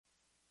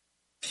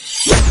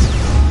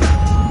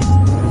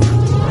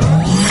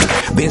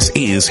This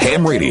is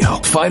Ham Radio,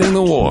 fighting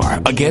the war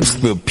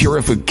against the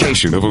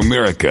purification of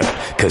America.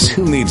 Because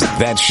who needs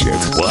that shit?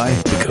 Why?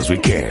 Because we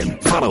can.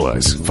 Follow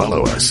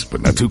us, but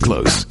not too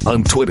close.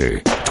 On Twitter,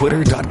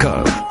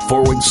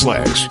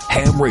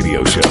 twitter.com/Ham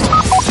Radio Show.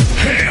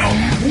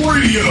 Ham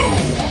Radio.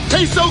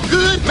 Tastes so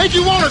good, make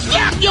you want to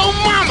slap your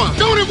mama.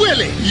 Don't it,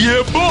 Willie?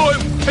 Yeah, boy.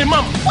 Hey,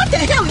 mama. What the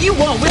hell you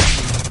want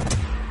with?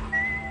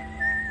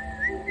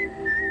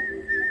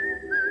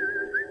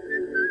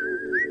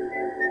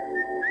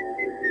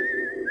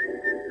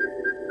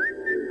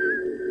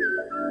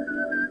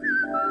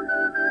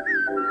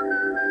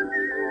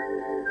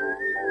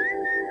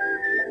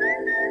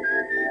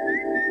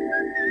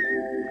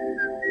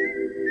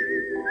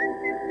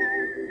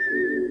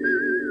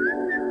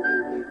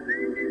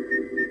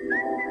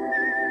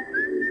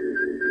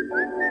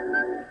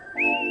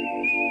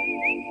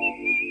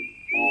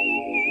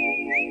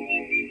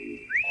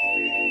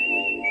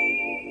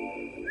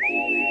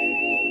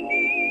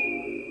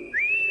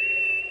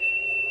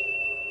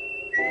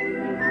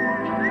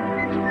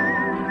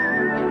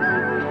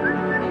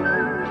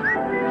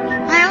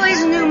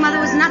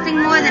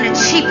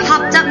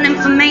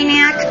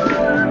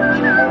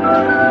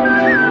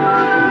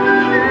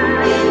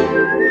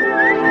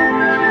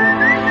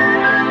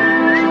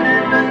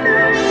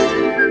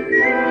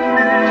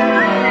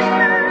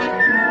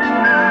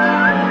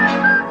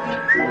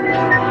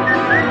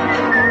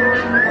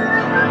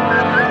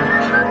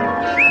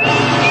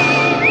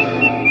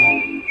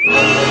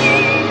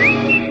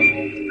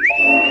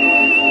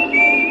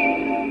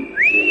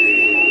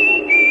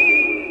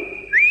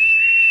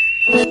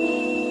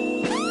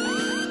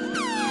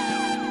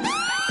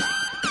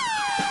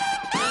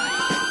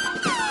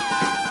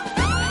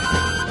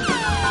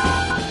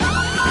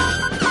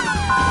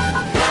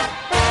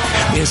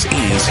 This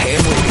is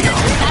Ham Radio.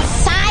 A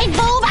side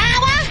boob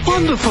hour?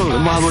 Wonderful.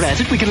 And while we're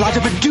at it, we can light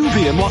up a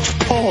doobie and watch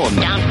porn.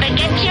 Don't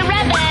forget your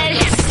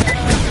rubbish.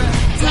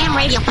 Ham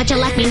Radio, but you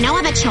left me no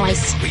other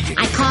choice.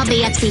 I called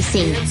the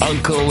FCC.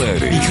 Uncle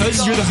Eddie.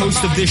 Because you're the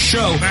host of this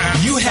show,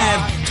 you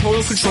have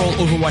total control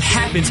over what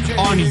happens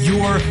on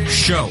your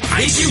show.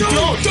 If you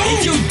don't,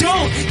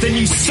 then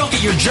you suck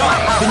at your job.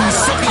 Then you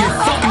suck at your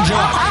fucking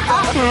job.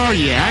 Oh,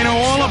 yeah, I know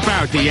all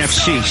about the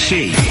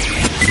FCC.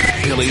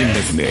 Billy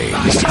Nicknames. Big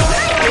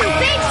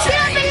shit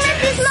up and rip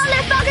this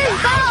motherfucker's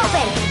butt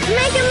open.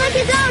 Make him lick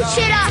his own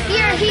shit off.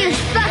 You're a huge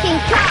fucking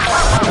cock.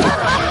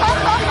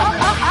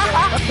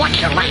 Watch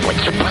your language,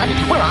 you bud.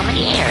 We're on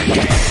the air.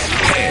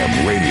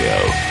 Ham Radio.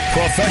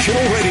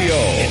 Professional radio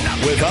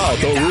without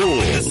the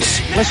rules.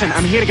 Listen,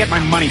 I'm here to get my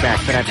money back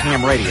for that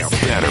Ham Radio.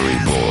 Battery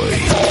Boy.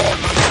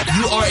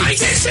 You are a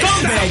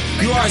scumbag.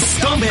 You are a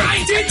scumbag. I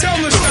did tell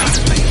him to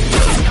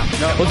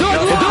stop. We'll do it.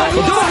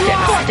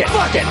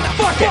 Fuck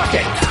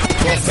it.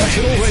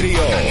 Professional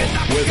radio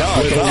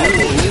without the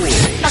rules.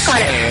 Suck on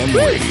it. Ham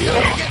Radio.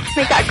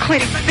 Make that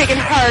clinic big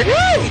and hard. Woo!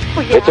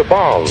 Oh, yeah. It's a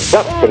bomb.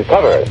 Duck and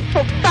cover.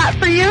 So fat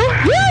for you.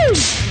 Woo!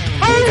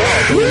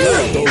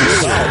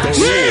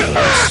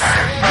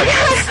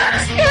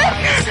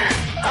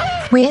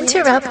 We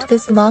interrupt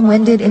this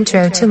long-winded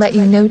intro to let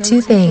you know two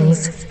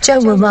things.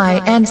 Joe will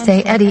lie and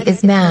say Eddie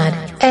is mad.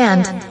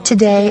 And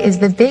today is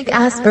the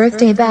big-ass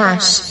birthday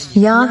bash.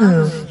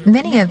 Yahoo!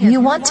 Many of you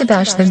want to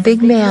bash the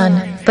big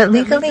man, but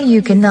legally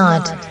you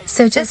cannot.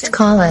 So just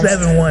call us.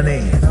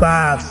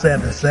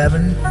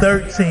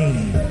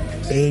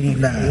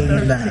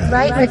 718-577-1389.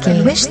 Right,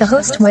 Ricky? Wish the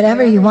host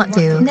whatever you want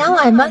to. Now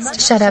I must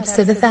shut up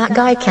so the fat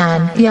guy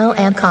can yell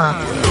and cough.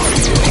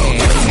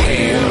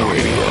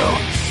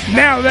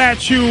 Now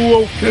that you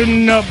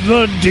woken up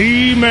the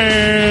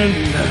demon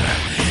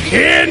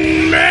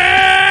in me.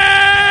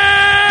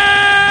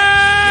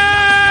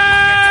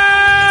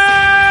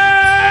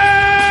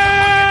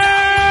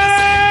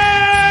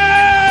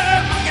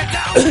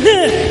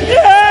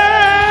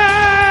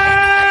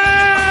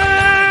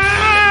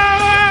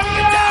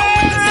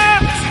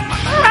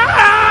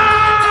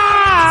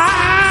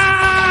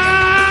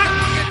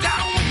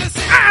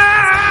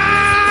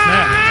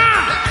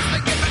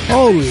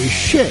 Holy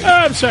shit.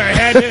 I'm sorry, I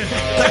had to.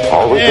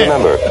 Always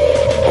remember,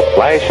 the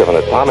flash of an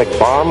atomic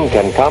bomb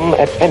can come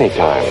at any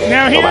time,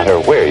 Now no matter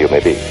where you may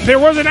be. There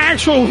was an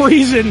actual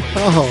reason.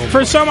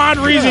 For some odd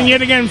reason,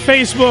 yet again,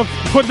 Facebook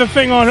put the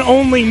thing on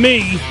only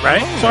me.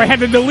 Right. So I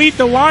had to delete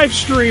the live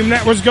stream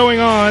that was going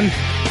on.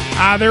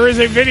 There is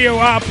a video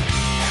up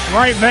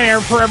right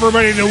there for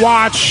everybody to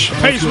watch.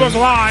 Facebook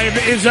Live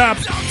is up.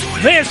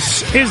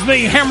 This is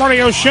the Ham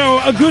Radio Show.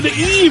 A good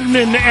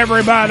evening,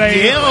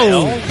 everybody.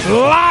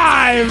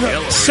 Live,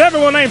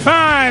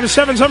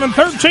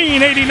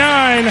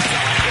 718-577-1389.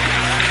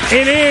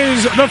 It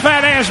is the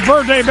Fat Ass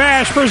Birthday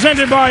Bash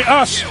presented by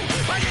us,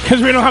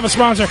 because we don't have a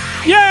sponsor.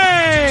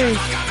 Yay!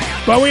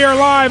 But we are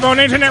live on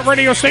internet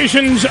radio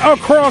stations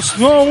across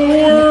the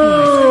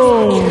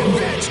world.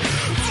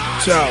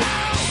 So,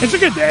 it's a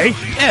good day.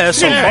 Yeah,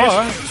 so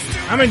far.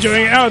 I'm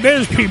enjoying it. Oh,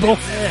 there's people.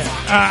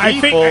 I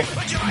think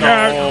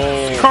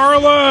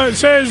Carla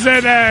says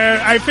that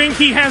I think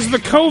he has the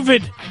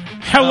COVID.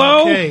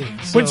 Hello? Okay,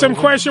 with some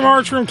question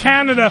marks from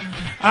Canada.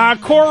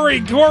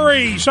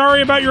 Corey,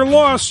 sorry about your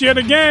loss yet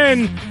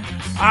again.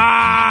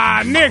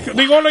 Nick,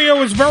 the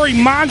audio is very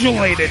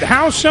modulated.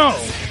 How so?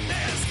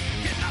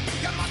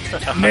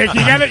 Nick,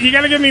 you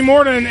gotta give me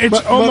more than it's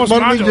almost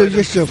modulated.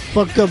 Just a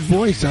fucked up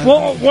voice.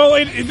 Well,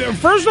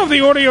 first off, the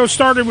audio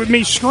started with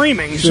me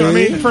screaming. So I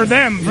mean, for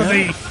them, for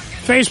the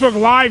Facebook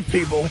Live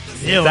people,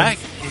 that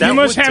you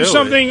must have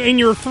something in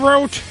your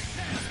throat.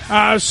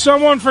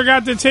 Someone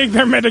forgot to take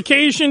their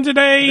medication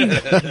today.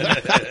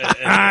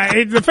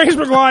 The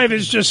Facebook Live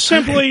is just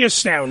simply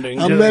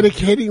astounding. I'm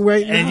medicating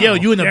right now.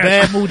 And you in a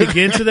bad mood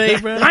again today,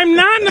 bro? I'm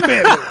not in a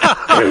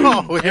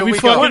bad mood. Every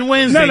fucking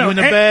Wednesday, you in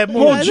a bad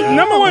mood. Well,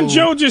 number one,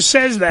 Joe just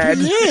says that.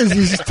 He is.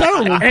 He's a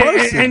terrible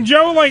person. And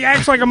Joe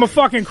acts like I'm a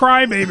fucking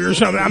crybaby or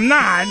something. I'm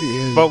not.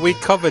 But we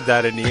covered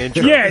that in the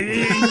intro. Yeah,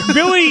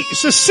 Billy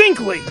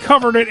succinctly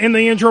covered it in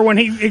the intro when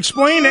he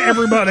explained to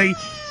everybody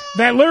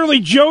that literally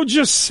Joe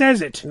just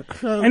says it.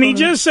 And he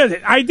just says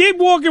it. I did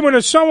walk in with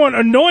a somewhat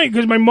annoying,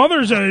 because my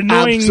mother's an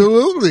annoying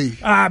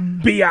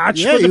biatch.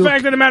 Yeah, but the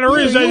fact of the matter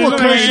is that you were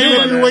cursing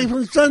every way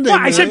from Sunday. Well,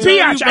 I said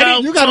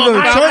biatch. You got to go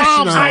to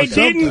church now. I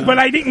didn't, but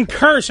I didn't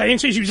curse. I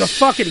didn't say she was a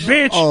fucking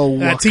bitch. Oh,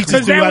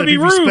 because that would be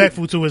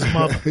respectful to his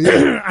mother.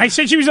 I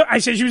said she was a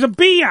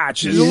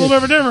biatch. There's a little bit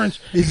of a difference.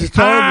 He's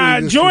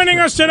a joining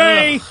us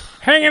today.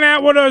 Hanging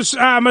out with us,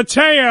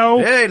 Mateo.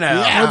 Hey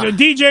now.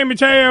 DJ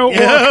Mateo.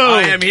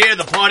 I am here.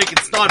 The party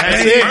can start.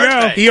 There you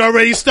go. He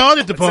already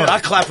started the party. I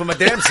clap for my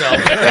damn self.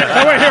 Here, give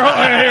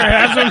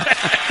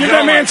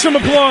that man some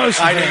applause.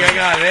 I think I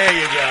got it. There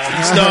you go.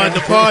 He started the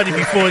party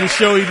before the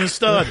show even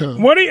started.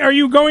 What are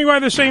you going by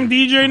the same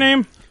DJ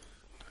name?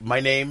 My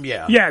name,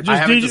 yeah. Yeah, just I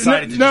haven't DJ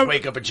decided to just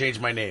wake up and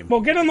change my name.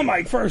 Well, get on the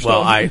mic first.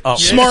 Well,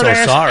 smart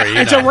ass. Sorry.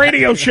 It's a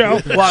radio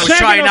show. Well, I was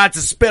trying not to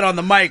spit on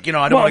the mic.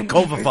 I don't want to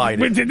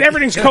COVID-fied it.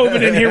 Everything's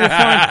COVID in here. We're fine.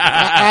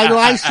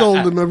 I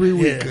sold them every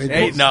week.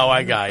 Hey, no,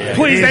 I got you.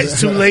 Please,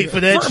 it's too late for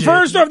that shit.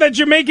 First off, that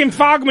Jamaican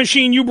fog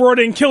machine you brought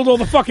in killed all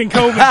the fucking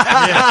COVID.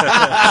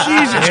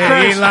 Jesus Christ.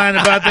 He ain't lying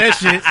about that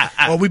shit.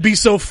 Or we be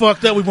so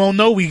fucked up we won't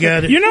know we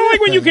got it. You know,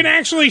 when you can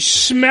actually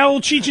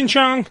smell Cheech and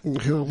Chong?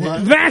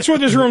 That's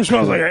what this room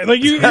smells like.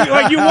 Like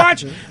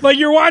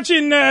you're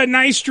watching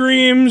Nice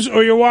Dreams,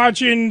 or you're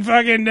watching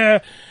fucking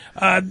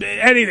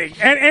anything,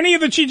 any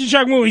of the Cheech and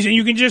Chong movies, and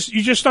you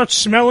just start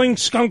smelling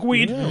skunk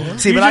weed.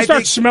 See, but I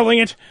start smelling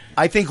it.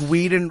 I think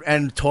weed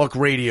and talk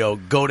radio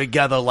go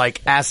together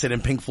like acid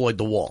and Pink Floyd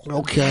The Wall.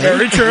 Okay,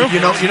 very true. You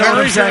know what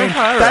I'm saying?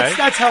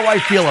 That's how I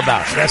feel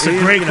about it. That's a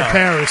great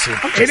comparison.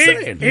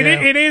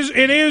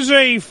 It is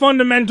a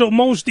fundamental.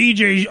 Most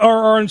DJs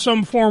are on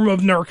some form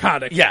of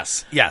narcotic.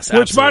 Yes. Which,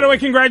 Absolutely. by the way,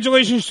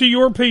 congratulations to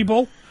your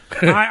people.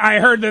 I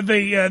heard that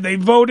they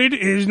voted.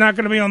 It is not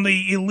going to be on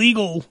the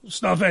illegal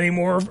stuff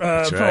anymore for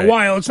a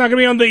while. It's not going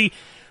to be on the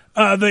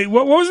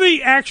what was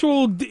the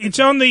actual? It's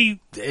on the.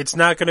 It's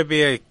not going to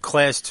be a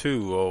class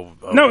 2 or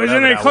no,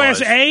 isn't it a class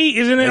A?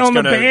 Isn't it on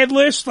the bad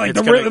list? Like it's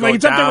up there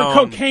with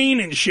cocaine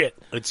and shit.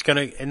 It's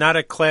not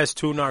a class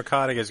 2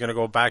 narcotic. It's gonna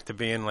go back to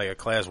being like a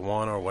class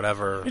 1 or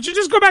whatever. It should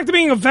just go back to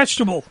being a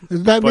vegetable.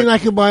 Does that mean I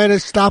can buy it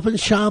at Stop and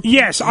Shop?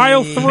 Yes,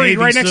 aisle 3,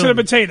 right next to the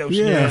potatoes.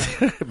 Yeah,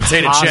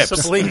 potato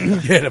Possibly.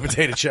 chips. Yeah, the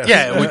potato chips.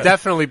 Yeah, it would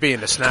definitely be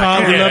in the snack.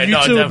 Carl, love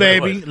you too,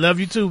 baby.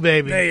 Love you too,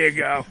 baby. There you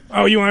go.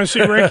 Oh, you want to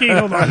see Ricky?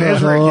 Hold on,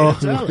 there's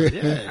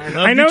Ricky.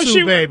 I know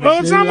she. Baby.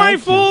 Well, it's not my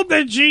fault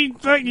that she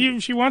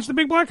wants the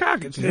big black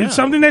cock. It's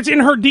something that's in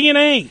her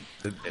DNA.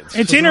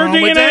 It's in her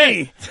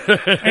DNA,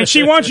 and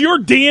she wants your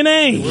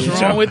DNA.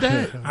 What's wrong with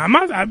that? I'm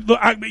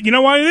not. You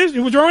know what it is?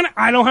 What's wrong with it?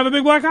 I don't have a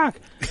big black cock.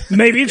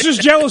 Maybe it's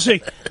just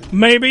jealousy.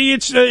 Maybe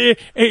it's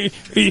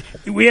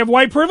we have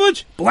white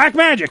privilege, black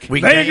magic.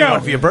 We there can you go.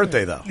 one for your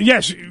birthday, though.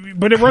 Yes,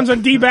 but it runs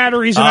on D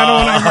batteries, and I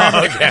don't want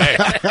to grab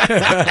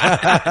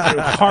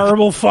it.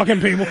 Horrible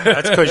fucking people.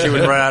 That's because you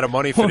would run out of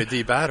money for the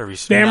D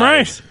batteries. Damn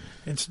right.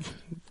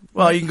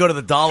 Well, you can go to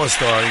the dollar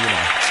store,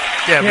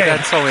 Yeah, but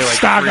that's only like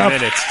 3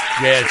 minutes.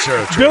 Yeah,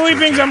 true. Billy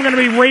thinks I'm going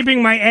to be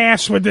raping my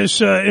ass with this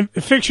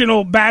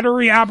fictional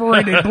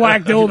battery-operated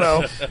black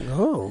dildo.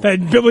 Oh.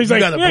 That Billy's You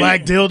like, got a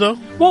black dildo?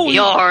 Well,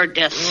 You're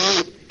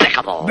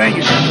despicable. thank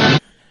you.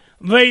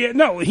 We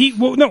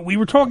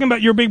were talking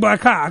about your big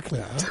black cock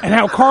and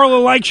how Carla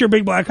likes your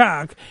big black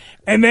cock.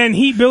 And then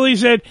Billy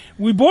said,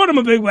 we bought him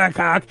a big black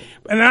cock.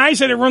 And then I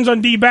said it runs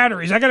on D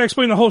batteries. I got to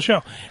explain the whole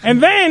show.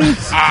 And then,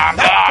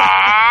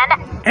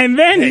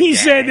 he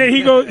said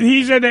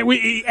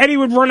that Eddie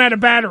would run out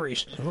of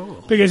batteries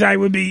because I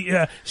would be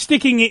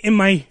sticking it in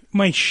my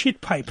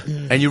shit pipe.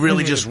 And you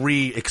really just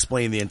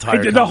re-explained the entire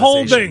I did the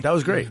whole thing. That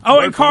was great.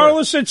 Oh, and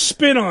Carla said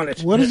spin on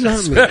it. What does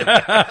that mean?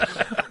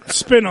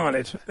 Spin on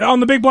it. On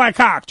the big black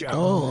cock, Joe.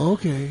 Oh,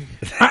 okay.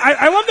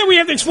 I love that we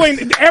have to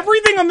explain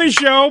everything on this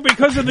show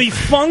because of the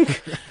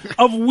funk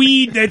of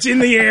weed that's in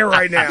the air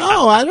right now.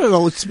 Oh, I don't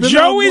know.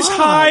 Joe is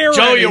high already.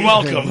 Joe, you're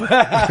welcome.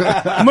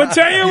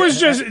 Mateo is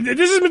just...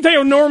 This is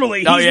Mateo normally.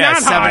 He's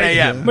not 7 high.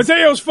 a.m.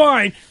 Mateo's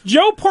fine.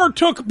 Joe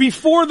partook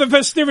before the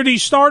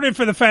festivities started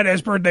for the Fat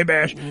Ass Birthday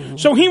Bash.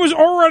 So he was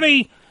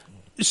already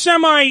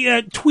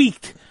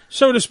semi-tweaked,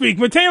 so to speak.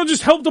 Mateo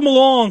just helped him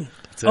along.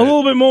 That's a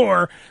little bit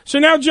more. So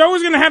now Joe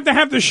is going to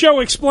have the show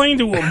explained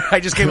to him. I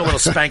just gave him a little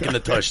spank in the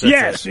tush. That's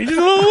Yes, it. just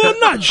a little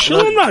nudge, a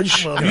little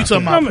nudge. Well, you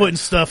talking about putting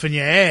stuff in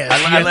your ass.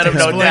 I let him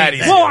know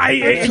daddy's. Well,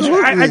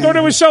 I thought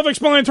it was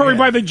self-explanatory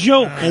by the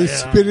joke.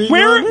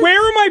 Where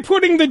am I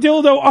putting the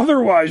dildo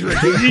otherwise,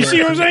 Ricky? You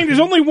see what I'm saying? There's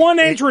only one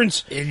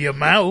entrance. In your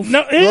mouth.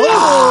 No.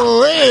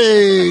 Oh,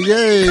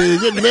 hey,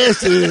 get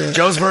nasty.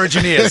 Joe's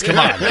virgin ears. Come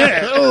on.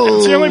 Yeah.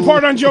 It's the only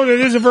part on Joe that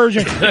is a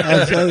virgin.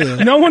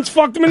 No one's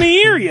fucked him in the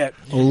ear yet.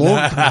 A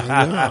long time,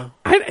 yeah.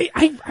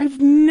 I've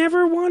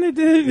never wanted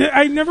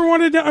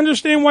to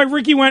understand why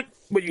Ricky went,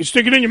 but you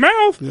stick it in your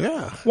mouth?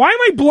 Yeah. Why am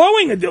I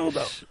blowing a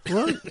dildo?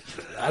 What?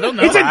 I don't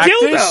know. It's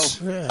Practice?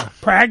 a dildo. Yeah.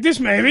 Practice,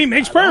 maybe.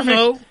 Makes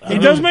perfect. I It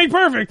does make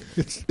perfect.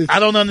 I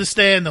don't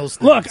understand those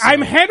things. Look,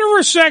 I'm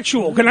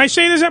heterosexual. Can I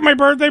say this at my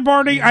birthday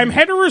party? I'm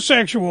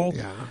heterosexual.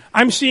 Yeah.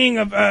 I'm seeing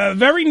a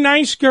very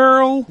nice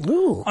girl.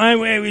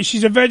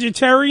 She's a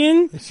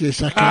vegetarian.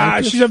 She's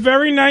a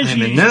very nice...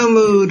 I'm in no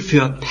mood for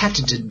your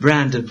patented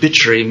brand of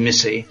bitchery,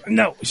 missy.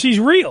 No, she's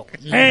real.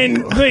 And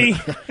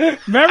the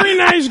very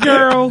nice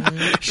girl...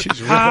 She's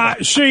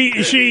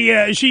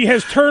real. She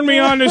has turned me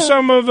on to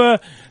some of...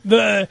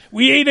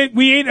 We ate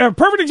a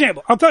perfect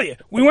example. I'll tell you.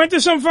 We went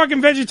to some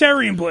fucking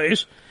vegetarian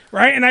place,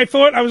 right? And I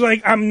was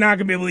like, I'm not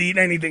gonna be able to eat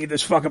anything at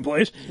this fucking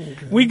place.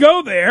 Okay. We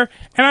go there,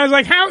 and I was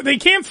like, how they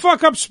can't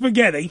fuck up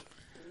spaghetti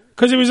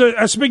because it was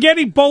a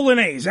spaghetti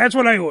bolognese. That's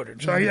what I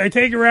ordered. So I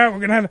take her out.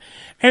 We're gonna have,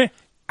 and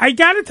I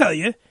gotta tell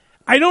you,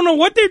 I don't know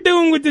what they're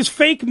doing with this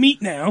fake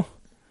meat now,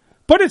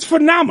 but it's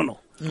phenomenal.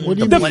 What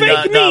do you mean?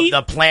 Fake meat,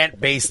 the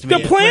plant-based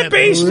meat. The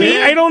plant-based meat.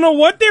 I don't know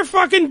what they're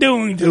fucking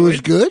doing to it. It was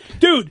good?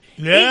 Dude.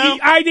 Yeah.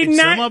 I did not.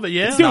 Some of it,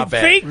 yeah. Dude, not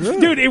bad. fake. Really?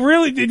 Dude, it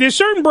really, there's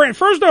certain brand.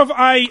 First off,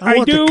 I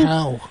want do. the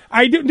cow.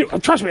 I do.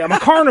 Trust me, I'm a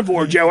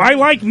carnivore, Joe. I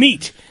like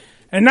meat.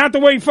 And not the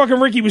way fucking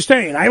Ricky was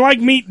saying. I like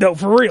meat, though,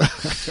 for real.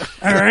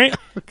 All right?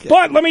 Okay.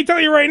 But let me tell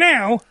you right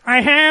now,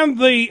 I've had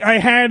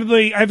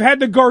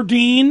the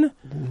Gardein.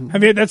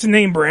 That's a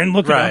name brand.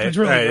 Look it up. It's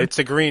really good. It's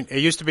a green. It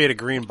used to be at a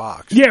green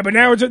box. Yeah, but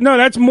now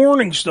that's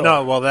Morningstar.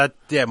 No, well,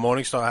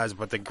 Morningstar has,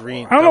 but the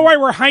green. I don't know why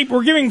we're hype.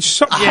 We're giving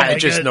so. I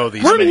just know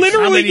these. We're things.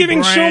 literally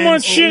giving so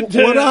much shit.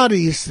 What are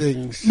these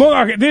things?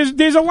 Well, okay,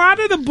 there's a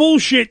lot of the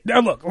bullshit.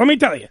 Look, let me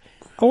tell you,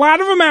 a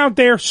lot of them out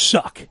there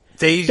suck.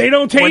 They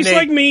don't taste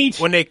like meat.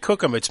 When they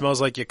cook them, it smells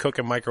like you're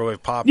cooking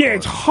microwave popcorn. Yeah,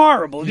 it's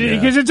horrible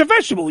because it's a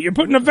vegetable. You're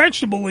putting a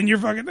vegetable in your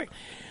fucking thing.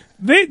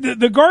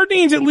 The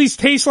Gardeins at least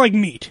taste like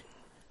meat.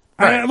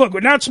 Right. Look,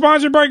 we're not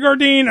sponsored by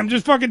Gardein. I'm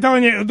just fucking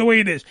telling you the way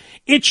it is.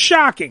 It's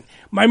shocking.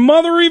 My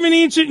mother even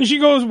eats it, and she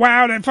goes,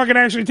 wow, that fucking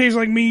actually tastes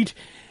like meat.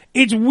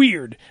 It's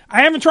weird.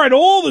 I haven't tried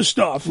all the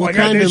stuff. What like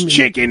kind there's of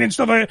chicken and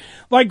stuff like that.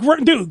 Like,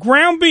 dude,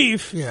 ground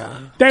beef. Yeah.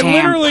 That Damn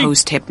literally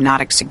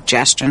post-hypnotic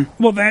suggestion.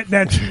 Well,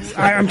 that's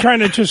I'm trying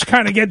to just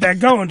kind of get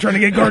that going, trying to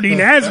get Gardein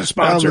as a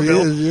sponsor,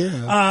 Bill.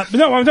 But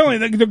no, I'm telling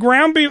you, the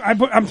ground beef.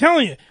 I'm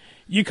telling you,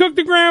 you cook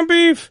the ground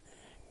beef.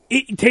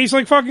 It tastes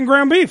like fucking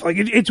ground beef. Like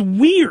it's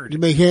weird. You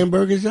make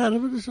hamburgers out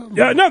of it or something?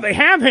 No, they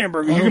have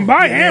hamburgers. You can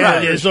buy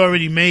hamburgers. Yeah, it's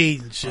already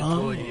made. And shit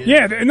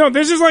no,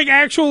 this is like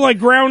actual like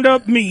ground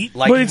up meat,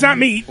 but it's not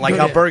meat. Like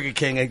how Burger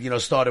King,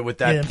 started with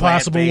that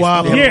Impossible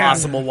Whopper.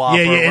 Impossible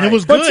Whopper. Yeah, and it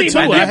was good too.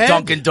 And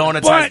Dunkin'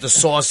 Donuts has the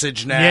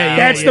sausage now.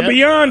 That's the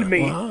Beyond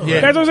Meat. Wow. Yeah.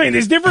 That's what I'm saying.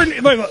 There's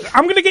different. Look,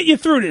 I'm going to get you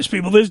through this,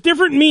 people. There's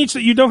different meats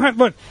that you don't have.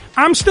 Look,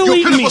 I'm still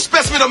eating meat.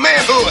 Specimen of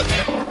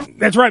manhood.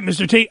 That's right,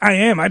 Mr. T. I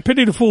am. I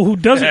pity the fool who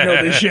doesn't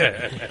know this shit.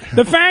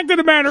 The fact of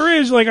the matter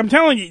is, like I'm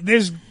telling you,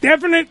 there's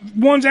definite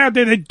ones out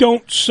there that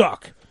don't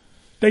suck.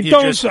 They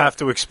don't just suck. have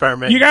to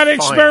experiment. You got to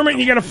experiment.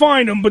 You got to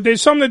find them. But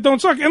there's some that don't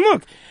suck. And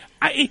look,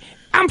 I'm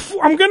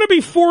going to be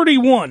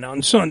 41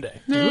 on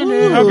Sunday.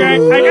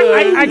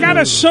 Okay, I got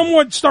to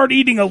somewhat start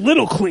eating a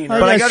little cleaner.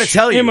 But I got to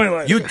tell in my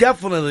life. you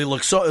definitely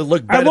look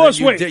better. I lost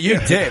than weight. You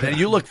did, and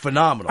you look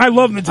phenomenal. I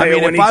love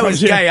Mateo. If I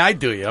was gay, I'd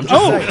do you. I'm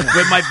just saying,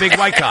 with my big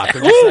white cock.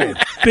 I'm just saying.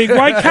 Big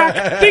white cock,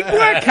 big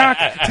black cock.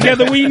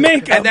 Together we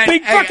make a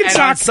big fucking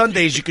sock. And on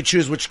Sundays, you could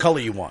choose which color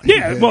you want.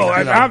 Yeah, well,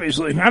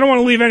 obviously, I don't want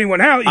to leave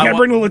anyone out. You got to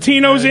bring the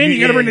Latinos in. You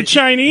got to bring the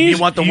Chinese.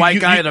 You want the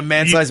white guy and a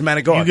man-sized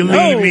Manigault. You can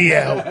leave me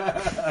out.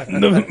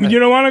 You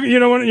don't want to.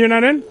 You're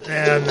not in.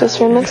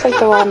 This room looks like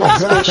the one that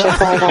spaceship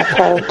where I got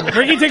probed.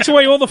 Ricky takes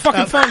away all the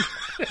fucking fun.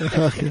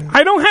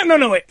 I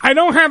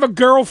don't have a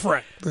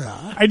girlfriend.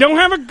 I don't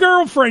have a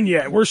girlfriend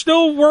yet. We're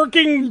still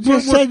working.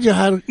 You said you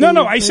had.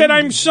 No. I said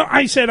I'm.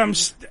 By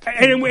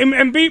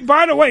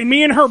the way,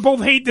 me and her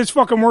both hate this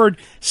fucking word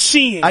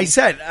seeing.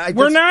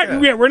 We're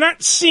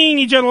not seeing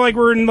each other like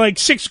we're in like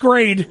 6th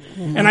grade.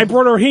 Mm-hmm. And I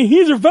brought her.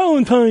 Here's her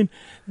Valentine.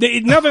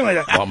 Nothing like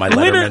that. Oh, my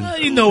Letterman.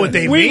 You know what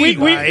they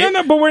mean. Right?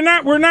 No, but we're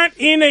not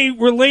in a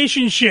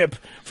relationship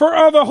for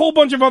a whole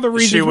bunch of other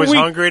reasons. She was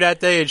hungry that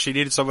day and she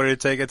needed somebody to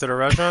take her to the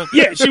restaurant?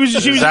 Yeah, she was.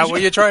 Is that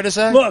what you're trying to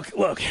say? Look.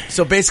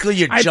 So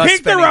basically I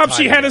picked her up.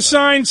 She had a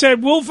sign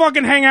said, "We'll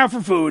fucking hang out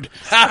for food."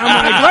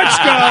 I'm like, "Let's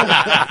go."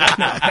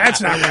 No,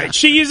 that's not right.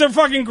 She is a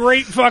fucking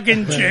great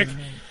fucking chick.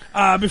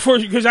 before,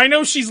 because I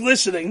know she's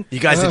listening. You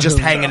guys are just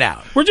hanging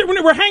out.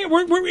 We're hanging.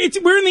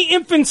 We're in the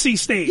infancy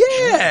stage.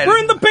 Yeah. We're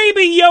in the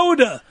baby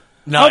Yoda.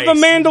 Nice. Of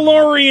the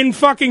Mandalorian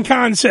fucking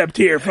concept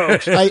here,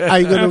 folks. Are you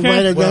going to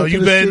invite her down to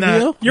the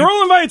studio? You're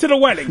all invited to the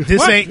wedding.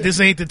 This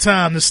ain't the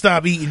time to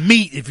stop eating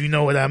meat, if you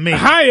know what I mean.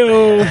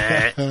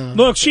 Hi-yo.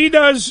 Look, she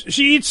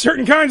eats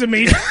certain kinds of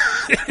meat,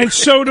 and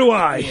so do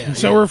I.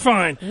 So we're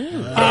fine.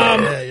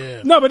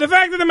 No, but the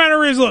fact of the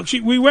matter is, look,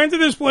 we went to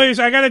this place.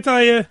 I got to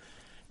tell you,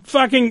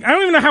 I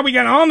don't even know how we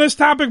got on this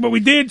topic, but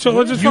we did, so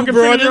let's just fucking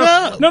brought figure it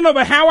out. up. No,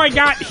 but how I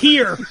got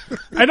here.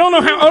 I don't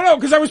know how. Oh, no,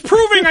 because I was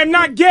proving I'm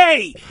not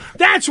gay.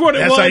 That's what it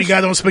was. That's how you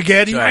got on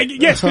spaghetti?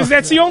 Yes, because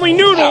that's the only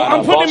noodle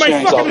I'm putting in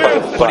my fucking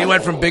mouth. But he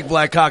went from big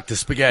black cock to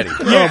spaghetti.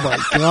 Yeah. Oh,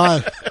 my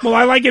God. Well,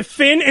 I like it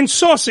thin and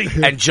saucy.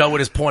 And Joe with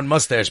his porn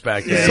mustache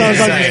back there. Sounds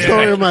like the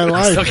story of my I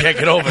life. still can't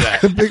get over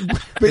that.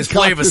 big His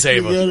flavor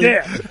saver.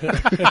 Yeah.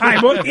 All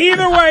right, well,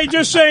 either way,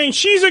 just saying,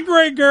 she's a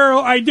great girl.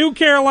 I do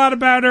care a lot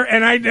about her,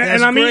 and I'm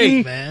great,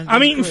 eating, man.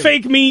 I'm eating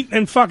fake meat,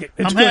 and fuck it.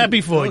 It's I'm good.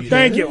 happy for you.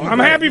 Thank you. I'm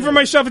happy for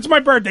myself. It's my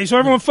birthday, so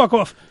everyone fuck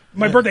off.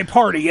 My birthday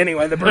party,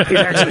 anyway. The birthday's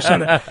actually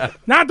Sunday.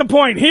 Not the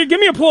point. Here, give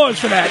me applause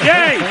for that.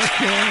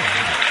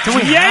 Yay! Do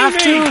we Yay have me.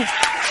 to?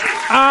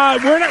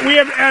 We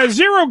have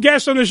zero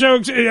guests on the show.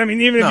 I mean,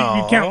 even if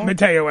you count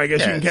Mateo, I guess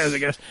you can count as a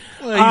guest.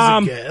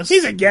 Well, he's a guest.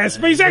 He's a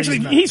guest, but he's actually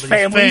he's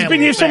family. He's family.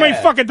 been here so many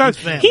fucking times.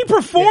 He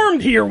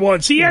performed here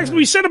once. He actually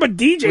we set up a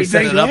DJ We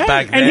set thing, it up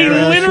back and he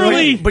there.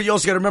 literally. But you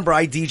also got to remember,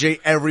 I DJ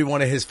every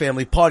one of his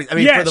family parties. I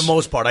mean, Yes. for the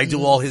most part, I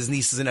do all his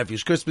nieces and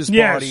nephews' Christmas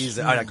Yes. parties.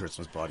 Not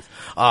Christmas parties.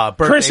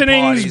 Birthday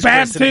Christenings, parties,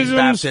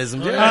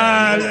 baptisms,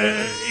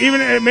 Yeah.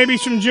 even maybe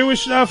some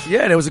Jewish stuff.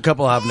 Yeah, there was a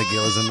couple of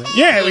Havnagilas in there.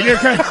 Yeah, we did.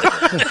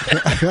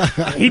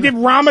 He did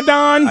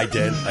Ramadan. I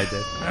did.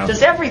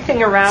 Does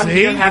everything around See,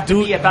 here have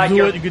to be about you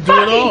your could do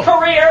it all.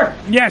 fucking career?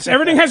 Yes,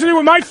 everything has to do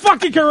with my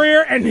fucking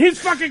career and his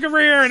fucking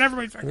career and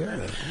everybody's fucking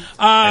career.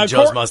 And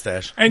Joe's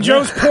mustache. And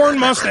Joe's porn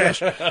mustache.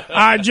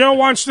 Joe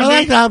wants to I be...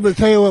 like to have to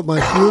tell you at my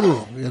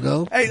funeral, you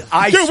know? Hey,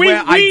 I Dude,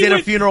 swear, I did a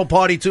we- funeral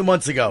party 2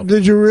 months ago.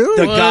 Did you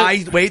really?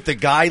 The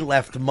guy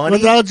left money.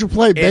 What did you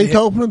play?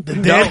 Beethoven? The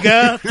dead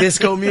guy?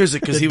 Disco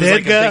music, because The he was dead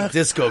like a guy? big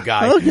disco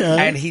guy.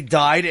 Okay. And he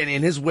died, and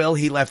in his will,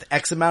 he left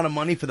X amount of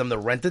money for them to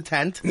rent a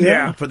tent.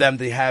 Yeah. For them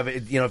to have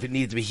it, if it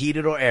needed to be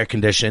heated or air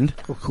conditioned.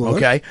 Of course.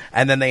 Okay.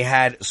 And then they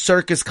had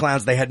circus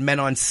clowns. They had men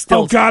on Oh,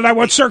 stilts. God, I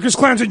want circus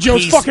clowns at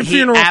Joe's fucking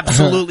funeral. He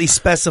absolutely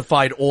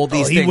specified all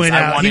these he things. went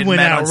I out- wanted he went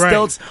men out on right.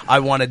 stilts. I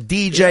want a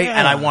DJ,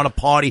 and I want a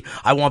party.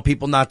 I want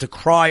people not to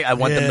cry. I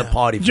want them to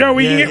party. for Joe, me.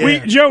 we can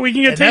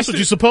get And that's what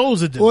you're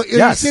supposed to do. Well,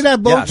 Yes. you see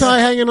that bow Yes. tie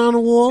hanging on the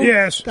wall?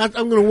 Yes. I'm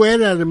going to wear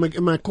that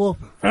in my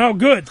coffin. Oh,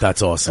 good.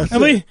 That's awesome.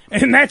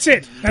 And that's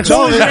it. That's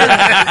all.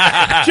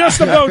 Just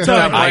the bow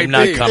tie. I'm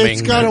not coming.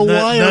 It's got a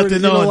wire. Nothing, you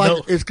know, no, like,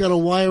 no. It's got a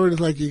wire. It's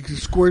like you can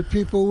squirt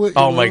people with.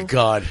 Oh you my know?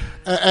 God.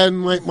 And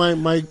my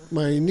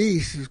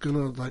niece is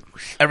gonna like.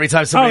 Every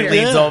time somebody Oh,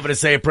 yeah. leans over to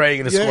say a prayer,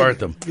 you're going to squirt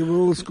them. Give her a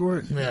little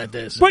squirt. Yeah,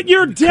 that's But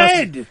you're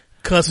dead.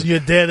 cussing your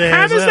dead ass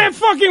How does out. that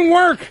fucking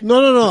work?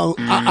 No.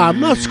 I'm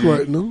not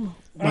squirting them.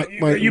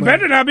 You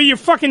better not be. You're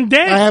fucking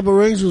dead. I have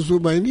arrangements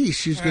with my niece.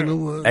 She's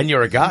gonna. And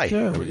you're a guy.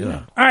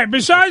 Yeah. All right.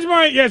 Besides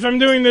yes, I'm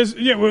doing this.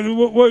 Yeah.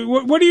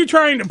 What are you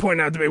trying to point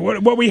out to me?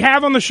 What we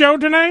have on the show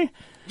tonight?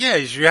 Yeah,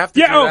 you have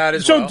to do that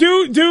as well.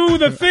 So do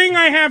the thing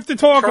I have to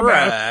talk about,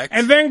 Correct.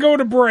 and then go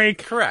to break.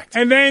 Correct.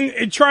 And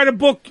then try to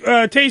book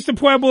Taste of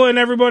Puebla and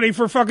everybody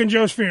for fucking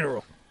Joe's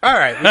funeral. All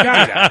right, we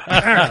got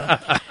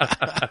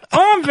that.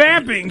 On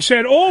that being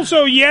said,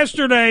 also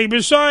yesterday,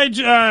 besides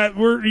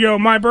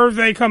my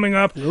birthday coming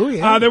up,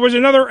 there was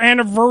another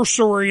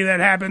anniversary that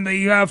happened,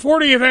 the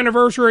 40th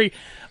anniversary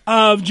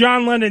of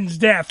John Lennon's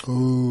death.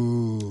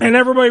 Ooh. And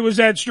everybody was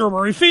at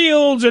Strawberry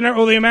Fields, and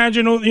they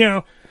imagined,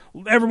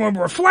 everyone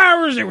wore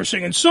flowers, they were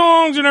singing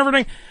songs and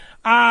everything.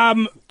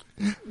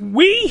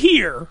 We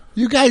here.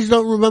 You guys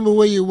don't remember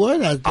where you were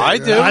that day. I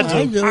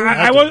do.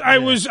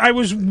 I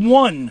was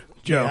one.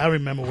 Joe. Yeah, I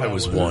remember when I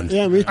was one.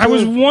 Yeah, me too. I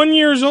was 1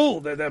 year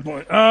old at that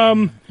point.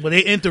 Well, they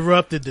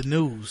interrupted the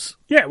news.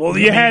 Yeah, well,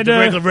 you had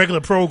the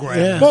regular program.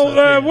 Yeah.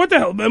 Well, what the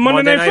hell?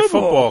 Monday Night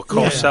Football.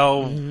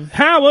 Cosell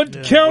Howard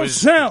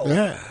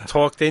Cosell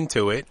talked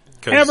into it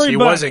because he Everybody.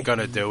 wasn't going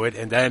to do it,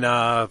 and then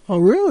Oh,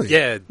 really?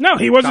 yeah, No,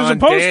 he wasn't Don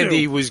supposed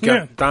Dandy to. was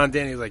Yeah. Don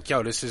Dandy was like,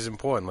 yo, this is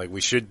important. Like,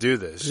 we should do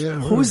this. Yeah.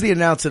 Who was the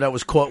announcer that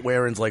was caught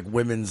wearing like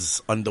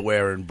women's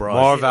underwear and bras?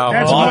 Marv Albert.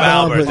 That's Marv Marv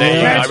Albert. Albert, There you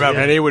go. yeah. I remember.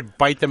 And he would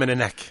bite them in the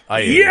neck.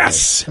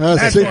 Yes!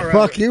 That's Sick all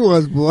fuck he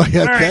was, boy.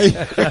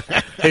 Okay.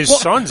 His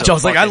sons are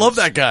Joe's like, I fucking love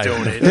that guy.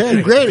 doing it.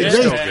 Yeah, great.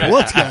 Disco Great. guy.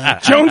 What guy?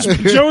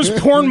 Joe's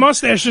porn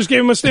mustache just gave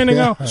him a standing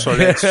O. So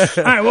that's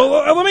All right,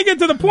 well, let me get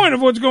to the point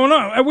of what's going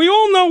on. We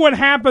all know what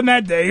happened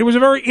that day. It was a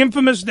very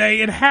infamous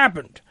day. It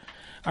happened.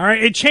 All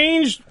right, it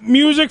changed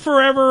music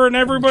forever, and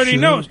everybody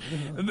knows.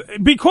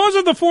 Because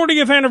of the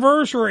 40th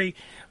anniversary,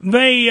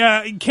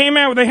 they came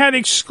out, they had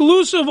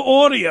exclusive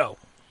audio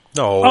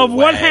of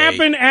what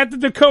happened at the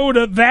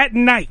Dakota that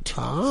night.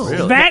 Oh,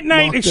 really? That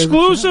night,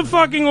 exclusive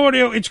fucking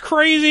audio. It's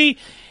crazy.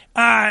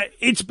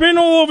 It's been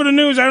all over the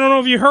news. I don't know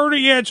if you heard it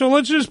yet, so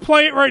let's just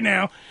play it right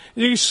now.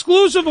 the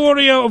exclusive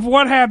audio of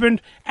what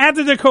happened at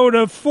the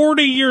Dakota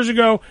 40 years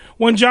ago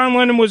when John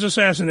Lennon was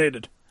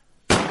assassinated.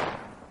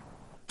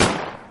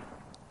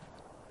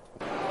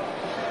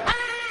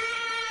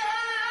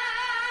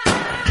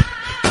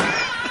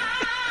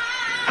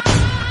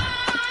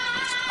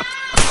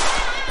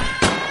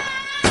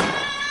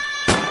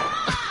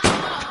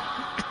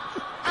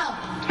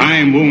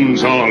 Time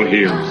wounds all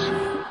heals.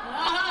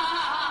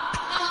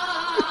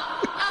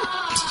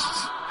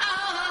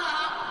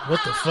 What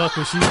the fuck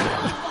was she doing?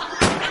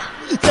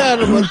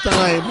 Out of my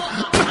time.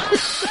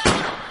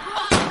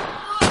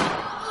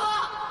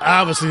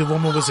 Obviously, the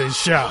woman was in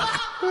shock.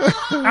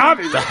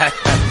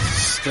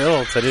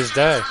 Still to this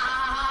day.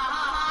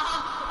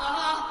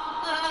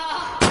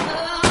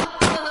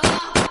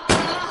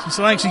 She's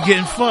like she's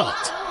getting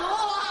fucked.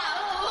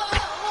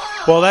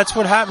 Well, that's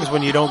what happens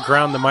when you don't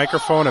ground the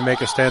microphone and make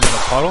her stand in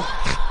a puddle.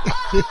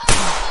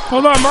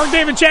 Hold on, Mark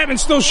David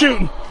Chapman's still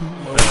shooting.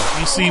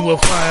 You see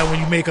what fire when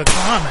you make a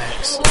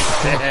climax.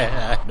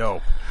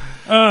 No.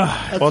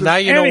 Well, now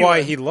you know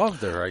why he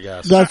loved her, I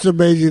guess. That's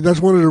amazing. That's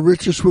one of the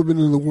richest women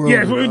in the world.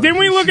 Yeah, didn't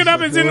we look it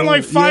up? It's in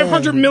like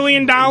 $500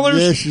 million?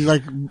 Yeah, she's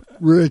like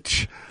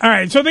rich. All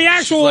right, so the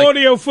actual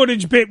audio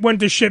footage bit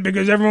went to shit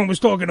because everyone was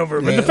talking over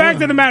it. But the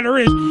fact of the matter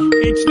is,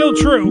 it's still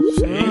true.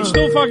 It's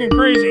still fucking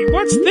crazy.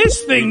 What's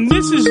this thing?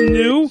 This is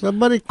new.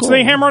 Somebody call. It's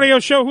the Ham Radio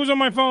Show. Who's on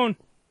my phone?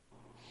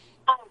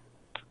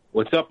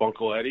 What's up,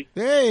 Uncle Eddie?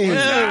 Hey.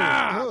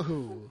 Yeah.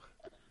 Who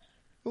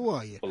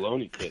are you?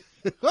 Baloney Tits.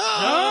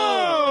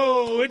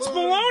 Oh, it's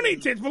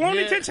Baloney Tits.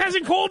 Baloney Tits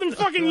hasn't called in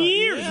fucking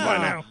years by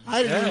now.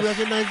 I didn't even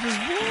recognize his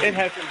voice. It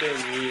hasn't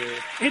been years.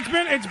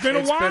 It's been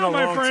a while,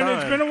 my friend.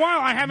 It's been a while.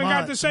 I haven't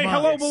got to say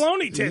hello,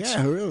 Baloney Tits.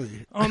 Yeah,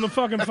 really. On the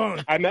fucking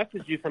phone. I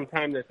message you from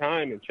time to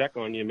time and check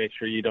on you, make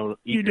sure you don't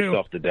eat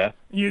yourself to death.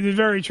 You're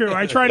very true.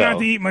 I try not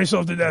to eat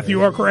myself to death.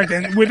 You are correct.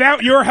 And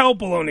without your help,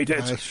 Baloney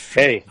Tits,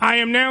 hey, I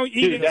am now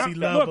eating.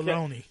 Look,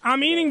 baloney.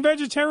 I'm eating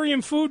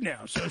vegetarian food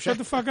now. So shut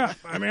the fuck up.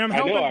 I mean, I'm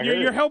helping.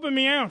 You're helping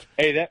me out.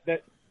 Hey,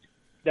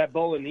 that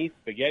bolognese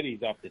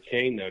spaghetti's off the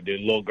chain, though,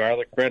 dude. A little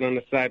garlic bread on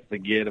the side,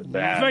 forget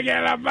about it.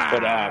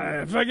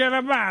 Forget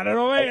about it. A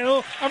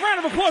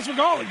round of applause for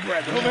garlic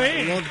bread over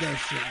here. I love that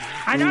shit,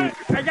 man.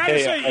 I gotta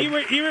say,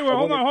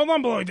 hold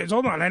on, Baloney Tits,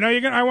 hold on. I know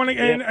you're gonna.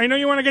 I know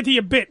you want to get to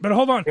your bit, but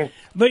hold on.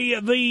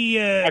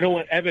 I don't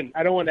want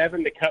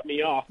Evan to cut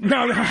me off.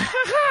 No.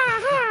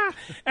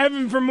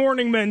 Evan from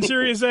Morning Men,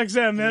 Sirius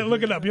XM.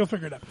 Look it up. You'll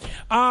figure it out.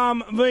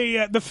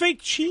 The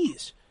fake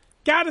cheese.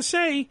 Gotta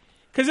say,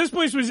 because this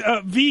place was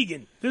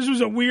vegan. This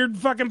was a weird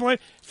fucking place.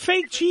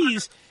 Fake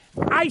cheese.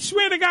 I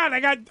swear to God,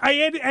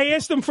 I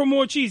asked them for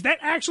more cheese. That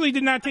actually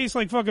did not taste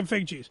like fucking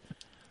fake cheese.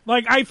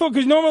 Like, I thought,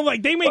 because normally,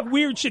 like, they make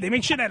weird shit. They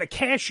make shit out of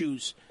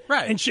cashews.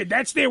 Right. And shit.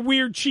 That's their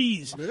weird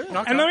cheese. Okay.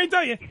 And let me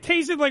tell you, it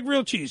tasted like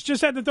real cheese.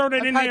 Just had to throw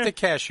that in there. I've had the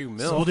cashew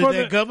milk. So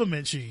did that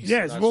government cheese.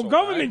 Yes. Well,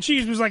 government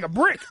cheese was like a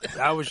brick.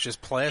 That was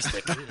just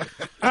plastic.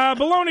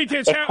 Baloney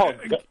Tits.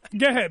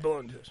 Go ahead,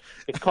 Baloney Tits.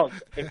 It's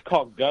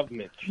called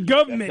government cheese.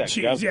 Government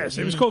cheese, government. Yes.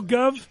 It was called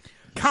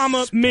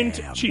mint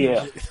cheese.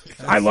 Yeah.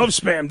 I love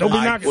Spam. Don't be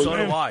knocking Spam. So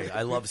do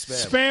I love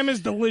Spam. Spam is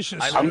delicious.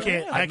 I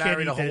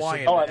can't eat a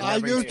Hawaiian. I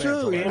do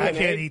too. I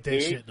can't eat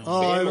that shit.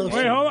 No.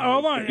 Wait,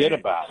 hold on. Forget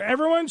about it.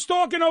 Everyone's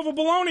talking over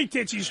Baloney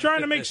Tits. He's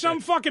trying to make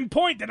some fucking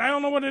point that I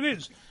don't know what it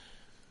is.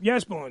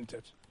 Yes, Baloney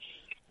Tits.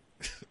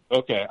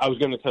 Okay, I was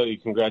going to tell you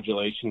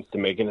congratulations to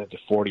making it to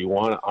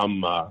 41.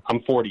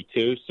 I'm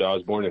 42, so I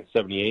was born in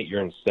 78.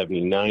 You're in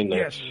 79 there.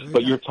 Yes.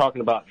 But you're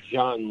talking about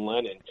John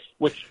Lennon,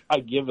 which I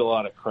give a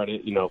lot of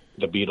credit. You know,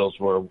 the Beatles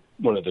were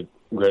one of the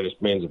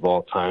greatest bands of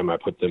all time. I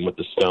put them with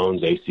the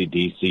Stones,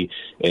 AC/DC,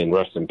 and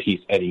rest in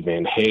peace, Eddie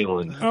Van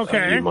Halen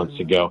a few months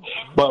ago.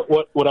 But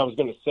what I was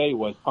going to say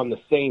was on the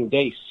same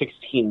day,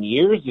 16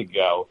 years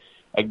ago,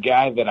 a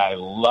guy that I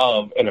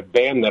love and a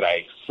band that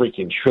I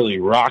freaking truly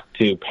rock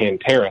to,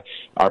 Pantera,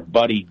 our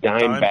buddy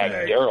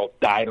Dimebag Darrell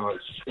died on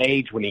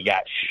stage when he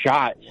got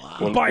shot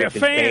by a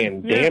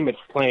fan. Band Damage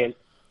playing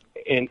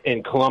in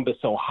Columbus,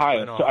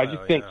 Ohio. So I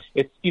just think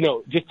it's,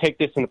 just take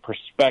this into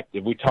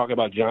perspective. We talk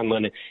about John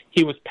Lennon.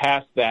 He was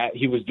past that.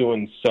 He was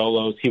doing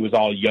solos. He was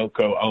all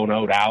Yoko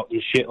Ono'd out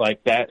and shit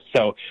like that.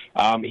 So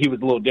he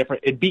was a little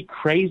different. It'd be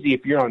crazy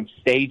if you're on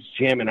stage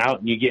jamming out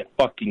and you get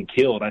fucking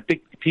killed. I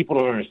think people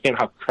don't understand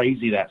how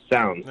crazy that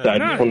sounds. So I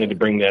just wanted to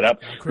bring that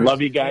up.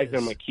 Love you guys, and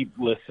I'm going to keep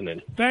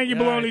listening. Thank you,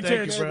 Baloney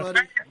Tits.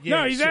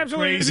 No, he's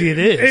absolutely crazy. It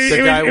is. The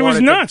guy it was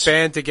wanted nuts. the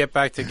band to get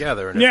back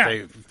together, and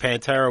if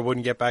Pantera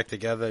wouldn't get back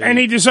together, and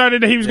he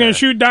decided that he was going to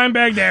shoot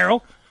Dimebag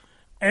Darrell.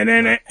 And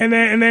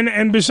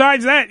then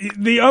besides that,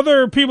 the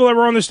other people that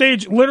were on the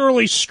stage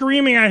literally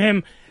screaming at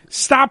him,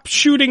 "Stop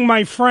shooting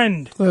my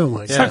friend!" Oh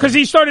my God! Because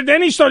he started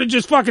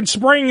just fucking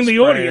spraying the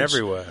audience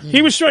everywhere.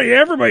 He was spraying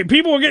everybody.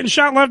 People were getting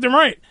shot left and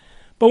right.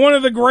 But one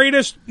of the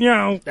greatest,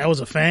 that was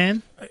a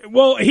fan.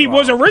 Well, he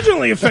was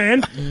originally a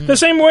fan, the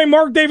same way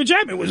Mark David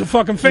Chapman was a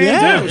fucking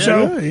fan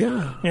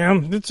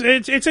too.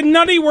 It's a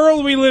nutty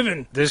world we live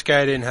in. This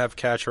guy didn't have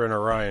Catcher in a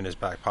Rye in his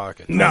back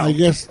pocket. No, I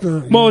guess.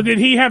 Well, did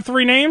he have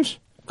 3 names?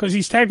 Because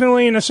he's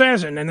technically an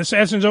assassin, and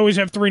assassins always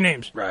have 3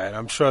 names. Right,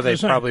 I'm sure they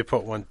Just saying. probably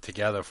put one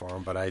together for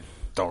him, but I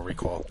don't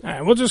recall. All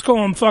right, we'll just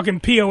call him fucking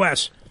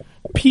POS.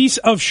 Piece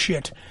of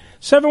shit.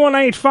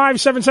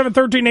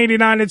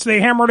 718-577-1389. It's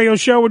the Ham Radio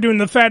Show. We're doing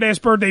the Fat Ass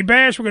Birthday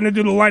Bash. We're going to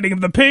do the lighting of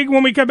the pig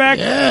when we come back.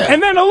 Yeah.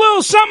 And then a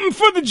little something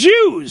for the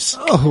Jews.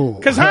 Oh.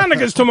 Because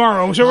Hanukkah's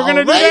tomorrow, so we're going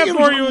to do that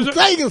for you.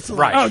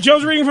 Right. Oh,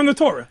 Joe's reading from the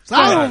Torah.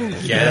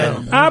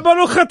 Yeah.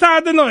 Baruch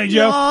atah Adonai,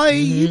 Joe.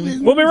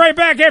 We'll be right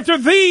back after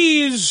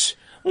these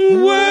words. 1,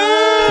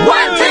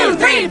 2,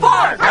 3, 4.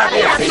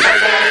 Happy, happy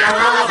birthday,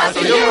 all of us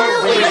to you.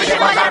 We wish it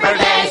was our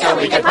birthday so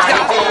we could party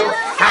too.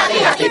 Happy,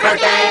 happy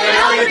birthday, and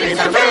all your dreams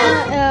come true.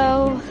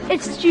 Oh,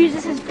 it's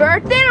Jesus'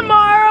 birthday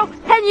tomorrow,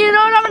 and you know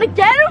what I'm gonna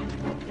get him?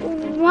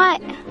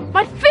 What?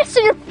 My fist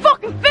in your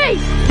fucking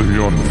face!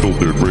 The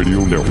Unfiltered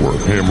Radio Network,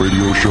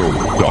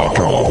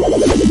 HamRadioShow.com.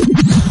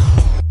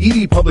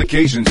 ED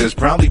Publications has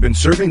proudly been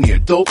serving the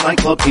adult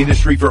nightclub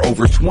industry for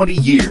over 20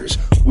 years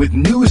with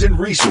news and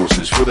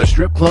resources for the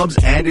strip clubs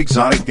and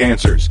exotic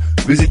dancers.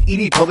 Visit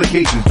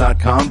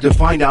edpublications.com to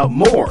find out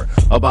more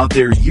about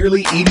their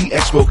yearly ED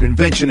Expo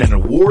convention and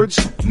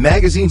awards,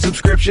 magazine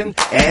subscription,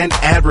 and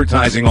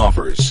advertising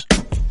offers.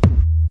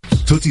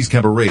 Tootsie's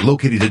Cabaret,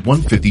 located at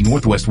 150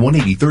 Northwest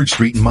 183rd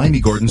Street in Miami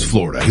Gardens,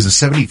 Florida, is a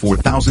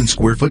 74,000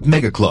 square foot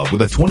mega club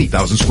with a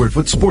 20,000 square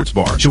foot sports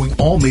bar showing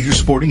all major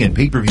sporting and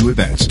pay-per-view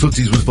events.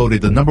 Tootsie's was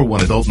voted the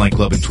 #1 adult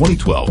nightclub in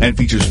 2012 and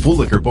features full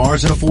liquor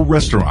bars and a full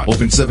restaurant.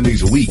 Open 7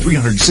 days a week,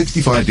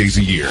 365 days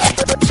a year.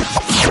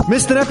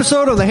 Missed an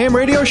episode of the Ham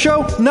Radio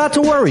Show? Not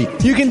to worry.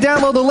 You can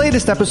download the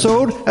latest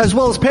episode as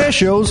well as past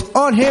shows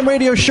on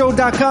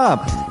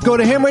hamradioshow.com. Go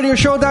to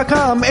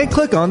hamradioshow.com and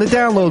click on the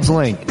downloads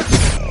link.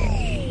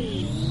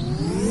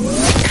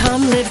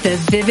 Come live the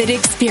vivid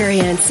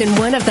experience in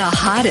one of the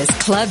hottest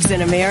clubs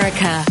in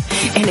America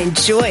and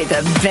enjoy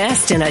the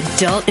best in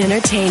adult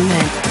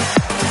entertainment.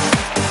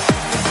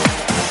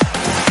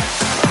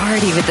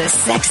 Party with the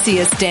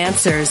sexiest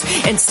dancers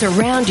and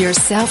surround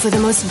yourself with the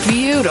most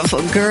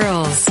beautiful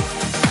girls.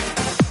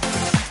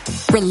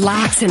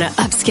 Relax in an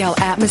upscale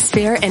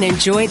atmosphere and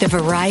enjoy the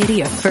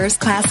variety of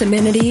first-class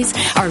amenities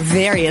our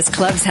various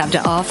clubs have to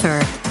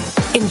offer.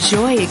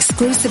 Enjoy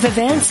exclusive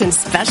events and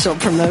special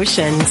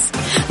promotions,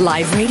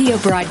 live radio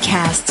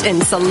broadcasts,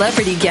 and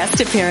celebrity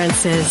guest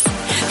appearances.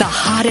 The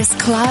hottest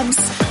clubs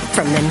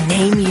from the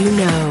name you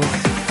know.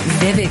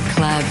 Vivid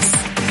Clubs.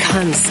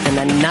 Come spend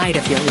the night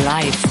of your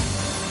life.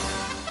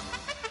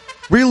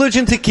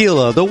 Religion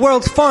Tequila, the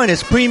world's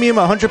finest premium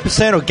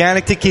 100%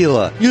 organic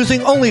tequila,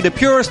 using only the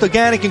purest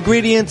organic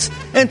ingredients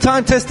and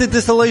time-tested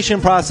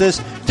distillation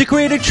process to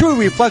create a true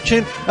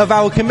reflection of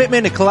our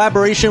commitment and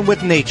collaboration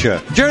with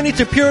nature. Journey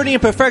to purity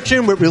and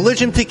perfection with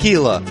Religion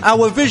Tequila.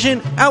 Our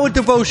vision, our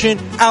devotion,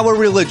 our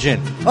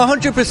religion.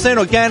 100%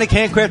 organic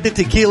handcrafted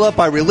tequila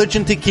by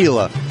Religion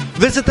Tequila.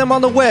 Visit them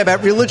on the web at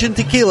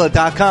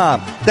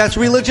religiontequila.com. That's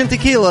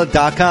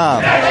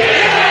religiontequila.com.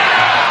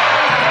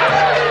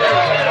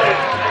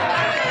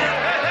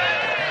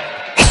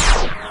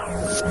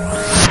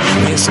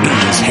 This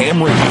is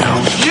Ham Radio.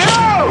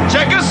 Yo,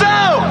 check us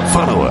out.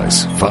 Follow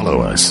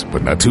us,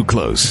 but not too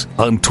close,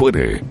 on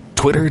Twitter.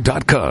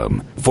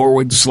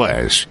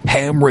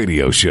 Twitter.com/Ham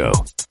Radio Show.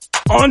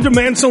 On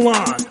Demand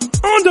Salon.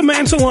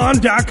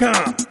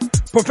 OnDemandSalon.com.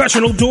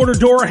 Professional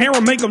door-to-door hair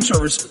and makeup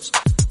services.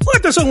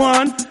 Let the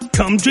salon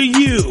come to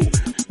you.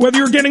 Whether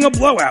you're getting a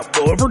blowout,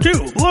 blowout for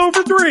 2, blowout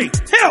for 3,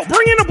 hell,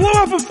 bring in a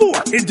blowout for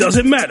 4. It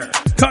doesn't matter.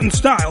 Cut and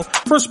style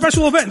for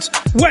special events,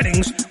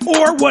 weddings,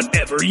 or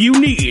whatever you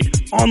need.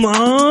 On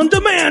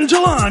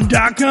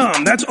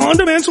OnDemandSalon.com. That's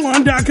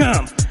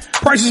OnDemandSalon.com.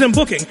 Prices and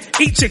booking,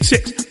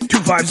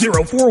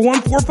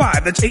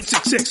 866-250-4145. That's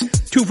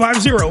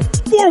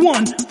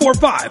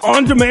 866-250-4145.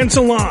 On Demand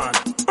Salon.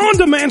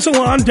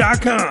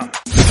 OnDemandSalon.com.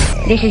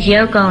 This is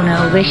Yoko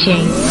Ono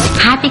wishing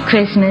Happy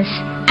Christmas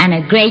and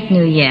a great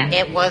New Year.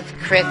 It was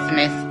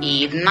Christmas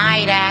Eve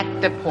night at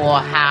the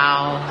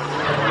poorhouse,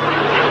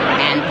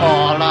 and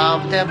all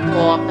of the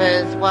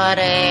paupers were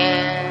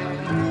there.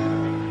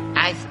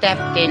 I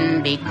stepped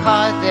in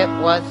because it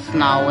was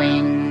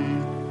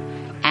snowing,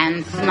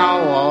 and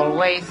snow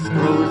always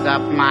screws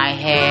up my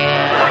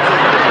hair.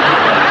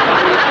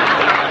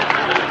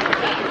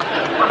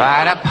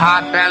 By the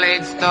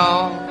pot-bellied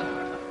stove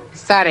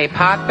sat a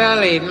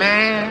pot-bellied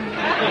man.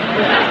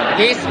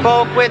 He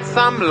spoke with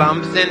some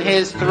lumps in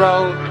his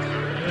throat.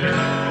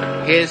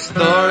 His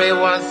story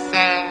was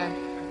sad,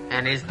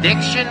 and his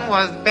diction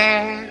was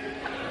bad.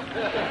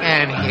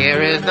 And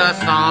here is the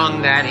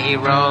song that he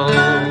wrote.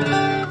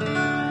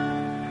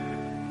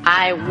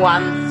 I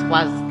once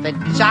was the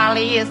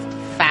jolliest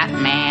fat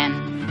man,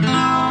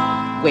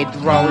 with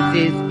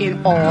roses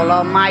in all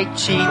of my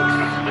cheeks.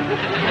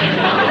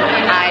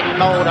 I'd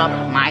load up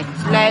my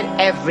sled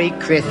every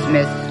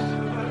Christmas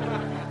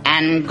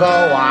and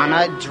go on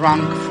a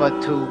drunk for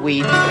 2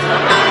 weeks.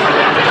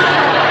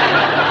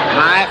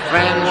 My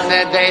friends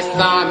said they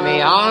saw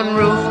me on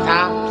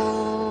rooftops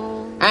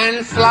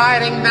and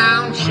sliding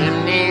down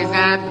chimneys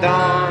at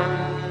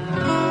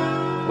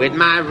dawn, with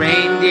my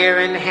reindeer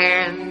in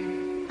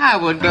hand I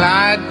would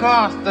glide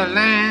across the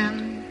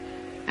land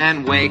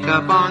and wake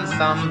up on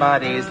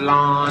somebody's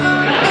lawn.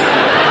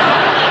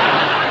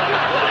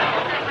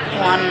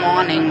 One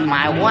morning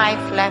my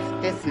wife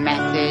left this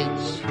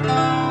message.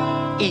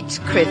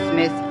 Each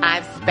Christmas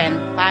I've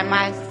spent by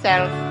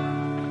myself.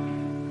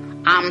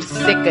 I'm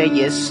sick of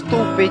your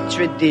stupid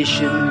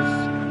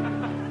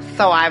traditions.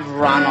 So I've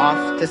run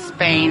off to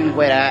Spain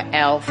with an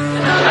elf.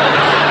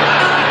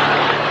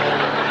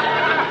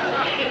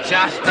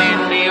 Just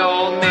then the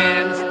old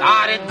man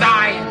started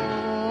dying.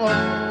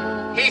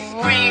 He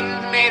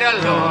screamed, "May the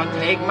Lord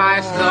take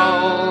my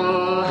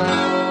soul."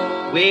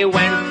 We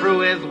went through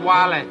his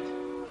wallet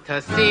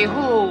to see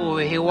who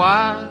he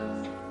was.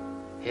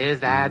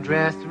 His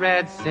address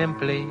read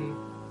simply,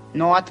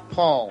 North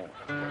Pole.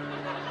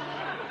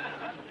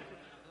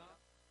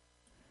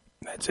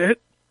 That's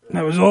it.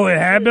 That was all they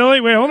had,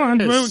 Billy. Wait, hold on.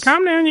 Wait,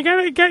 calm down. You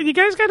guys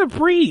gotta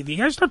breathe. You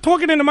guys start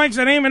talking into mics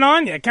that ain't even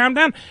on you. Calm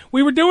down.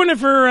 We were doing it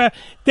for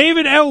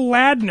David L.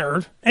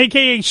 Ladner,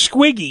 a.k.a.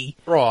 Squiggy,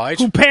 right,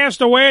 who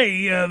passed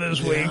away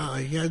this week.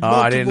 I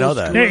didn't know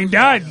that. Yeah, he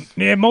died.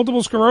 He had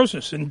multiple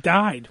sclerosis and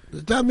died.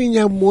 Does that mean you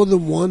have more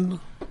than one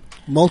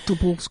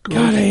multiple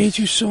sclerosis? God, I hate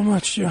you so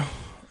much, Joe.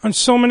 On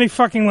so many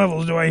fucking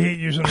levels do I hate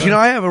you so much. You know,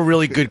 I have a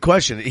really good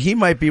question. He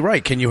might be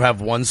right. Can you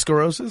have one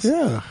sclerosis?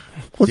 Yeah.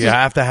 Do you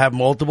have to have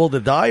multiple to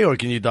die, or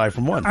can you die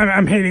from one?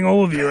 I'm hating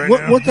all of you right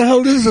now. What the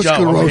hell is a Joe,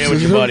 sclerosis? I'm here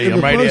with you, buddy. I'm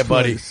right here,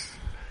 buddy.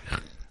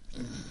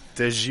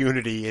 There's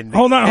unity in.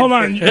 Hold on. Hold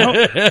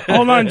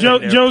on.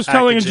 Joe's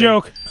telling a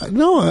joke.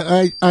 No,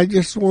 I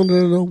just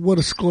wanted to know what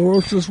a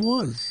sclerosis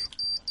was.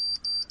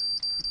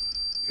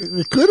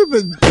 It could have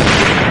been.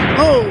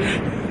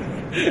 Oh.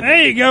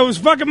 There you go. His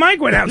fucking mic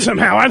went out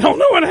somehow. I don't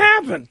know what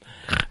happened.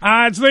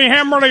 It's the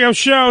Ham Radio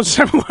Show,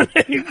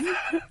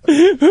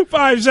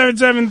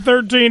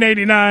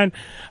 718-577-1389.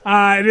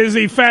 It is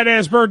the Fat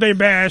Ass Birthday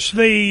Bash,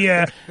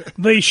 the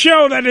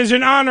show that is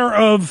in honor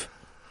of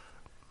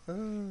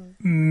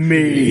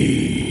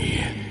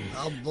me.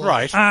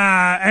 Right.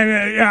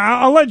 And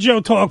I'll let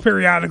Joe talk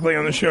periodically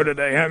on the show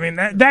today. I mean,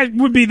 that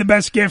would be the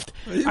best gift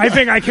I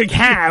think I could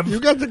have.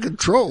 You got the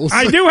controls.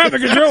 I do have the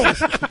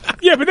controls.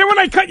 Yeah, but then when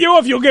I cut you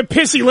off, you'll get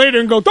pissy later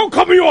and go, "Don't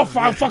cut me off,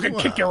 I'll fucking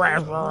kick your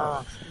ass."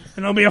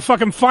 And there'll be a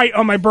fucking fight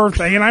on my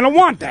birthday, and I don't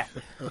want that.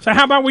 So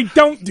how about we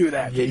don't do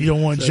that? Yeah, you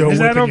don't want Joe Is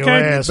that whipping okay?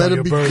 your ass on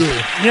your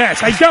birthday.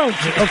 Yes, I don't.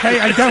 Okay,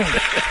 I don't.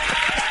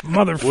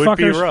 Motherfuckers. Would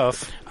be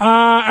rough. All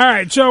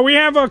right, so we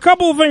have a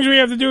couple of things we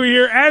have to do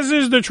here. As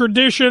is the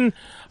tradition,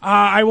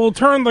 I will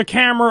turn the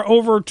camera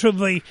over to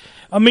the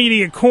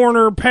immediate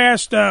corner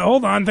past,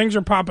 hold on, things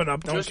are popping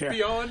up, don't care. Just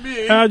beyond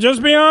me.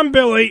 Just beyond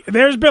Billy.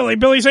 There's Billy.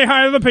 Billy, say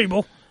hi to the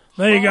people.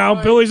 There you go.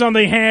 Right. Billy's on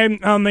the ham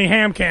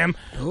cam.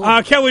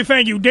 Kelly,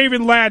 thank you.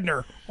 David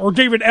Ladner, or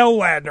David L.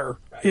 Ladner,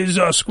 is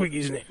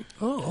Squiggy's name.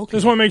 Oh, okay.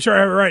 Just want to make sure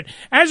I have it right.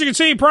 As you can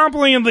see,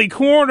 promptly in the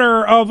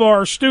corner of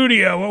our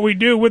studio, what we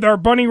do with our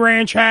Bunny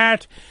Ranch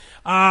hat,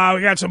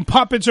 we got some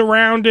puppets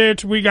around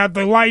it, we got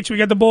the lights, we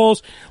got the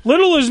balls.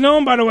 Little is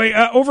known, by the way,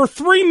 over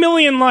 3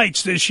 million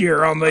lights this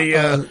year on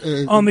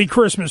the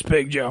Christmas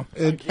pig, Joe.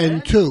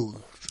 And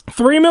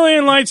 3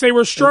 million lights. They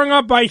were strung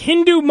up by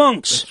Hindu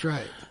monks. That's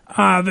right.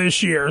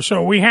 This year.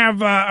 So we have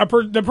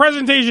the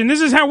presentation.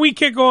 This is how we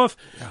kick off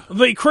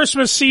the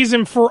Christmas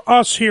season for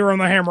us here on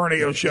the Ham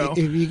Radio Show.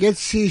 If you get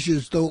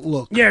seizures, don't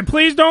look. Yeah,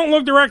 please don't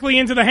look directly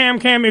into the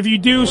ham cam if you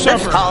do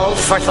suffer. This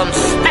calls for some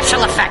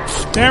special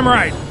effects. Damn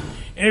right.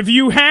 If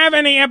you have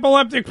any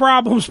epileptic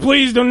problems,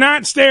 please do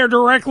not stare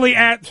directly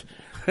at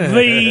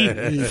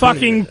the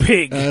fucking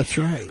pig. That's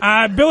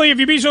right. Billy, if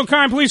you be so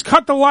kind, please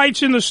cut the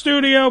lights in the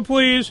studio,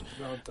 please.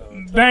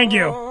 Thank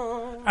you.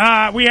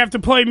 We have to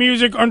play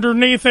music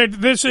underneath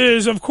it. This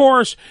is, of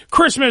course,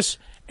 Christmas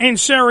in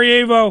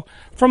Sarajevo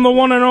from the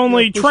one and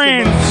only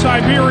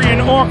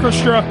Trans-Siberian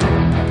Orchestra.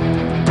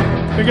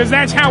 Because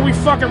that's how we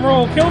fucking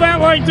roll. Kill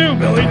that light too,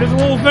 Billy. There's a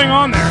little thing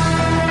on there.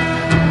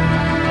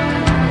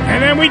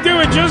 And then we do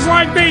it just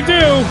like they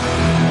do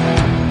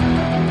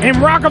in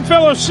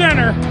Rockefeller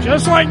Center.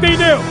 Just like they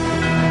do.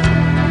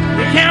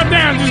 You count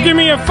down. Just give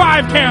me a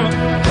 5 count.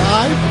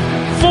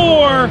 5,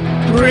 4,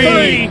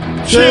 3,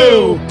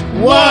 2,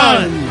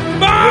 1.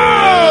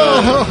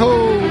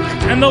 Boom!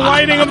 And the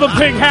lighting of the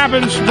pig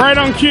happens right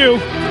on cue.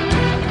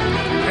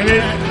 And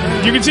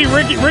you can see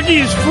Ricky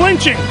is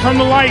flinching from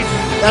the light.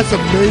 That's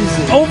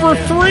amazing. Over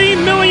 3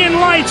 million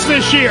lights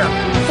this year.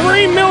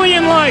 3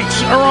 million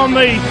lights are on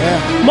the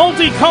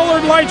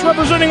multicolored lights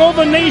representing all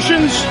the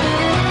nations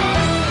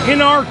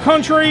in our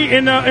country,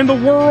 in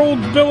the world,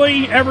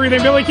 Billy,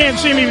 everything. Billy can't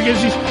see me because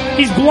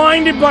he's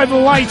blinded by the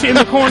light in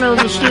the corner of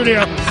the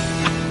studio.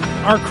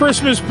 Our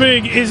Christmas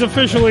pig is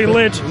officially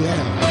lit.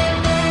 Yeah.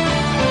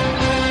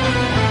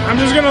 I'm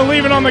just going to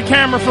leave it on the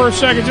camera for a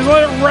second. Just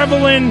let it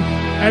revel in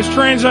as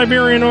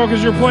Trans-Siberian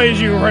Orchestra plays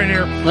you right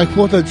here. Like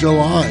 4th of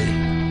July.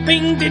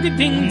 Ding, ding, ding,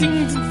 ding,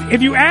 ding.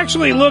 If you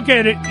actually look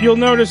at it, you'll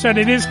notice that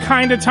it is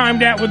kind of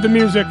timed out with the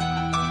music.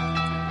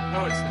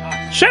 No, it's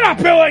not. Shut up,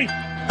 Billy!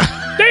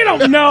 They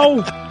don't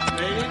know.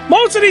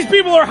 Most of these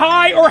people are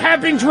high or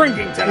have been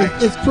drinking today.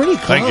 It's pretty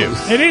close. Thank you.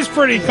 It is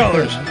pretty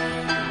colors.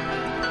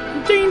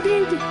 ding,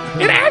 ding, ding.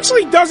 It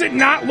actually doesn't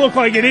not look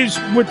like it is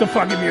with the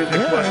fucking music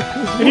play.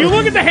 If you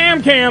look at the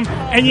ham cam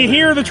and you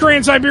hear the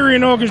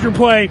Trans-Siberian Orchestra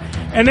play,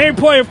 and they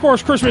play, of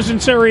course, Christmas in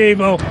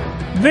Sarajevo,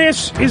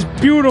 this is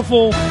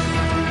beautiful,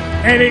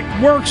 and it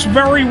works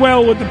very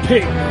well with the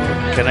pig.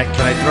 Can I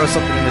throw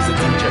something in as a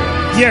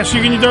DJ? Yes,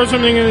 you can throw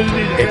something in as a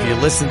DJ. If you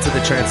listen to the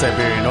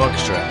Trans-Siberian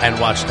Orchestra and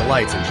watch the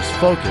lights and just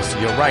focus,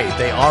 you're right.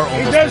 They are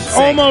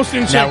almost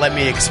in sync. Now let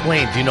me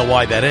explain. Do you know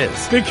why that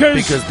is?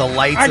 Because the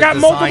lights I got are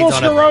multiple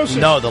designed on sclerosis.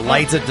 the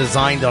lights are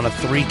designed on a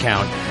 3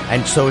 count,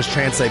 and so is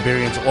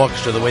Trans-Siberian's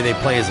Orchestra. The way they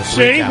play is a 3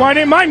 See? count. Why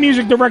didn't my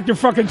music director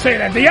fucking say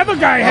that? The other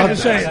guy had to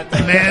say it. The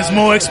man has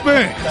more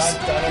experience.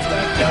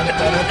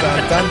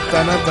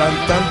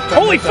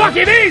 Holy fuck,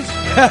 it is!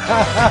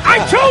 I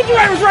told you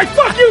I was right.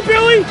 Fuck you,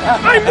 Billy.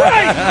 I'm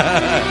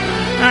right.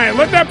 All right,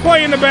 let that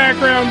play in the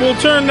background. We'll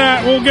turn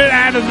that. We'll get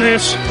out of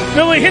this.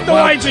 Billy, hit the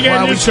lights again.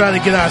 While we try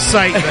to get our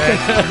sight back.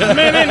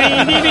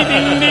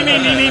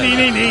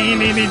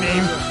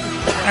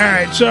 All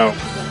right, so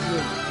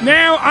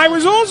now I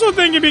was also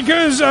thinking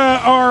because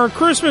our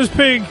Christmas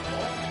pig,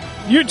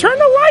 you turn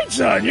the lights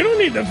on. You don't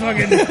need the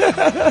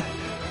fucking.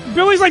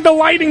 Billy's like the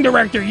lighting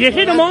director. You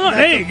hit him on.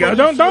 There you go.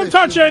 Don't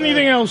touch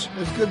anything else.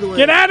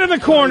 Get out of the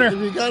corner.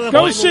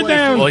 Go sit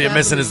down. All you're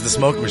missing is the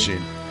smoke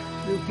machine.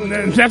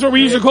 That's what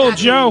we used to call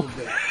Joe.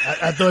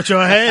 I thought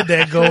y'all had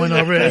that going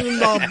already.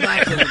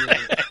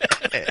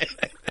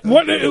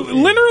 What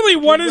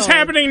is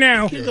happening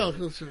now?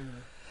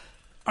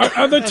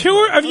 Are the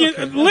two of you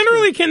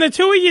literally? Can the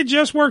two of you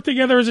just work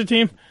together as a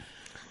team?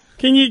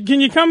 Can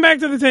you come back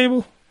to the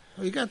table?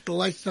 You got the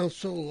lights down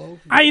so low.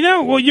 I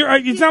know. Well,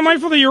 it's not my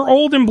fault that you're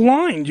old and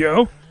blind,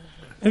 Joe.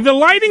 And the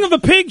lighting of the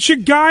pig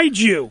should guide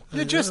you.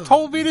 You just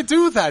told me to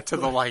do that to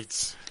the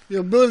lights.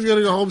 Billy's going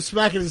to go home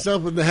smacking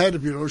himself in the head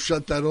if you don't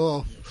shut that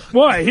off.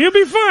 Why? He'll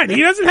be fine. He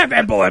doesn't have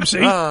epilepsy.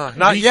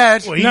 Not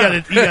yet. Well, he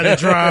got to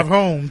drive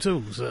home,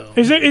 too. So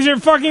Is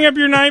it fucking up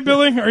your night,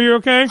 Billy? Are you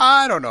okay?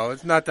 I don't know.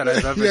 It's not that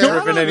I've ever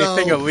driven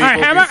anything illegal All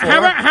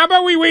right, how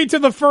about we wait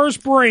till the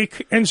first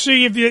break and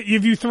see if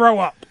you throw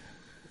up?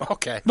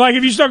 Okay. Like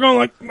if you start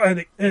going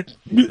like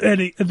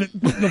Eddie,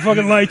 the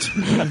fucking lights.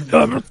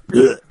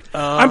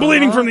 I'm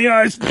bleeding from the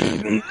eyes,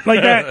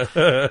 like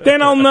that.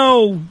 Then I'll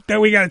know that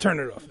we got to turn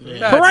it off.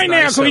 Yeah, but right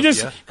nice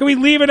now, can we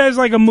leave it as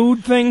like a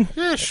mood thing?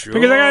 Yeah, sure.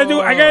 Because I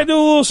gotta do a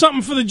little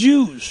something for the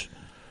Jews.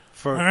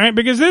 All right,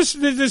 because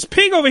this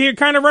pig over here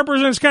kind of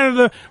represents kind of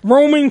the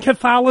Roman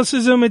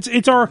Catholicism.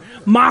 It's our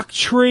mock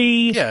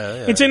tree.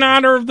 Yeah. It's in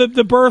honor of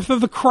the birth of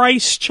the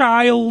Christ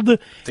child.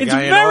 It's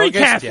very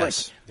Catholic.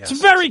 Yes. It's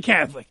very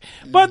Catholic.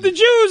 But the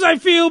Jews, I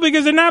feel,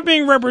 because they're not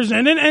being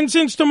represented, and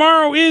since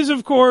tomorrow is,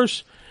 of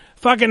course,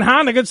 fucking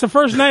Hanukkah, it's the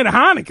first night of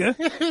Hanukkah.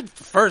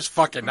 First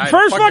fucking night.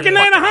 First fucking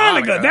night of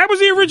Hanukkah. That was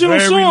the original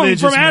Very song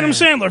religious from Adam man.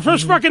 Sandler.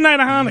 First fucking night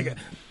of Hanukkah.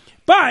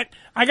 But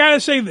I gotta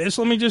say this.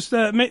 Let me just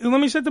let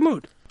me set the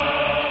mood.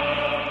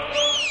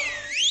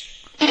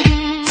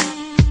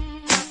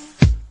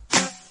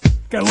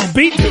 Got a little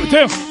beat to it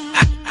too.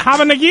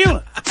 Hava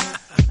Nagila.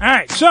 All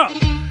right, so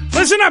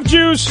listen up,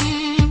 Jews.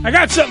 I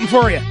got something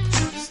for you.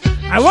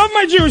 I love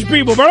my Jewish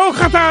people. Baruch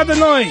atah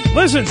Adonai.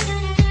 Listen,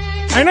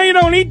 I know you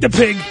don't eat the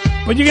pig,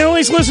 but you can at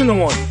least listen to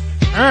one.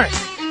 All right.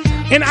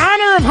 In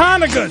honor of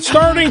Hanukkah,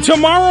 starting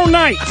tomorrow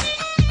night,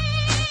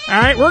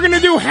 all right, we're going to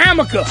do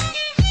Hanukkah.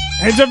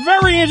 And it's a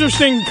very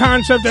interesting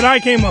concept that I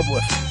came up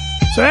with.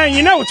 So now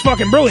you know it's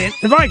fucking brilliant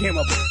if I came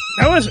up with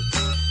it. Now listen.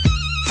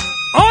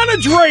 On a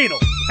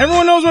dreidel.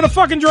 Everyone knows what a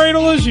fucking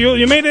dreidel is?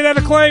 You made it out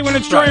of clay. When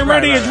it's dry and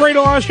ready, a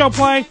dreidel I shall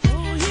play.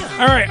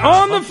 All right,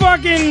 on the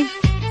fucking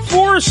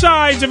 4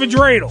 sides of a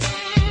dreidel.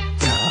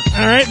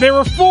 All right, there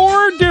are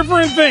 4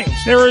 different things.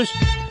 There is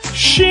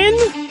Shin,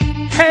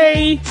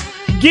 Hey,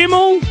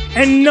 Gimel,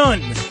 and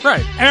Nun.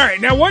 Right. All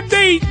right, now what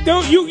they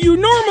don't, you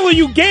normally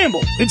you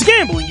gamble. It's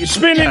gambling. You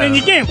spin it and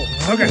you gamble.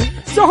 Okay.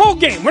 It's a whole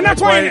game. We're not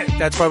playing it.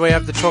 That's why we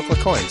have the chocolate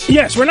coins.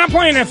 Yes, we're not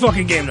playing that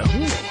fucking game, though.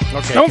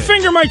 Okay. Don't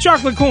finger my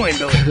chocolate coin,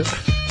 Billy.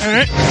 All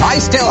right. I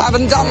still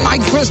haven't done my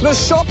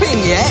Christmas shopping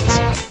yet.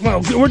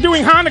 Well, we're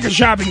doing Hanukkah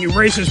shopping, you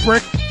racist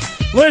prick.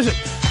 Listen,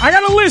 I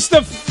got a list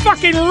of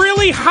fucking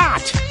really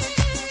hot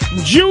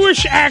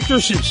Jewish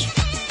actresses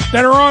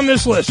that are on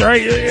this list, all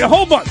right? A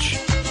whole bunch.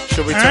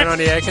 Should we turn on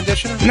the air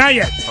conditioner? Not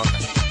yet.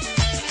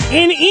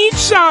 Okay. In each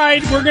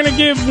side, we're going to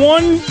give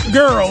one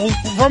girl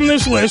from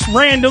this list,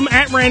 random,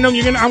 at random.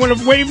 I'm going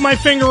to wave my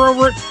finger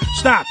over it.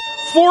 Stop.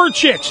 4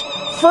 chicks.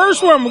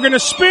 First one, we're going to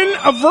spin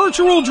a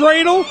virtual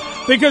dreidel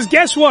because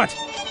guess what?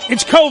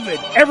 It's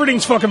COVID.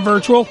 Everything's fucking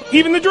virtual,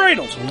 even the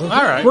dreidels. All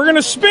right. We're going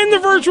to spin the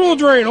virtual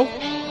dreidel,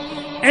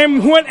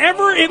 and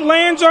whatever it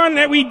lands on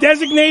that we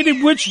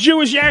designated which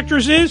Jewish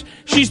actress is,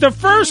 she's the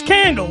first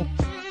candle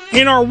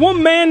in our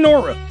one-man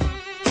Nora.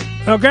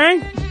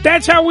 Okay?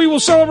 That's how we will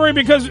celebrate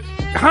because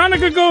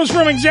Hanukkah goes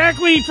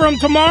from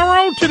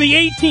tomorrow to the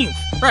 18th.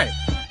 Right.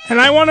 And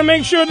I want to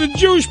make sure the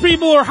Jewish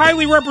people are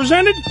highly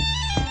represented.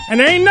 And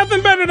there ain't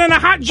nothing better than a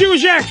hot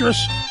Jewish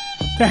actress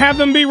to have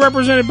them be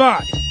represented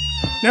by.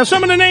 Now,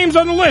 some of the names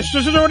on the list,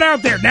 just to throw it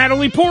out there.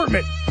 Natalie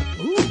Portman.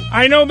 Ooh.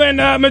 I know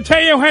that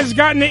Mateo has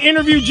gotten to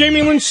interview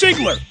Jamie Lynn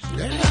Sigler.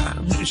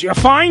 Yeah. She's a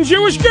fine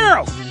Jewish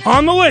girl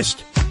on the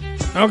list.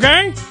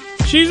 Okay?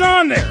 She's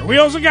on there. We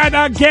also got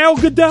Gal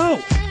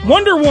Gadot.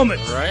 Wonder Woman.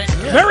 Right.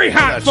 Yeah. Very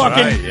hot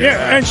fucking. Right,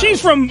 yeah. And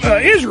she's from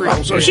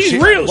Israel, so she's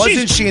real.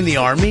 Wasn't she in the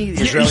army?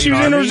 Israeli she was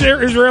army? in the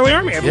Israeli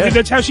army. I believe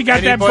that's how she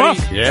got that buff.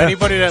 Yeah.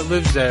 Anybody that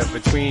lives there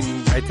between,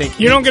 I think,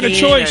 you don't get a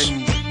choice.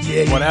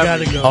 Yeah, you whatever.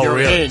 gotta go. Oh,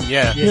 really?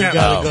 Yeah. You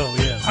gotta go,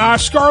 yeah.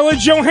 Scarlett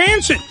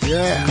Johansson.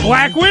 Yeah.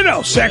 Black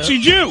Widow. Sexy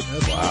Jew.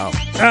 Wow.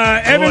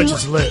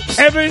 Gorgeous lips.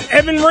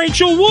 Evan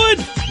Rachel Wood.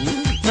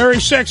 Very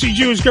sexy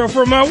Jewish girl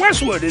from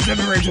Westwood. Is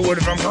Evan Rachel Wood,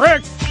 if I'm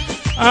correct.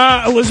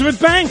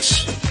 Elizabeth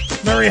Banks.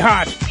 Very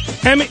hot.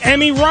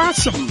 Emmy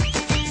Rossum.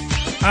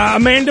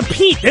 Amanda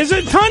Peet. There's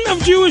a ton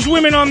of Jewish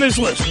women on this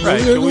list. Right.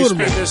 Can we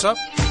speed this up?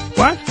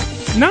 What?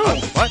 No.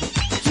 What?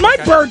 It's my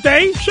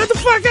birthday. Shut the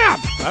fuck up.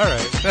 All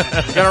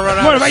right. You gotta run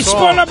out What, of have I song.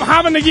 spun up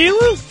Hava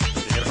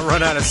Nagila? You're gonna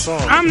run out of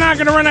song. I'm not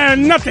going to run out of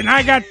nothing.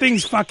 I got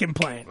things fucking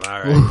planned.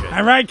 All right.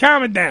 All right,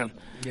 calm it down.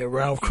 Yeah,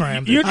 Ralph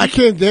crammed You- it. I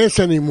can't dance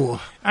anymore.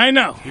 I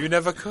know. You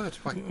never could.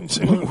 Who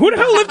the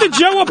hell lifted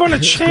Joe up on a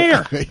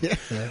chair?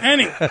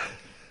 Anyway,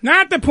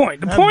 not the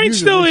point. The point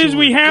still is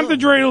we have the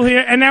dreidel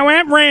here, and now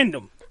at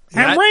random.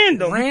 At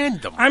random.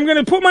 I'm going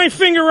to put my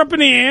finger up in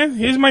the air.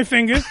 Here's my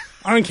finger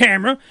on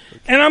camera.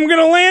 And I'm going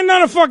to land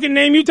on a fucking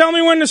name. You tell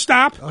me when to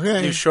stop.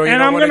 Okay. You sure you And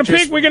don't I'm wanna going to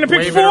just pick. We're going to pick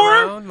wave it 4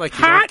 around like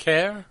you hot. don't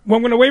care? Well,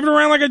 I'm going to wave it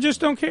around like I just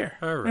don't care.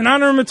 All right. In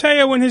honor of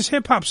Mateo and his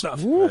hip hop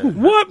stuff.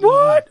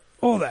 What?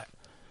 All that.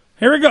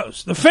 Here it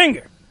goes. The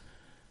finger.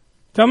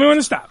 Tell me when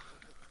to stop.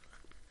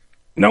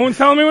 No one's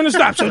telling me when to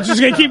stop, so it's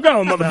just going to keep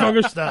going,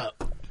 motherfucker.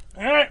 Stop.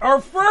 All right.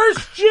 Our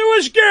first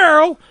Jewish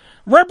girl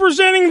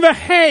representing the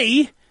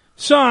Hay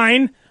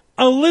sign,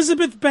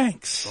 Elizabeth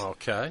Banks.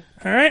 Okay.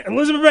 All right,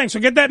 Elizabeth Banks. So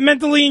get that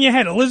mentally in your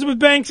head. Elizabeth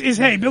Banks is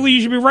Hay. Billy,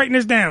 you should be writing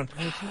this down.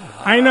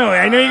 I know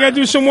you got to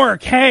do some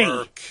work. Hay.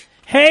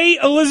 Hey,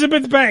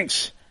 Elizabeth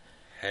Banks.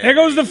 Hey. There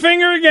goes the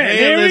finger again. Hey,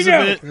 Here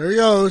Elizabeth. we There he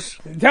goes.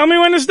 go. Tell me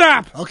when to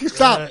stop. Okay,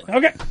 stop.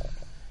 Okay.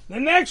 The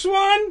next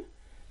one,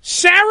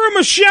 Sarah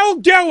Michelle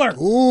Gellar.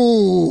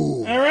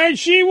 Ooh. All right,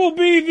 she will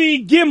be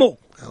the Gimel.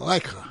 I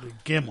like her.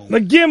 Gimel. The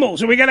Gimel.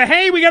 So we got a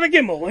Hay, we got a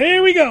Gimel.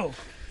 Here we go.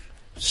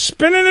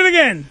 Spinning it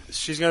again.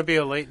 She's going to be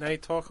a late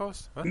night talk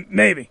host? Huh?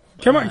 Maybe.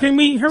 Come on, can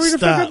we hurry the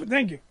fuck up?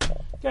 Thank you.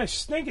 Guys,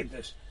 stink at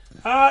this.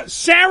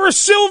 Sarah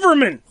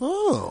Silverman.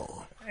 Oh.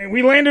 And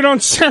we landed on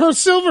Sarah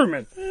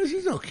Silverman.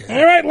 She's okay.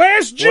 All right,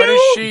 last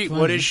Jew.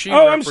 What is she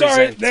Oh, I'm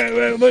sorry.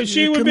 represent?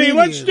 She would be,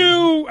 let's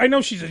do, I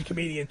know she's a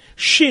comedian,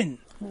 Shin.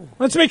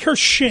 Let's make her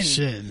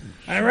Shin.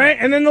 All right,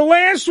 and then the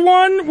last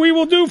one we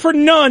will do for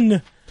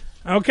Nun.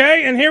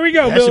 Okay, and here we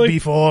go, That Billy. should be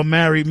for all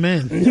married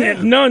men.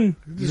 None.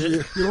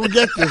 You don't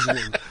get this one.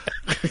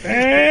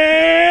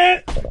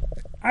 And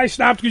I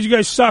stopped because you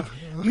guys suck.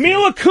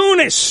 Mila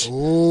Kunis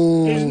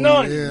is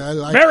Nun. Yeah, I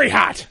like Very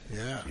hot.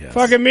 Yeah. Yes.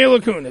 Fucking Mila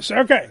Kunis.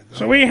 Okay,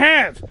 so we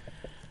have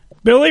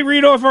Billy.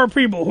 Read off our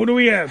people. Who do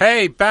we have?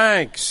 Hey,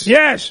 Banks.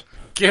 Yes.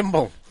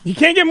 Gimbal. You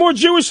can't get more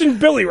Jewish than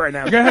Billy right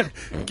now. Go ahead.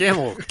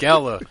 Gimbal.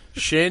 Geller.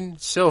 Shin.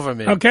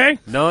 Silverman. Okay.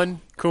 Nun.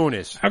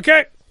 Kunis.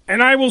 Okay,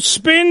 and I will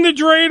spin the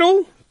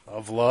dreidel.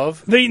 Of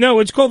love. No,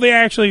 it's called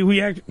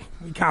we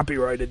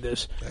copyrighted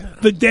this.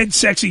 The Dead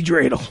Sexy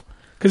Dreidel.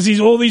 Because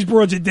all these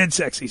broads are dead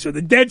sexy. So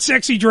the Dead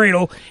Sexy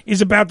Dreidel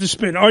is about to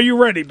spin. Are you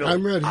ready, Bill?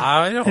 I'm ready.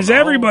 I don't Is know.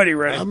 everybody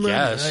ready? I'm ready.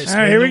 Yes. All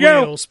right, here we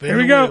go. Here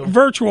we go.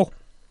 Virtual.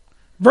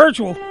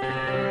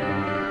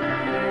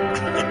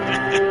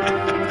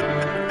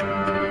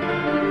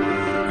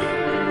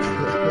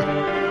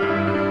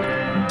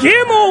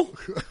 Gimel.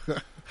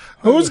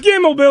 Who's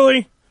Gimel,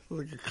 Billy?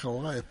 Look at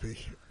Calliope.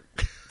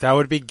 That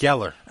would be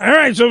Geller. All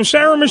right, so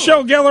Sarah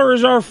Michelle Gellar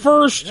is our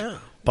first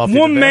Buffy the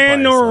woman,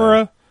 Vampire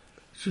or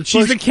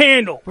she's the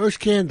candle. First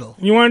candle.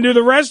 You want to do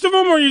the rest of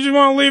them, or you just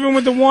want to leave them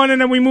with the one, and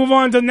then we move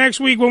on to next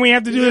week when we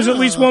have to do this at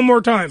least one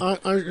more time?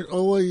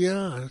 Oh,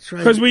 yeah, that's right.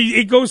 Because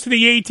it goes to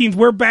the 18th.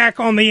 We're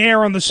back on the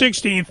air on the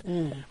 16th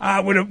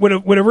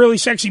with a really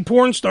sexy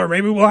porn star.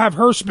 Maybe we'll have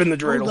her spin the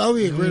dreidel. That would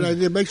be a great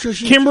idea. Make sure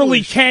she's Kimberly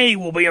Jewish. Kay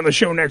will be on the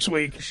show next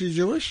week. She's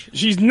Jewish?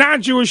 She's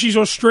not Jewish. She's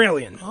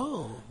Australian.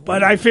 Oh.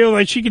 But I feel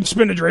like she can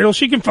spin a dreidel.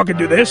 She can fucking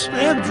do this.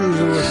 They have Jews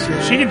in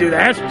Australia. She can do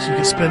that. She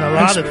can spin a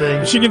lot of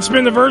things. She can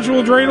spin the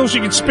virtual dreidel. She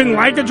can spin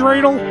like a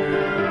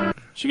dreidel.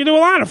 She can do a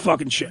lot of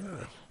fucking shit.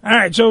 All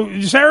right, so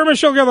Sarah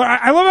Michelle Gellar.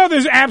 I love how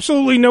there's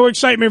absolutely no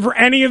excitement for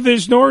any of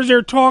this, nor is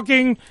there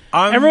talking.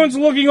 Everyone's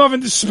looking off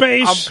into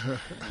space. I'm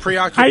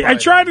preoccupied. I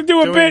tried to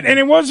do a bit, and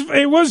it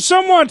was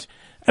somewhat.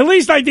 At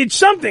least I did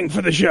something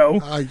for the show.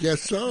 I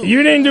guess so.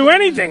 You didn't do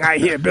anything, I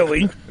hear,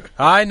 Billy.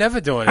 I never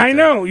do anything. I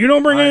know. You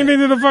don't bring anything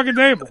to the fucking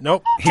table.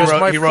 Nope. He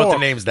wrote the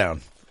names down.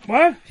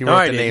 What? He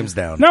wrote the names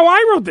down. No,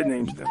 I wrote the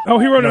names down. Oh,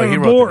 he wrote it on the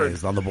wrote board. the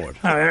names on the board.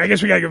 All right, I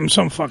guess we got to give him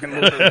some fucking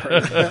little bit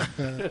of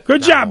credit.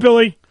 Good job,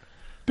 Billy.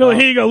 Billy,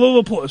 here you go. A little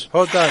applause.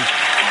 Hold on.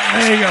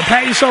 There you go.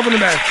 Pat yourself in the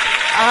back.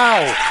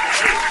 Ow.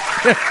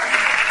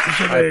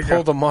 So I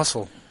pulled a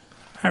muscle.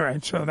 All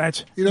right, so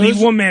that's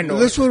this, one man.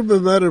 This would have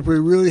been better if we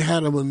really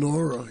had a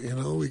menorah.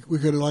 We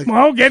could have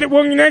Well, get it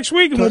one next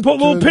week, and we'll put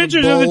little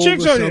pictures of the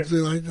chicks on it.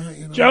 Like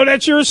that, Joe,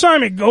 that's your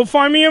assignment. Go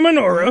find me a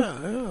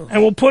menorah,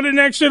 and we'll put it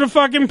next to the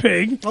fucking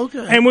pig.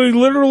 Okay. And we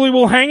literally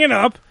will hang it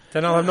up.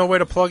 Then I'll have no way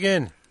to plug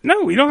in.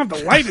 No, we don't have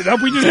to light it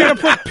up. We just got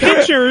to put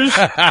pictures.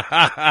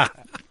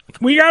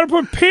 We got to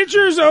put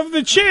pictures of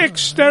the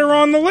chicks that are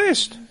on the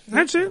list.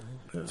 That's it.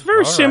 It's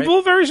very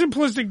simple, very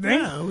simplistic thing.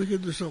 Yeah, we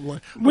could do something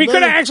like we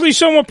could have actually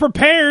somewhat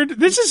prepared.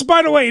 This is,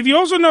 by the way, if you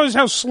also notice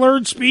how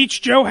slurred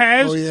speech Joe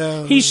has,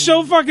 he's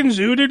so fucking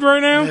zooted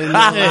right now.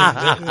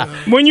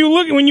 When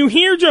you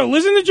hear Joe,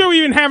 listen to Joe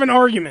even have an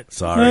argument.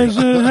 Sorry. I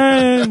said,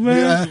 hey,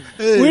 man,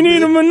 we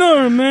need a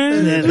menorah,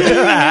 man.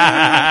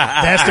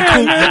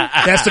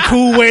 That's the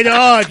cool way to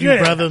argue,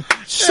 brother.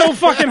 So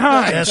fucking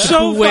high. That's the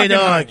cool way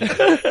to argue.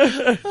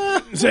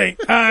 Say,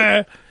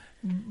 by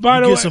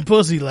the way, get some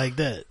pussy like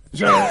that.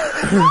 So,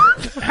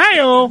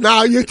 hey-o.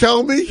 Now you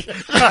tell me.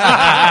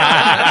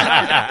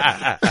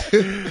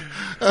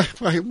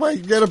 My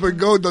get up and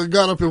go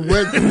got up and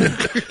went.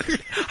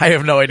 I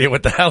have no idea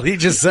what the hell he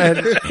just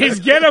said. His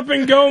get up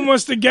and go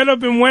must have get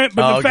up and went,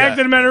 but the fact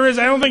of the matter is,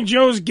 I don't think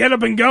Joe's get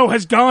up and go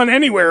has gone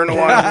anywhere in a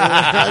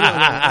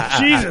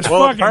while. Jesus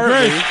fucking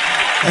Christ.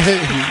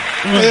 Hey,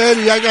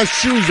 Eddie, I got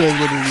shoes older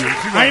than you.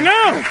 I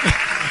know.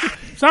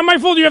 It's not my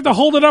fault you have to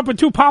hold it up with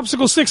 2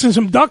 popsicle sticks and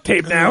some duct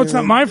tape now. It's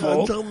not my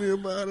fault. Tell me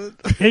about it.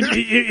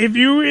 If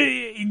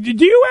you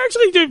do you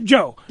actually do,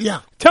 Joe?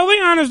 Yeah. Tell the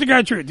honest to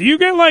God truth. Do you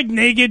get like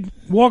naked,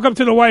 walk up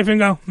to the wife and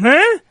go,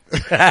 huh?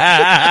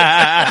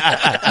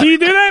 Do you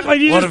do that? Like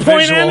you just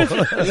point at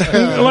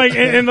it, like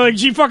and like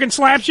she fucking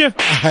slaps you?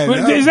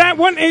 Is that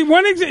one?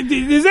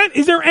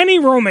 Is there any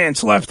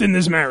romance left in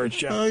this marriage,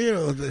 Joe? Oh, you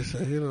know what they say.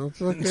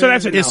 It's okay. So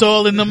that's it. It's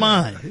all in the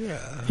mind.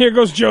 Yeah. Here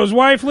goes Joe's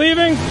wife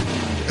leaving.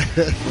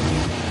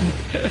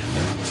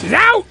 She's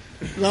out.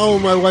 Now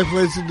when my wife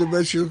lays in the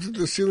bed, she looks at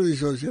the ceiling.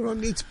 She goes,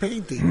 needs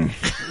painting.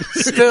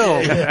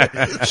 Still.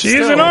 She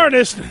is an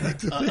artist.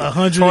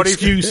 100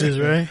 excuses,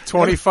 right?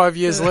 25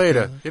 years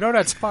later.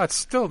 That spot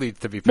still needs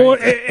to be painted. Well,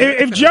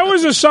 if Joe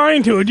is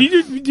assigned to it,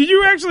 did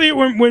you actually,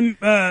 when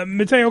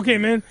Mateo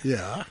came in?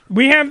 Yeah.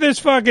 We have this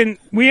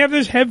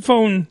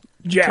headphone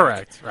jack.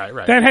 Correct.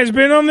 Right. That has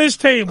been on this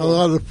table. A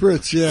lot of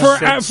Fritz,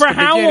 yeah. For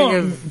how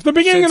long? The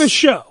beginning of the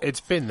show.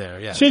 It's been there,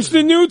 yeah. Since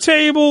the new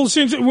table,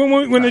 since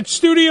when the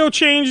studio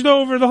changed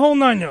over, the whole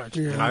 9 yards.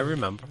 Yeah. I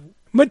remember.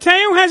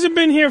 Mateo hasn't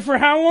been here for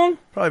how long?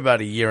 Probably about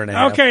a year and a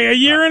half. Okay, a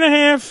year and a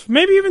half,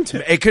 maybe even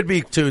 2. It could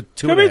be two.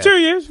 Could be 2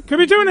 years. Could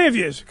be 2.5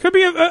 years. Could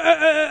be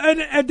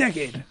a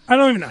decade. I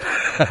don't even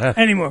know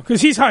anymore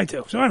because he's high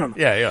too, so I don't know.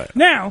 Yeah.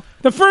 Now,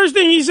 the first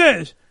thing he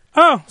says,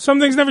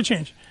 some things never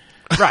change.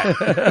 Right.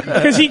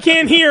 Because he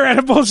can't hear out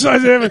of both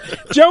sides of it.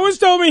 Joe has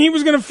told me he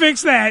was going to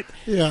fix that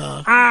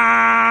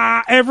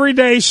every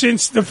day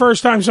since the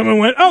first time someone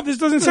went, this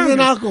doesn't sound There's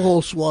good. an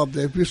alcohol swab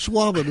there. If you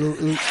swab it,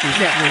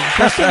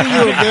 that's your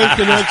bad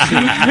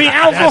connection. The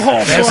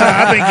alcohol That's swab.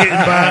 how I've been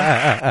getting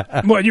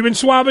by. What, you've been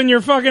swabbing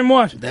your fucking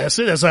what? That's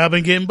it. That's how I've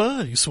been getting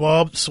by. You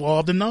swabbed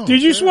the knob.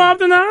 Did you swab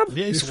the knob?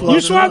 Yeah, you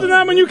swabbed the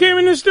knob when you came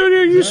in the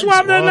studio? You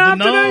swabbed that knob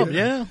today?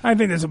 Yeah. I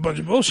think that's a bunch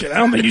of bullshit. I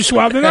don't think you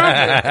swabbed the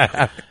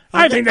knob.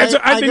 I think that's a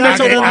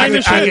line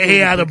of shit. I can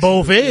hear out of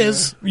both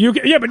ears.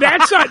 But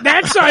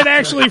that side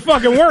actually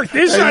fucking worked.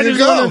 This side is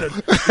one of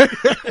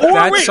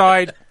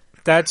the...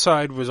 That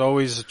side was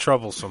always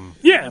troublesome.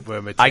 Yeah.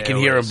 I can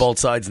hear on both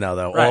sides now,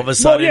 though. Right. All of a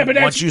sudden, Well,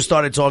 yeah, once you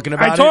started talking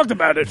about I talked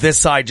about it. This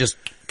side just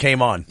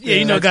came on.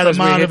 Yeah, got a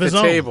mind of his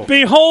own. Table.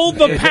 Behold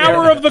the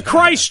power of the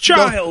Christ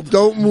child.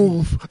 Don't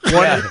move. That's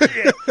what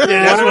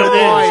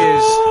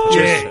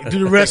it is. Do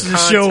the rest of the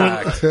show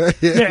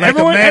like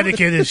a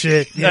mannequin and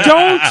shit. Yeah.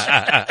 Don't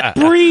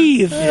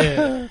breathe.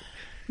 Yeah.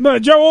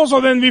 But Joe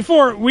also then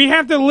before, we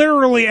have to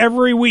literally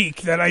every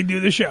week that I do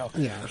the show,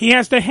 he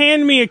has to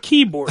hand me a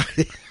keyboard.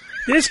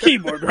 This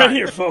keyboard right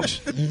here, folks.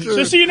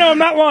 Just so you know, I'm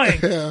not lying.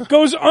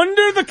 Goes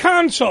under the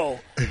console.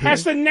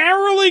 Has to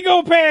narrowly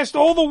go past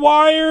all the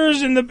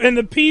wires and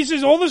the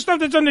pieces, all the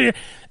stuff that's under here.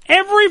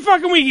 Every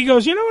fucking week he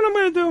goes, you know what I'm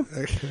going to do?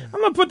 I'm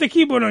going to put the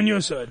keyboard on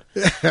your side.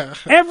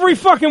 Every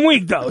fucking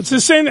week, though. It's the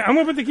same thing. I'm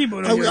going to put the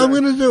keyboard on your side. I'm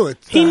going to do it.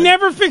 He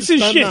never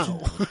fixes shit.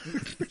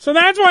 So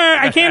that's why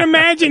I can't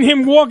imagine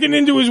him walking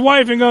into his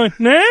wife and going,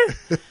 nah?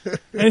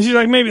 And she's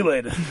like, maybe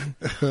later.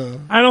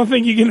 I don't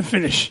think you're going to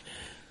finish.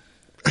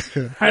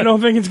 I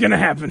don't think it's going to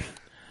happen.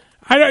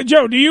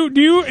 Joe, do you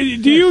do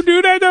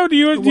that though? Do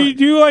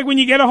you like when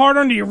you get a hard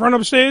on? Do you run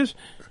upstairs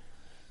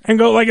and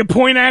go like and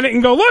point at it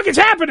and go, look, it's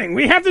happening.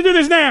 We have to do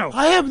this now.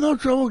 I have no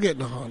trouble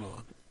getting a hard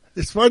on.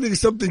 It's finding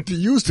something to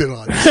use it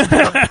on.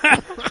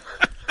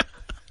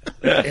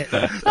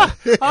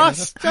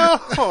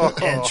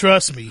 And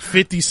trust me,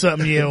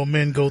 50-something-year-old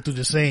men go through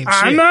the same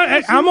shit.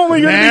 I'm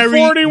only going to be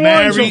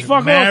 41, so fuck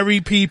off.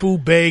 Married people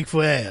beg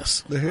for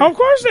ass. Of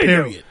course they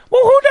do.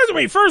 Well, who doesn't?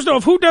 Wait, first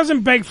off, who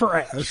doesn't beg for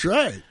ass? That's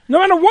right. No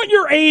matter what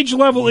your age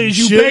level is,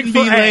 you beg shouldn't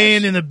for be ass.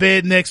 laying in the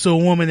bed next to a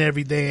woman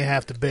every day and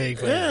have to beg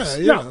for ass.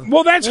 No,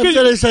 well, that's because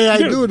After they say I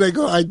do, they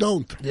go, I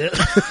don't.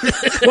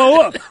 Well,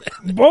 look,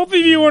 both of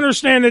you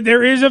understand that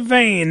there is a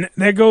vein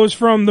that goes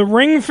from the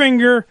ring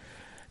finger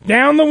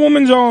down the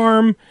woman's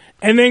arm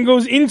and then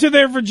goes into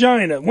their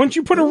vagina. Once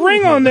you put a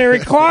ring on there,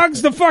 it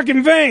clogs the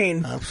fucking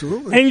vein.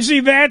 Absolutely. And you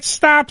see, that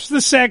stops the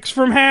sex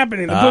from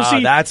happening. The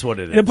pussy, that's what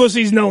it is. The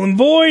pussy's null and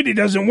void. It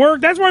doesn't work.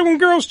 That's why when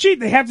girls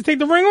cheat, they have to take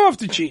the ring off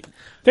to cheat.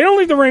 They don't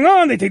leave the ring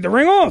on, they take the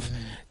ring off.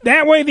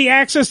 That way, the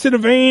access to the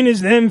vein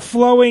is then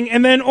flowing,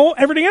 and then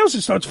everything else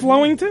starts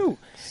flowing too.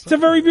 It's a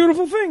very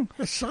beautiful thing.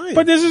 Science.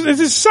 But this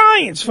is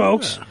science,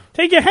 folks.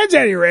 Take your heads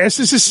out of your ass.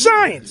 This is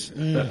science.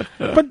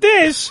 But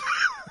this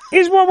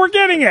is what we're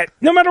getting at.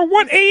 No matter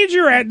what age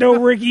you're at, though,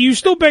 Ricky, you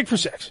still beg for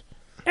sex.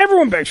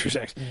 Everyone begs for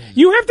sex.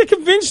 You have to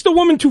convince the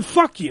woman to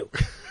fuck you.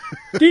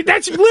 Dude,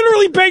 that's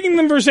literally begging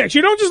them for sex.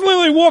 You don't just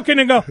literally walk in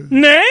and go,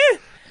 nah?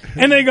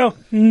 And they go,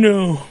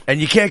 no. And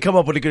you can't come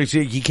up with a good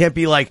excuse. You can't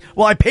be like,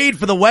 well, I paid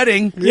for the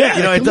wedding. Yeah,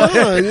 you know, come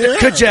on, yeah.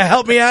 Could you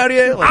help me out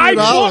here? Like,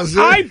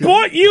 I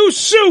bought you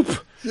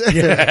soup.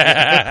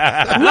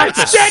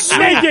 Let's get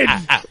naked.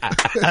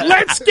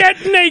 Let's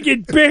get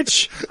naked,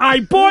 bitch.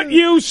 I bought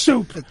you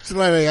soup. That's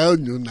what I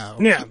own you now.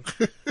 Yeah.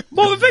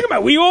 Well, the thing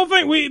about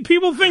it,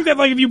 people think that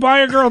like if you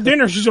buy a girl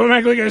dinner, she's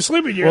automatically going to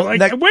sleep with you. Well,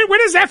 like, where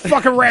does that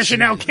fucking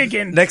rationale kick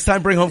in? Next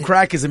time, bring home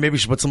crackers and maybe you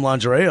should put some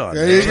lingerie on.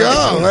 There you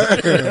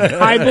go.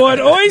 I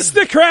bought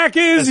oyster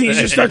crackers. And you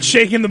just start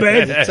shaking the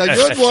bed. It's a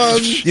good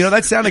one. You know,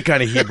 that sounded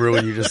kind of Hebrew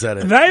when you just said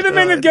it. Wait a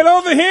minute, get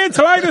over here,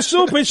 try the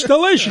soup. It's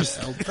delicious.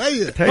 I'll tell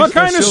you. What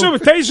kind of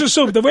soup? Taste the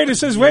soup. The waiter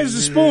says, where's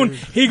the spoon?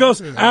 He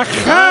goes,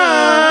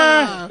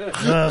 aha.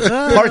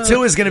 Part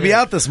 2 is going to be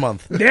out this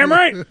month. Damn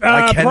right.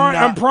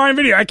 On Prime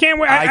Video. I can't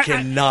wait. I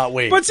cannot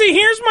wait. But see,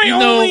 here's my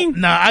only...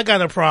 Nah, I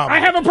got a problem. I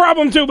have a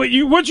problem too, but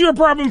what's your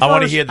problem first? I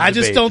want to hear the I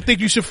just debate. don't think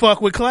you should fuck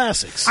with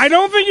classics. I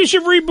don't think you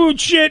should reboot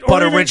shit.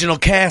 But or even- original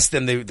cast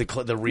and the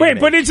remake. Wait,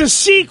 but it's a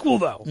sequel,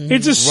 though.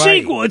 It's a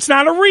sequel. It's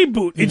not a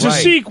reboot. It's a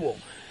sequel.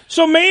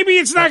 So maybe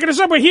it's not going to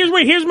stop. But here's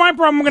my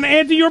problem. I'm going to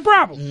add to your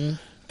problem.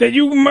 That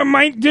you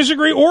might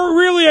disagree, or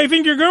really I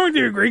think you're going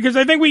to agree, because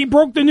I think we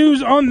broke the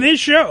news on this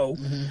show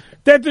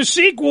that the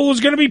sequel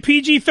is going to be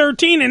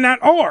PG-13 and not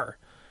R.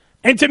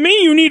 And to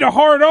me, you need a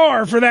hard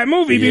R for that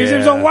movie, because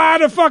there's a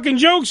lot of fucking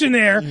jokes in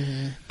there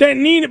that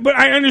need it. But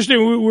I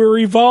understand we're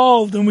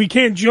evolved and we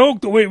can't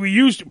joke the way we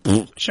used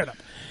to. Shut up.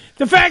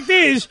 The fact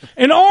is,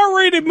 an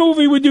R-rated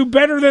movie would do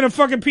better than a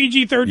fucking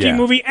PG-13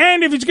 movie,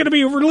 and if it's going to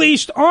be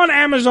released on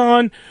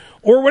Amazon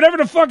or whatever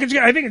the fuck it's...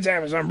 I think it's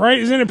Amazon, right?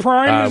 Isn't it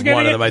Prime that's getting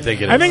one of it? them, I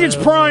think it is. I think it's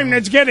Prime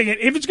that's getting it.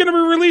 If it's going to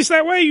be released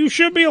that way, you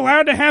should be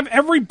allowed to have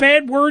every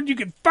bad word you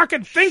can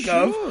fucking think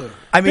of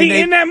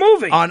in that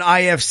movie. On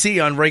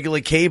IFC, on regular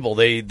cable,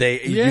 you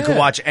can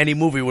watch any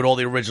movie with all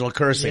the original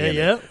cursing in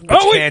it.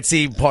 But you can't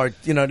see part,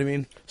 you know what I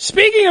mean?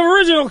 Speaking of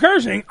original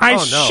cursing,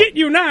 shit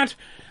you not,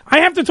 I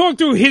have to talk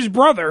to his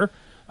brother...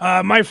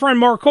 my friend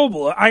Mark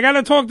Coppola. I got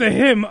to talk to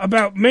him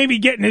about maybe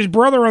getting his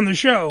brother on the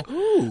show,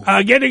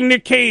 getting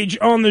Nick Cage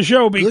on the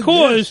show,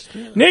 because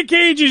Nick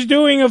Cage is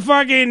doing a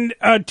fucking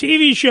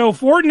TV show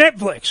for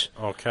Netflix.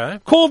 Okay.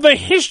 Called The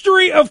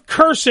History of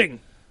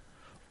Cursing.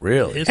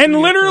 Really? And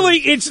literally,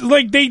 it's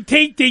like they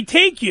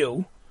take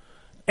you,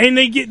 and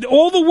they get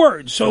all the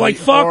words. So like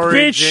fuck,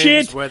 bitch,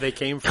 shit, where they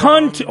came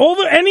from,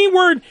 cunt, any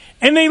word,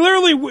 and they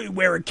literally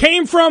where it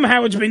came from,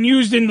 how it's been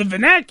used in the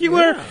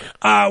vernacular,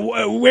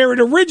 where it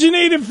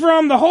originated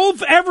from, the whole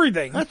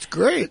everything. That's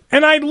great.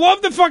 And I'd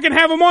love to fucking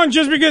have him on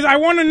just because I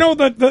want to know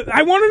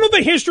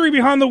the history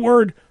behind the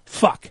word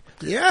fuck.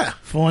 Yeah.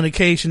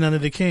 Fornication under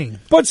the king.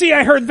 But see,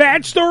 I heard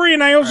that story,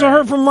 and I also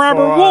heard from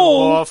Robert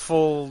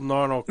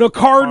Wool, the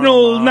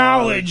cardinal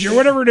knowledge, or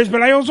whatever it is,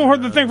 but I also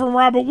heard the thing from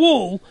Robert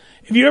Wool.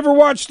 If you ever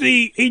watched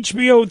the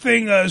HBO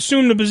thing,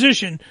 Assume the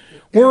Position,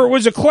 where it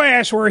was a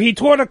class where he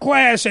taught a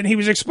class and he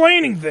was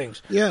explaining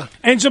things. Yeah.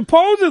 And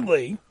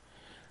supposedly,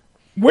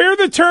 where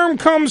the term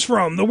comes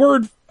from, the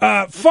word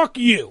fuck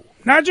you,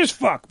 not just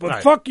fuck,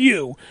 but fuck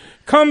you,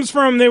 comes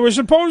from, there was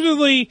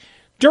supposedly,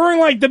 during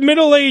like the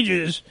Middle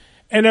Ages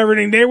and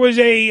everything, there was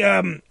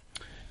a,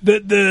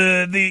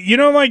 the you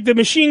know, like the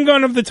machine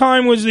gun of the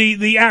time was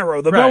the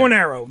arrow, the bow and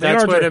arrow.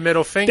 That's where the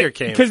middle finger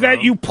came from. Because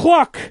that you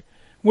pluck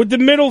with the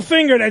middle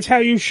finger, that's how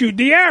you shoot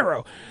the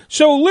arrow.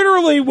 So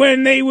literally,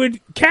 when they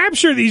would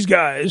capture these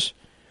guys,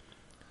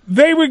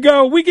 they would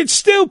go, we could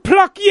still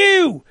pluck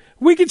you!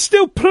 We could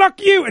still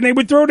pluck you! And they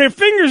would throw their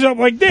fingers up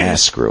like this. Yeah,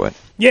 screw it.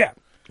 Yeah.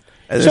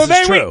 This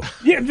is true.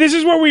 This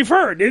is what we've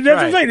heard. That's what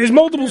I'm saying. There's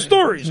multiple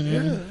stories.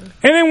 And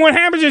then what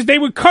happens is they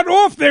would cut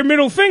off their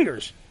middle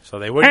fingers. So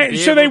they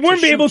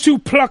wouldn't be able to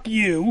pluck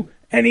you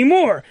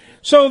anymore.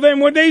 So then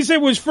what they said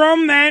was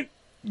from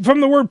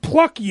the word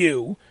pluck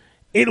you,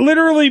 it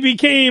literally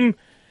became,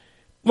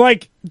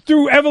 like,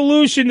 through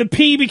evolution, the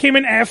P became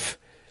an F,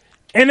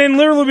 and then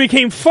literally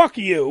became fuck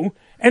you,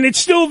 and it's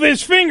still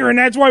this finger, and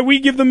that's why we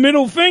give the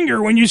middle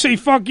finger when you say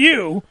fuck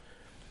you,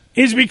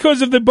 is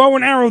because of the bow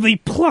and arrow, they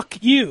pluck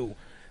you.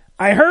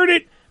 I heard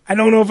it. I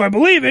don't know if I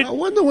believe it. I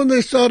wonder when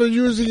they started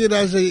using it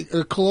as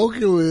a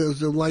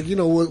colloquialism, like,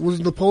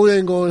 was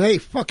Napoleon going, hey,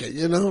 fuck it,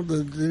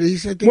 did he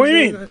say things? What do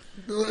you mean?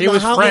 He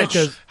was French.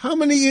 How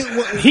many?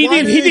 He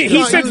did.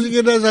 He said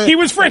he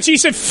was French. He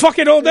said, "Fuck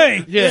it all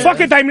day. Yeah.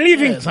 Fuck it, I'm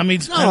leaving." Yes, I mean,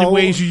 how many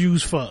ways you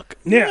use fuck?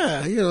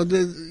 Yeah.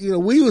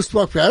 We use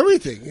fuck for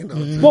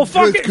everything. Well,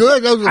 fuck it's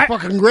good. That was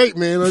fucking great,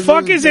 man.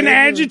 Fuck is an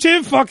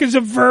adjective. Fuck is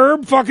a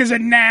verb. Fuck is a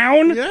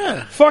noun.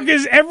 Yeah. Fuck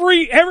is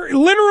every.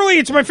 Literally,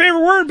 it's my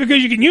favorite word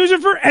because you can use it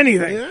for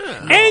anything,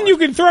 and you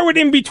can throw it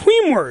in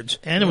between words.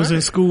 And it was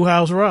in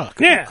Schoolhouse Rock.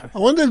 Yeah. I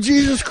wonder if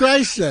Jesus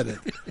Christ said it.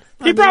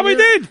 He probably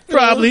did.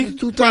 Probably.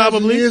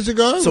 2,000 years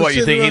ago. So what,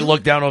 you think he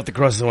looked down off the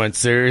cross and went,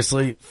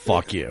 seriously?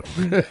 Fuck you.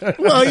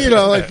 Well,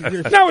 no,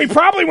 he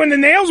probably, when the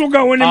nails were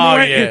going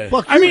in,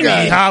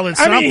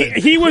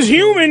 he was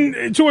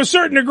human to a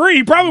certain degree.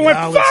 He probably went,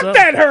 fuck,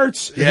 that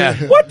hurts. Yeah.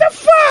 What the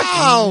fuck?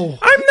 Ow.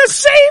 I'm the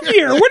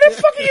savior. Where the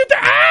fuck are you?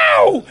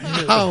 Ow.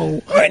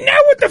 Ow. Now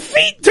with the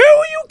feet too,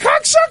 you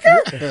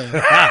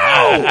cocksucker?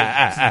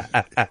 Ow.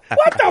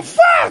 What the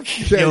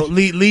fuck? Yo,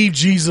 leave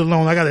Jesus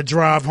alone. I got to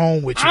drive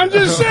home with you. I'm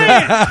just saying. Hey,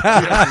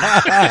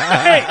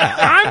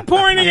 I'm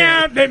pointing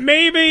out that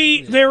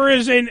maybe there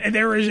is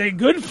a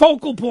good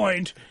focal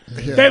point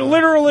that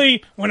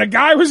literally, when a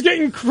guy was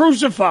getting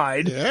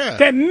crucified,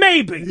 that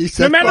maybe,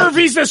 no matter if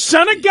he's the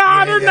son of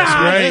God or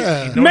not,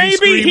 right.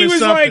 Maybe he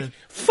was like,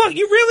 fuck,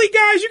 you really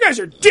guys? You guys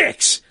are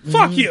dicks.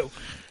 Fuck you.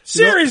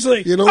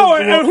 Seriously.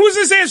 And who's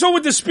this asshole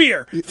with the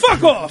spear?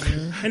 Fuck off.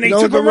 And they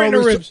took him right in the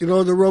ribs. You know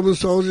what the Roman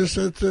soldier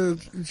said to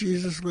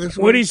Jesus last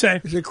week? What'd he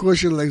say? He said,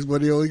 cross your legs,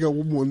 buddy. You only got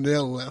one more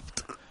nail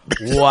left.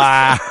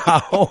 Wow.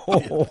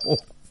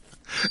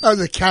 That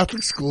was a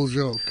Catholic school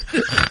joke.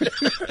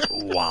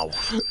 Wow.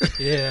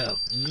 Yeah.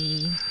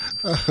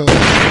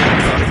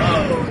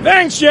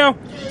 Thanks, Joe.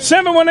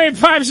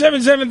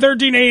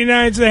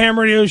 718-577-1389. It's the Ham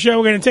Radio Show.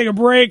 We're going to take a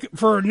break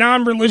for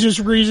non-religious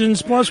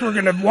reasons. Plus, we're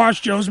going to wash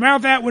Joe's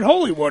mouth out with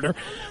holy water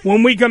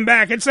when we come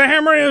back. It's the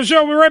Ham Radio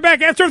Show. We'll be right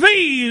back after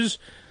these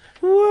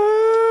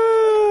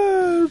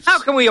words. How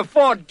can we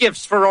afford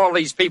gifts for all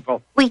these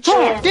people? We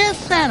can't. Dear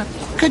Santa,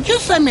 could you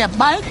send me a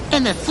bike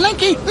and a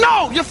slinky?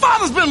 No, your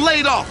father's been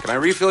laid off. Can I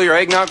refill your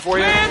eggnog for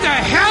you? Where the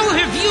hell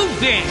have you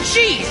been?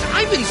 Jeez,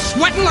 I've been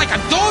sweating like a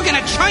dog in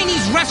a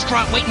Chinese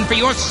restaurant waiting for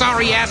your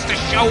sorry ass to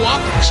show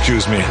up.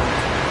 Excuse me,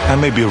 I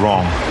may be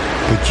wrong,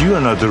 but you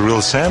are not the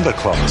real Santa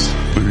Claus.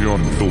 The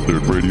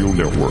Unfiltered Radio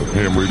Network,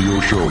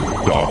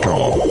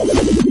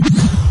 HamRadioShow.com.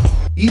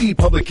 ED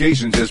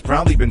Publications has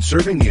proudly been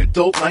serving the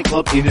adult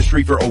nightclub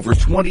industry for over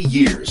 20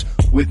 years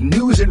with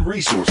news and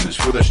resources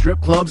for the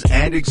strip clubs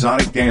and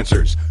exotic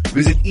dancers.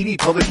 Visit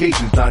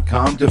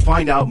edpublications.com to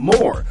find out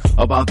more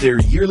about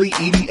their yearly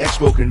ED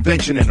Expo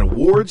convention and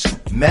awards,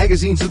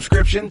 magazine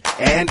subscription,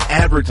 and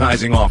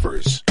advertising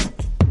offers.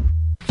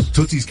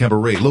 Tootsie's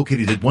Cabaret,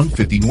 located at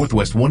 150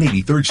 Northwest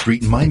 183rd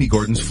Street in Miami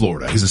Gardens,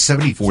 Florida, is a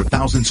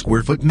 74,000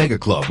 square foot mega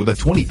club with a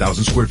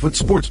 20,000 square foot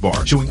sports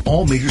bar showing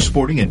all major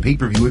sporting and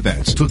pay-per-view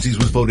events. Tootsie's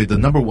was voted the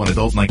 #1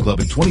 adult nightclub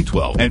in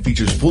 2012 and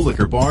features full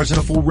liquor bars and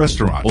a full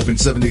restaurant. Open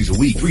 7 days a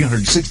week,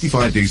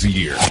 365 days a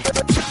year.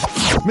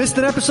 Missed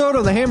an episode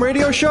of the Ham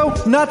Radio Show?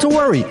 Not to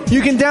worry.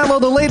 You can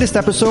download the latest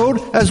episode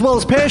as well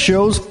as past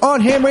shows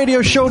on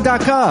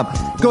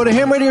hamradioshow.com. Go to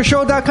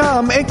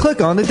hamradioshow.com and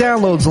click on the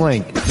downloads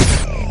link.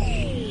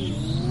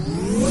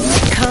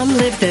 Come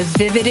live the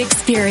vivid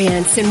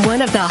experience in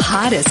one of the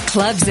hottest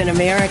clubs in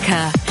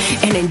America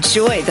and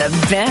enjoy the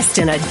best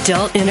in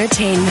adult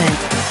entertainment.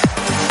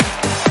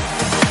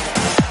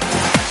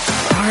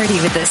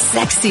 Party with the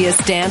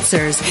sexiest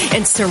dancers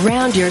and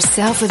surround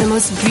yourself with the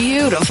most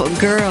beautiful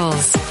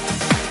girls.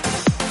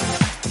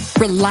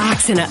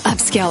 Relax in an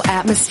upscale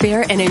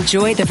atmosphere and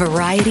enjoy the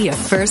variety of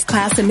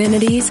first-class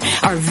amenities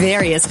our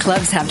various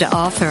clubs have to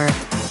offer.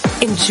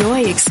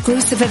 Enjoy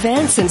exclusive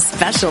events and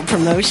special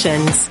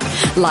promotions,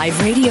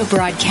 live radio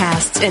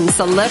broadcasts, and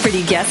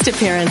celebrity guest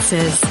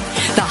appearances.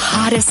 The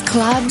hottest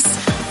clubs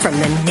from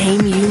the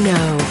name you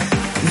know.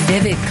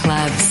 Vivid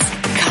Clubs.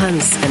 Come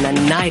spend the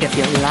night of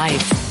your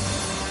life.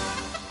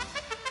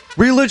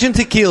 Religion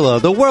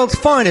Tequila, the world's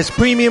finest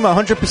premium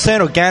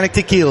 100% organic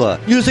tequila,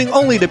 using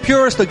only the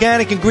purest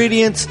organic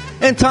ingredients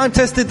and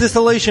time-tested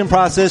distillation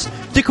process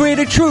to create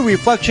a true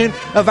reflection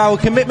of our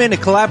commitment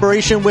and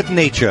collaboration with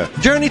nature.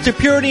 Journey to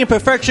purity and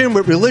perfection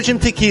with Religion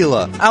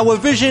Tequila. Our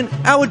vision,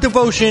 our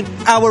devotion,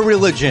 our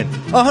religion.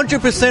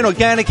 100%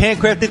 organic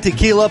handcrafted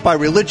tequila by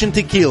Religion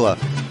Tequila.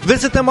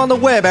 Visit them on the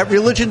web at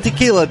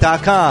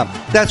religiontequila.com.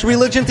 That's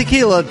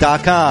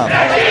religiontequila.com.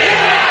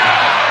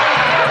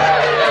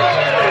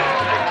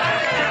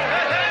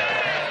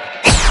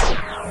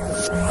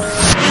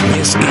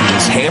 This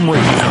is Ham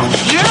Radio.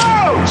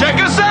 Yo! Check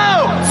us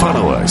out!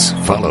 Follow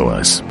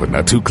us, but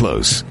not too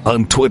close,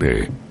 on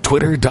Twitter.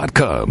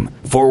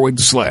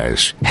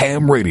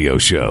 Twitter.com/Ham Radio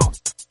Show.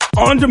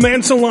 On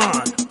Demand Salon.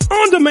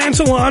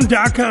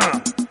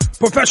 OnDemandSalon.com.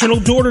 Professional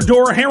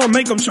door-to-door hair and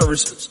makeup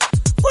services.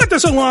 Let the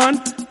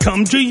salon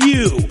come to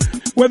you.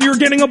 Whether you're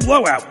getting a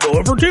blowout,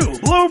 blowover 2,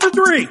 blowover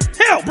 3,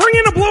 hell, bring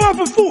in a blowout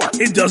for 4.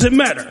 It doesn't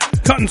matter.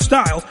 Cut and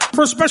style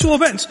for special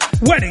events,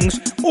 weddings,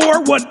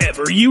 or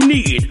whatever you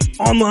need.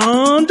 On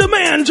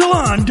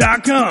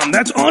OnDemandSalon.com.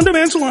 That's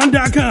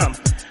OnDemandSalon.com.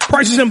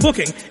 Prices and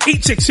booking,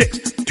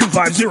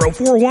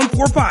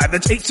 866-250-4145.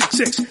 That's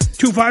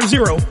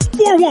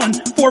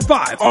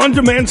 866-250-4145. On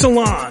Demand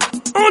Salon.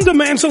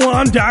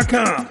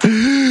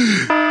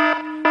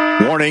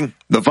 OnDemandSalon.com. Warning,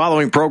 the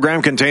following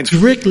program contains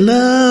Rick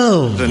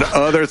Love and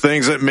other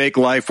things that make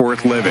life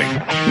worth living. We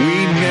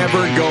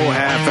never go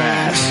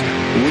half-ass.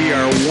 We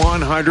are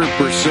 100%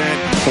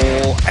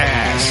 full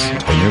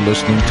ass. And you're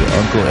listening to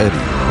Uncle Eddie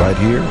right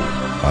here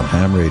on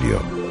Ham Radio.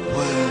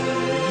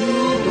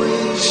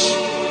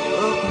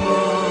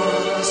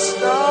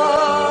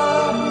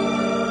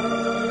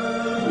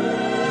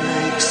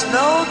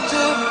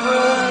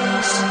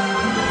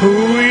 Who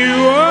you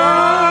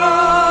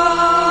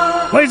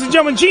are. Ladies and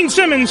gentlemen, Gene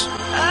Simmons. Things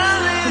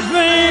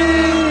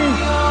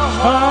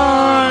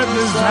heart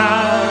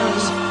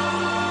desires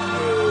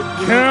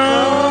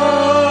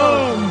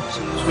come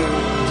to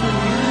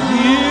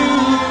you.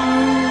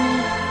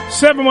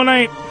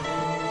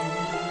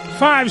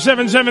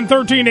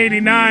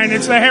 718-577-1389.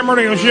 It's the Ham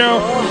Radio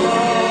Show.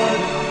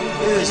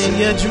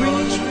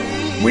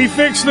 We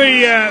fixed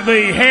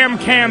the ham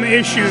cam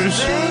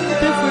issues.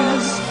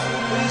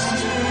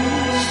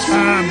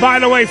 By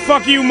the way,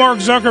 fuck you, Mark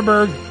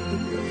Zuckerberg.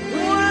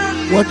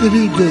 What did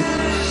he do?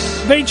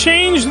 They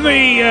changed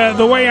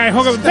the way I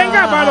hook up. Thank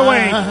God, by the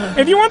way,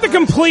 if you want the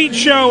complete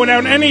show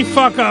without any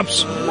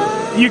fuck-ups,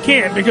 you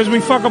can't, because we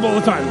fuck up all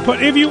the time.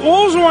 But if you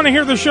also want to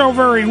hear the show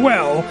very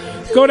well,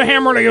 go to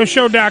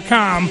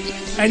hamradioshow.com,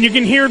 and you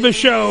can hear the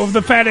show of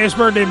the Fat Ass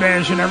Birthday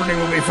Bash, and everything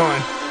will be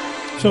fine.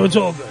 So it's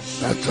all good.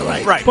 That's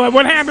right. Right. But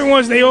what happened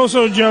was they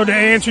also, Joe, to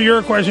answer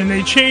your question,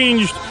 they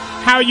changed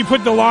how you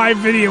put the live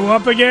video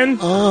up again.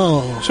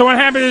 Oh. So what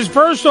happened is,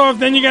 first off,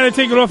 then you got to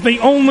take it off the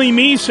Only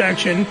Me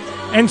section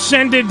and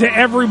send it to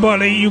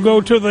everybody. You go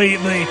to the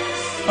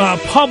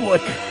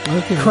public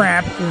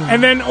crap.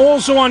 And then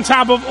also on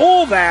top of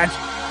all that,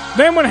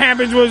 then what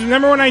happens was,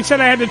 remember when I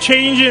said I had to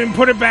change it and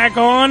put it back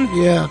on?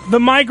 Yeah. The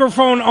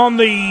microphone on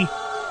the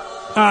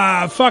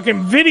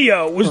fucking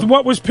video was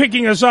what was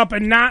picking us up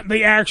and not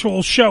the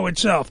actual show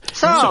itself.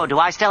 So, do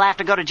I still have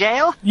to go to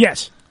jail?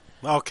 Yes.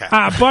 Okay.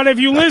 But if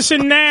you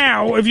listen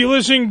now, if you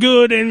listen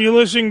good and you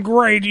listen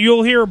great,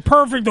 you'll hear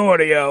perfect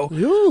audio.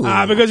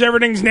 Because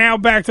everything's now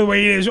back to the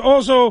way it is.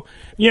 Also,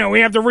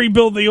 we have to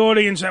rebuild the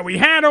audience that we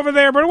had over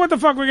there. But what the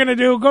fuck are we going to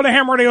do? Go to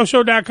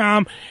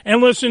hamradioshow.com and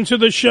listen to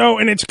the show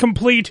in its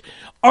complete,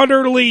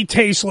 utterly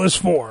tasteless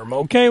form.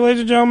 Okay,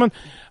 ladies and gentlemen?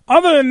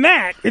 Other than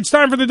that, it's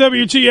time for the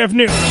WTF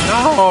News.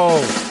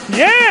 No.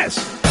 Yes.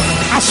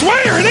 I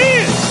swear it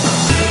is.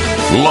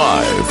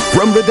 Live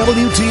from the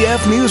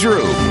WTF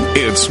Newsroom,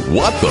 it's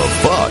What the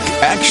Fuck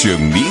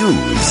Action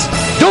News.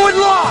 Do it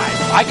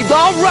live!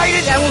 I'll write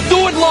it and we'll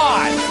do it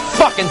live!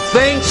 Fucking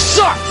thing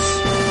sucks!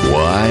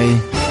 Why?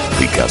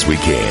 Because we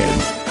can.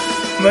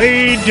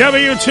 The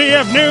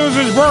WTF News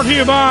is brought to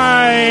you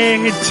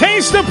by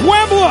Taste of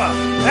Puebla.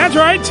 That's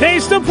right,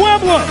 Taste of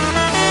Puebla.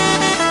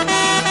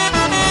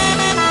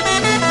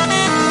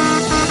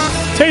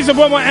 Taste of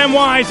Puebla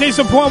NY, Taste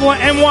of Puebla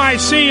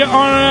NYC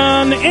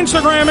on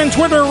Instagram and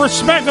Twitter,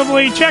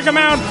 respectively. Check them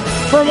out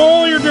for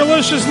all your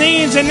delicious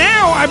needs. And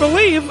now, I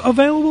believe,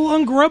 available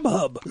on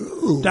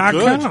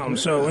Grubhub.com.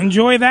 So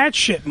enjoy that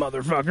shit,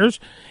 motherfuckers.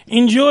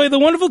 Enjoy the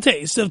wonderful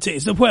taste of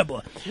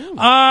Puebla. All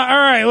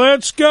right,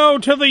 let's go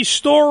to the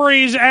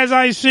stories as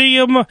I see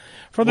them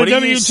for the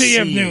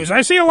WTF News.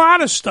 I see a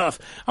lot of stuff.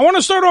 I want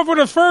to start off with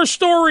the first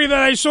story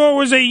that I saw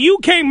was a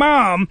UK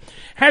mom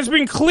has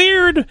been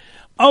cleared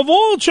of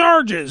all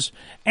charges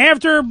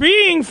after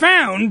being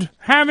found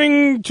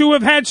having to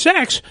have had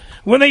sex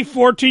with a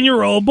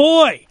 14-year-old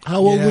boy. How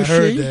old was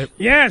she? That.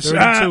 Yes,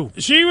 32.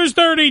 She was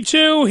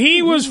 32.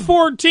 He was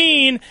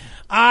 14.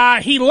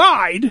 He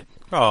lied,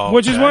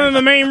 which is one of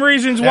the main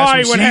reasons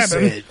why it would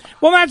happen. Said.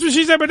 Well, that's what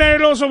she said, but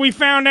then also we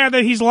found out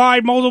that he's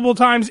lied multiple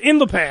times in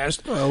the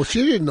past. Oh,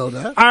 she didn't know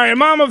that. All right, a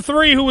mom of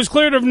 3 who was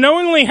cleared of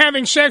knowingly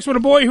having sex with a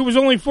boy who was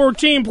only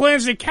 14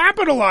 plans to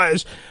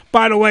capitalize,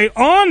 by the way,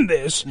 on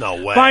this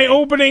by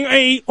opening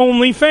a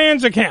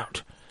OnlyFans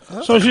account.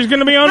 So she's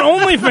going to be on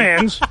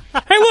OnlyFans.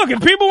 Hey, look, if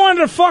people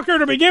wanted to fuck her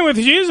to begin with,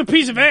 she is a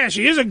piece of ass.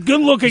 She is a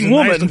good-looking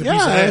woman.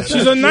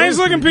 She's a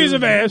nice-looking piece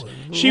of ass.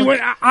 She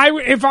would.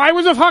 If I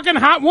was a fucking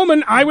hot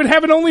woman, I would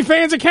have an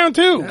OnlyFans account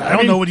too. I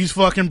don't know what these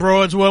fucking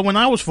broads were when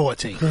I was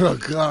 14. Oh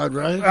God,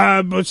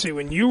 right? Let's see.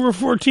 When you were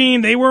 14,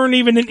 they weren't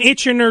even an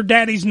itch in their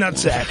daddy's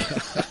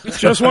nutsack.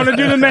 Just want to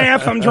do the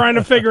math. I'm trying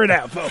to figure it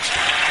out, folks.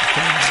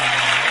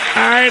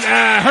 All right,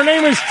 her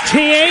name is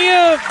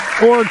Tia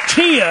or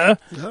Tia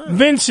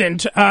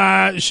Vincent.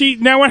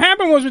 Now what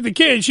happened was with the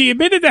kid, she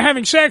admitted to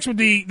having sex with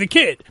the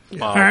kid.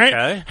 Okay. All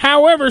right.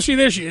 However, see,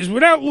 there she is.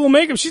 Without a little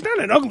makeup, she's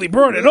not an ugly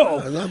broad at all.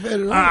 Not bad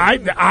at all.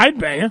 I'd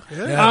bang her.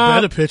 Yeah,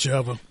 better picture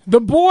of her.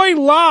 The boy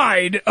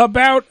lied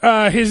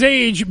about his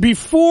age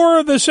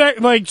before the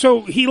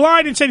so he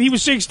lied and said he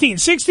was 16.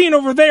 16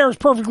 over there is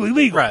perfectly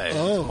legal. Right.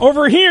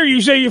 Over here,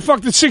 you say you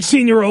fucked a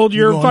 16-year-old,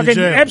 you're fucking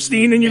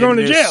Epstein, and you're going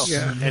to jail.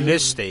 In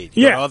this state.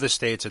 Yeah. In other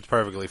states, it's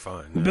perfectly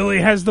fine. Billy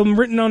has them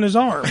written on his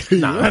arm.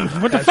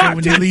 What the fuck?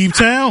 When you leave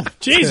town.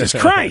 Jesus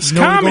Christ, you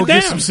know calm go it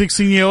down. Get some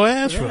 16-year-old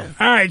ass from.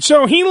 All right,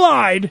 so he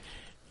lied.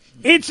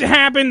 It's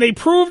happened. They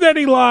proved that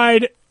he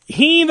lied.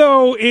 He,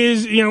 though,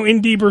 is,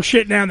 in deeper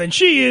shit now than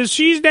she is.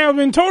 She's now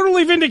been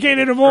totally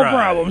vindicated of all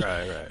problems.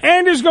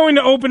 And is going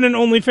to open an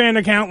OnlyFans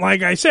account,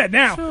 like I said.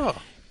 Now,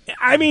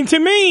 I mean, to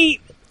me,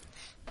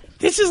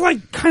 this is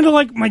kind of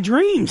like my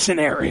dream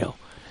scenario.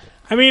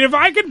 I mean, if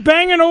I could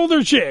bang an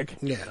older chick,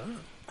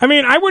 I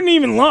mean, I wouldn't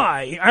even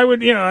lie. I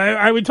would,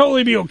 I would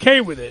totally be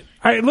okay with it.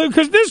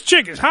 Because this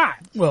chick is hot.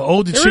 Well,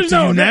 older chick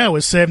to you now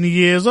is 70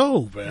 years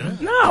old, man.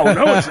 No,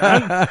 it's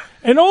not.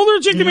 An older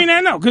chick to me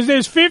now, no, because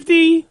there's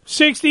 50,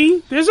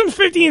 60. There's some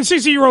 50 and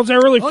 60-year-olds that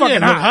are really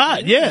fucking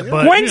hot. Yeah,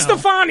 but Gwen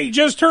Stefani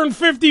just turned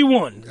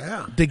 51.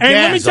 Yeah. And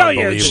let me tell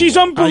you, she's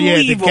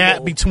unbelievable. The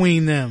gap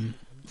between them.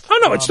 Oh,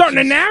 no, it's starting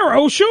to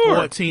narrow, sure.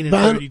 14 and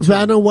 32.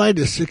 Vanna White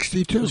is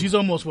 62. She's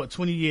almost,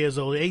 20 years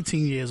older,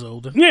 18 years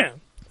older. Yeah.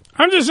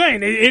 I'm just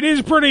saying, it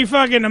is pretty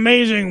fucking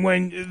amazing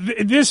when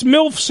this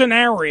MILF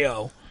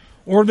scenario,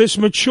 or this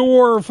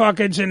mature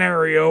fucking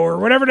scenario, or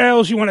whatever the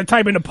hell you want to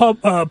type into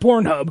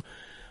Pornhub,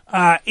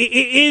 it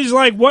is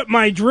like what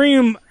my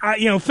dream,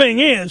 thing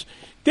is.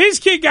 This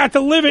kid got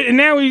to live it, and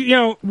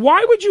now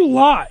why would you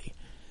lie?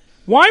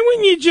 Why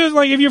wouldn't you just,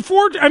 if you're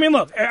 14, I mean,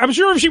 look, I'm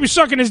sure if she was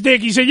sucking his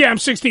dick, he said, yeah, I'm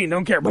 16,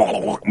 don't care, blah, blah,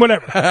 blah,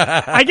 whatever.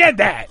 I get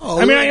that.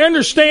 I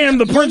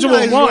understand the principle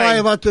of lying. Lie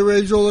about their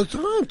age all the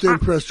time to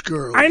impress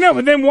girls. I know,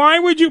 but then why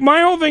would you,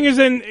 my whole thing is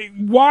then,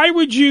 why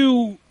would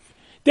you,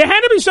 there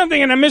had to be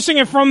something, and I'm missing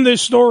it from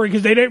this story,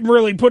 because they didn't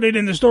really put it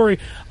in the story,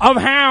 of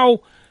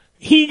how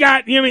he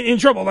got in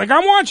trouble.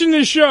 I'm watching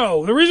this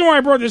show, the reason why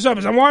I brought this up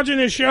is I'm watching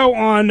this show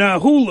on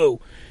Hulu.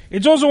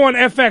 It's also on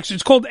FX.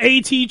 It's called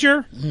A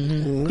Teacher.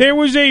 Mm-hmm. There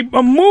was a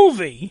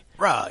movie,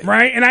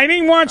 right? And I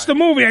didn't watch the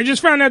movie. I just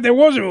found out there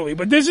was a movie.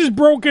 But this is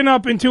broken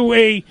up into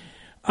a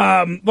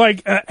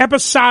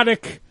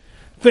episodic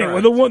thing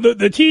where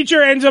the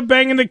teacher ends up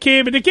banging the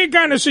kid, but the kid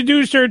kind of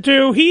seduced her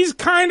too. He's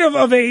kind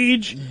of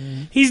age.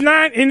 Mm-hmm. He's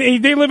not in.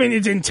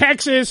 It's in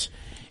Texas.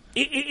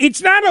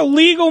 It's not a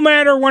legal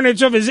matter when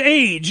it's of his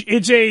age.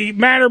 It's a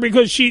matter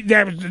because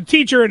that was the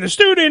teacher and the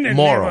student, and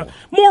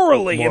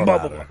morally and blah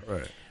blah blah.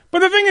 Right. But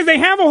the thing is, they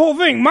have a whole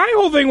thing. My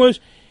whole thing was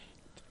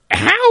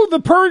how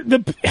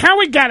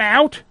how it got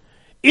out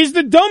is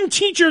the dumb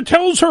teacher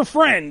tells her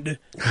friend,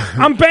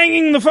 "I'm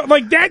banging the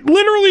that."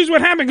 Literally is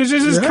what happened because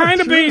this is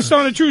kind of based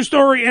on a true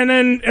story and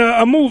then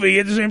a movie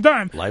at the same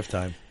time.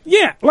 Lifetime.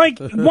 Yeah,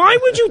 why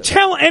would you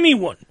tell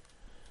anyone?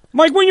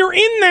 When you're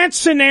in that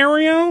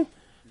scenario,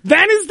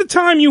 that is the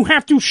time you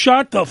have to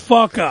shut the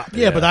fuck up.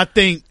 Yeah, but I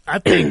think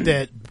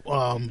that.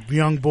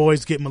 Young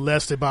boys get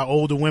molested by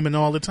older women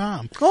all the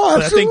time. Oh,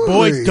 but I think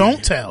boys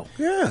don't tell.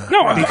 Yeah.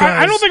 No,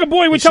 I don't think a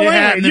boy would tell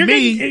anyone. To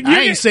me,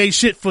 I ain't say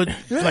shit for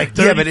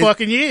 30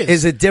 fucking years.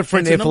 Is it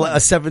different if a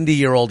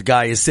 70-year-old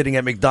guy is sitting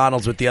at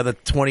McDonald's with the other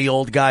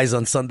 20-old guys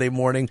on Sunday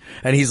morning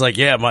and he's like,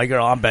 yeah, my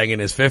girl I'm banging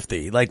is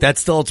 50. That's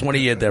still a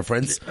 20-year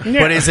difference. Yeah.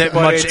 But is it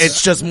much?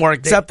 It's just more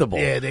acceptable.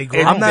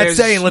 I'm not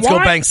saying let's go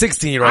bang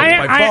 16-year-olds.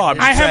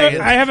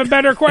 I have a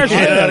better question.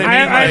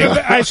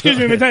 Excuse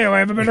me, let me tell you, I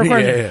have a better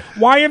question. Yeah.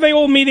 Why are they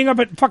all meeting up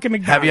at fucking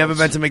McDonald's? Have you ever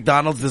been to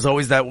McDonald's? There's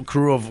always that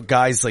crew of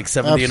guys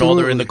 70 and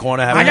older in the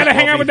corner. I gotta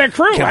hang out with that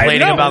crew.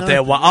 Complaining about their.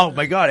 Oh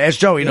my God, ask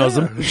Joe. He knows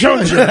them.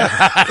 Joe's one of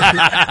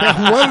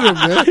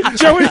them, man.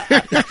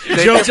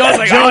 Joe's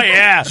like, oh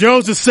yeah.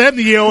 Joe's a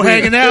 70-year-old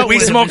hanging out. We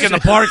smoke in the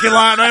parking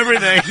lot and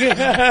everything.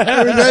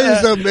 Let me tell you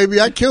something,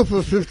 maybe I kill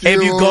for 50.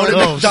 If you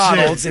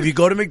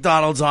go to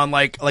McDonald's, on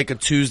like a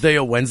Tuesday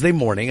or Wednesday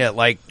morning at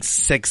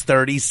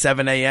 6:30,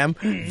 7 a.m.,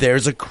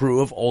 there's a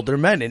crew of older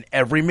men in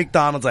every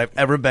McDonald's I've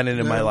ever been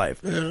in my life.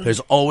 Yeah. There's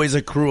always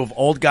a crew of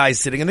old guys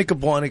sitting in the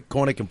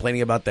corner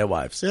complaining about their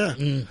wives. Yeah.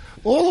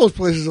 All those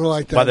places are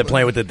like that. While they're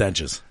playing with the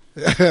dentures.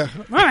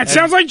 That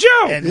sounds like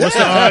Joe. And what's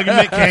the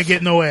argument? Can't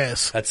get no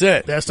ass. That's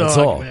it. That's the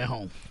argument at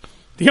home.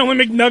 The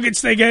only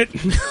McNuggets they get.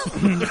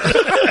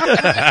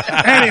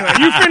 Anyway,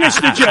 you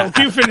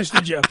finished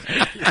the joke.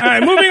 All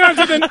right, moving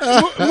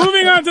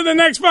on to the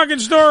next fucking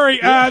story.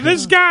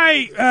 This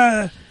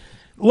guy,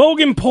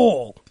 Logan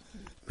Paul.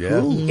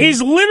 Yeah.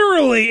 Is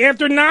literally,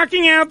 after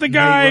knocking out the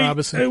guy,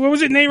 what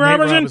was it, Nate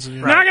Robinson?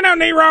 Yeah. Knocking out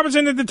Nate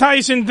Robinson at the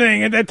Tyson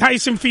thing, at that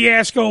Tyson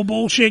fiasco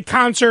bullshit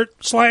concert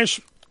 / 3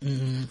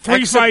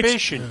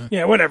 fights.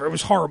 Yeah, whatever. It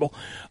was horrible.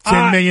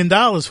 $10 million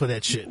for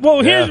that shit.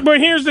 Well, here's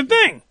the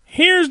thing.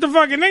 Here's the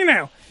fucking thing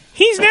now.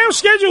 He's now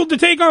scheduled to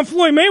take on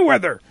Floyd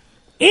Mayweather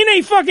in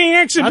a fucking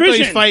exhibition. I thought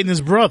he's fighting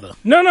his brother.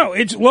 No,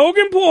 it's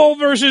Logan Paul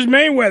versus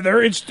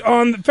Mayweather. It's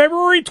on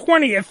February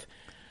 20th,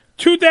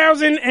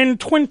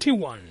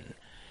 2021.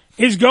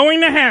 Is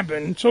going to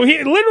happen. So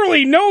he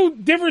literally no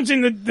difference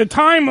in the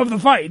time of the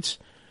fights.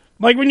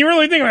 Like when you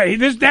really think about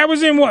it, that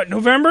was in what,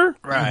 November?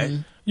 Right.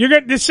 Mm-hmm. You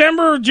got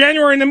December,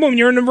 January, and then boom,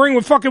 you're in the ring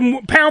with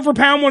fucking pound for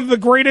pound one of the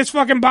greatest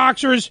fucking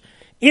boxers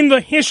in the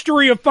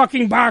history of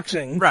fucking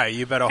boxing. Right,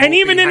 you better hope and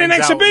even he in an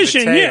hangs out with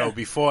exhibition, Mateo yeah.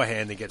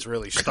 beforehand and gets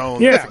really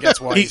stoned Yeah. and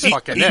forgets why he's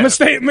fucking there.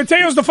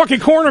 Mateo's the fucking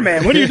corner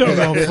man. What are you talking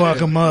They're about? gonna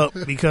fuck him up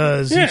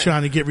because Yeah. he's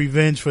trying to get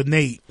revenge for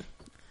Nate.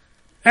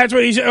 That's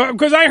what he said.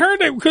 Because I heard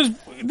that. Because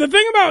the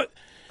thing about.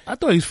 I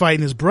thought he was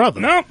fighting his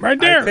brother. No, right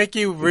there. I think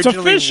he It's originally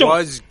official.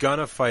 was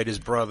gonna fight his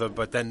brother,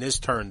 but then this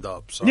turned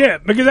up. So. Yeah,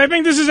 because I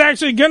think this is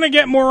actually going to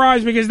get more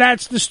eyes because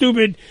that's the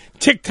stupid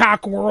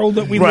TikTok world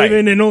that we Right. live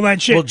in and all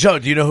that shit. Well, Joe,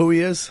 do you know who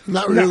he is?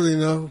 Not really,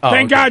 no.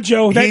 Thank God,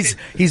 Joe.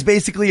 He's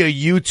basically a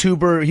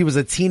YouTuber. He was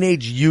a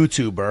teenage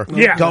YouTuber.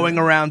 Yeah. Going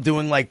around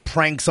doing like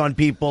pranks on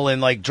people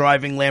and like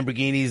driving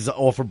Lamborghinis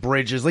off of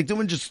bridges, like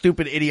doing just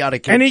stupid,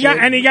 idiotic and he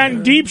shit. got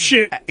in deep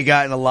shit. He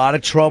got in a lot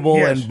of trouble,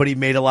 Yes. but he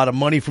made a lot of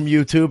money from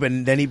YouTube,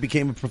 and then he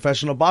became a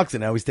professional boxer.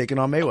 Now he's taking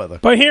on Mayweather.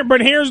 But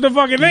here's the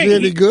fucking thing. Is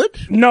he any good?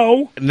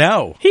 No.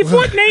 No. He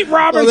fought Nate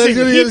Robinson. Well, they're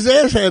going to get his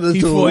ass handed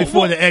He to fought him.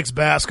 for the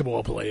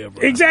ex-basketball player,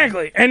 bro.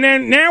 Exactly. And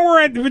then now we're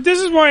at, but this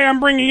is why I'm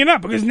bringing it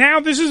up, because now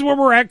this is where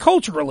we're at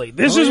culturally.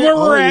 This is where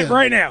we're at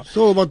right now. It's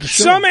all about the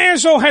show. Some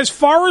asshole has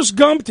Forrest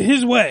Gumped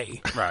his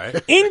way Right.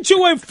 into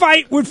a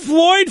fight with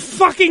Floyd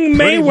fucking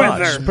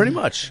Mayweather. Pretty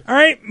much. All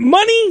right,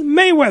 Money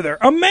Mayweather,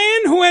 a man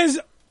who has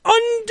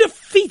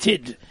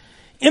undefeated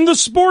in the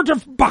sport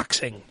of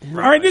boxing. All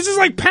right, this is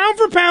like pound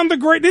for pound the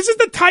great. This is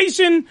the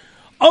Tyson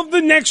of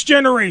the next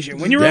generation.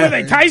 When you remember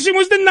that, Tyson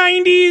was the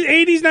 90s,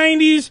 80s,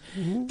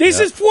 90s. This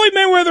is Floyd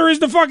Mayweather is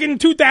the fucking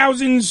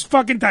 2000s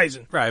fucking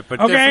Tyson. Right,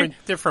 but Okay?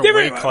 different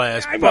weight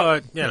class.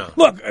 But you know,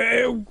 Look,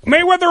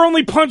 Mayweather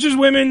only punches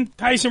women.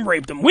 Tyson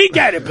raped them. We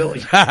get it, Billy.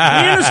 We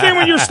understand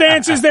what your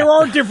stance is. There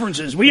are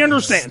differences. We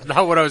understand.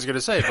 not what I was going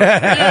to say. But,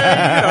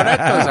 yeah, that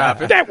does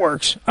happen. That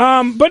works.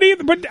 But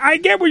I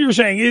get what you're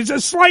saying. It's a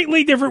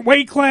slightly different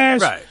weight class.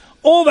 Right.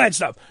 All that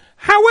stuff.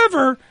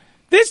 However,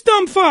 this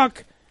dumb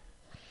fuck.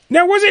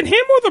 Now, was it him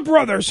or the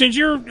brother? Since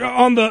you're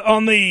on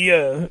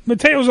the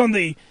Mateo's on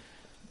the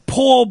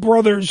Paul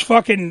brothers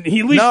fucking.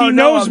 He at least he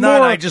knows I'm more.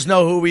 not. I just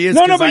know who he is.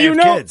 No, 'cause but I you have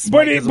know. kids.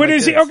 But My kids are but my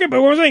is he kids. okay?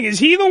 But what I'm saying is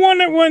he the one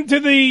that went to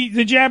the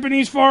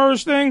Japanese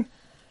forest thing?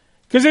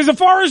 Because there's a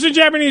forest in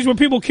Japanese where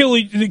people kill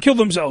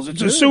themselves.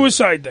 It's a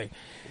suicide thing.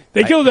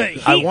 They killed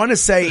it. I want to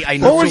say I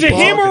know. Or was who it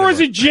him Paul- or was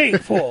it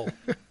Jake Paul?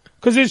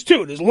 Because there's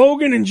two. There's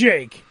Logan and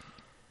Jake.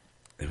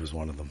 It was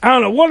one of them. I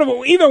don't know. One of them.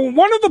 Either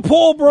one of the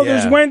Paul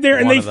brothers Yeah, went there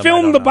and one they of them, I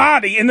filmed don't the know.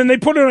 body and then they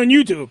put it on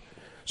YouTube.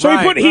 So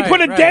he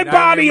put a dead I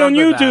body on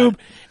remember YouTube that.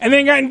 and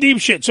then got in deep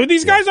shit. So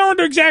these guys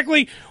aren't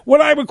exactly what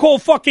I would call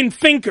fucking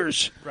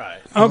thinkers. Right.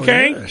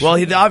 Okay. Well,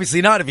 he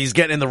obviously not if he's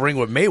getting in the ring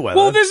with Mayweather.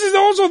 Well, this is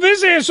also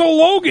this asshole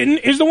Logan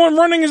is the one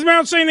running his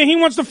mouth saying that he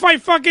wants to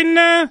fight fucking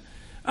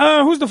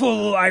who's the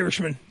little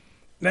Irishman?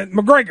 That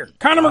McGregor,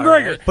 Conor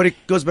McGregor. But it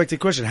goes back to the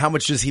question: how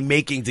much is he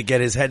making to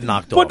get his head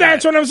knocked off? But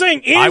that's what I'm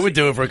saying. I would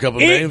do it for a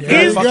couple of million.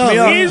 Is, Fuck me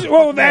up.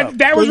 well, that was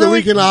Put the really.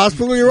 week in the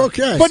hospital, you're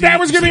okay. But that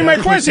was going to be my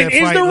quit question: that is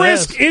fight the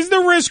last.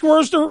 risk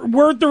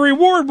worth the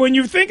reward when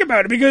you think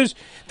about it? Because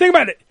think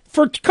about it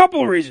for a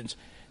couple of reasons.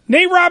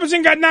 Nate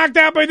Robinson got knocked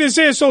out by this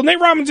asshole. Nate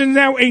Robinson's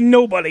now a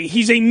nobody.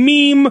 He's a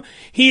meme.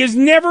 He is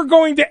never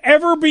going to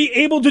ever be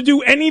able to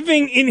do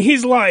anything in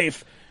his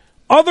life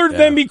other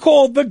than be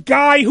called the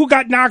guy who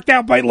got knocked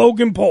out by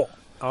Logan Paul.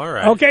 All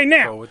right. Okay,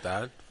 now. Go with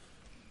that.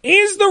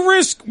 Is the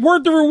risk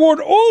worth the reward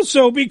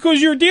also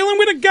because you're dealing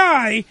with a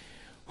guy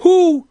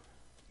who,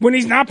 when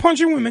he's not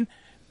punching women,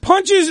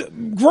 punches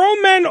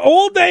grown men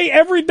all day,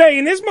 every day,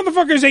 and this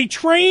motherfucker is a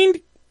trained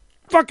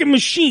fucking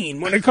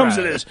machine when it comes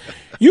to this.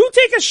 You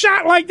take a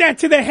shot like that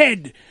to the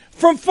head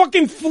from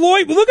fucking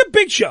Floyd. Look at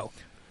Big Show.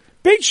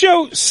 Big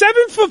Show,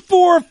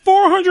 7'4",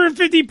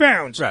 450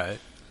 pounds. Right.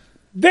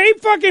 They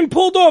fucking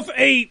pulled off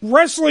a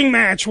wrestling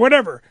match,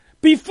 whatever.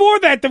 Before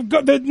that,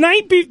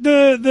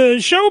 the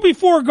show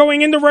before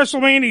going into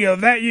WrestleMania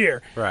of that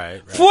year,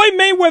 Right. Floyd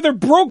Mayweather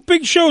broke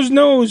Big Show's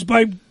nose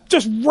by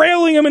just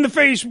railing him in the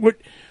face with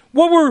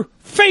what were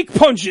fake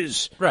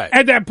punches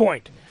at that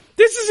point.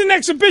 This is an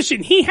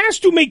exhibition. He has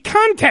to make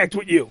contact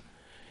with you.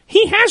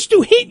 He has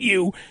to hit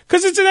you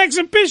because it's an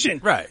exhibition.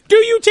 Right. Do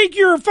you take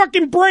your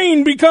fucking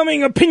brain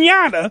becoming a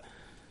piñata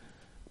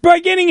by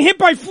getting hit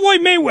by Floyd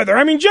Mayweather?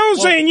 I mean,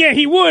 Joe's saying, yeah,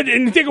 he would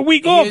and take a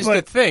week off. Here's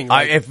But the thing.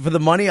 If for the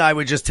money, I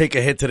would just take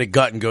a hit to the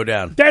gut and go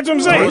down. that's what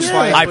I'm saying. Most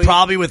likely. I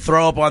probably would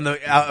throw up on the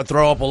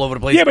throw up all over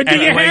the place. Yeah, but do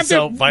you anyway, have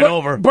so to? fight but,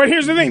 over. But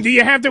here's the thing: do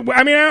you have to?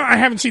 I mean, I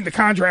haven't seen the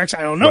contracts.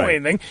 I don't know Right.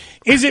 anything.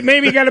 Is it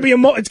maybe got to be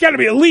it's got to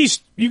be at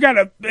least you got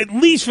to at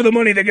least for the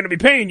money they're going to be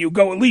paying you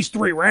go at least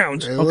 3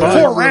 rounds, Yeah, or well, 4 that's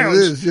what it rounds.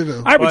 is, you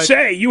know. I would But-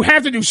 say you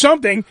have to do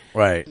something.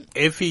 Right.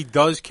 If he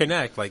does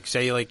connect, like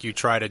say like you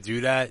try to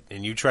do that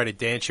and you try to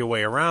dance your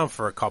way around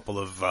for a couple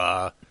of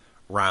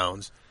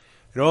rounds,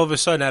 And all of a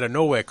sudden, out of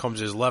nowhere, comes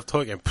his left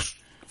hook and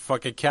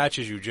fucking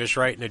catches you just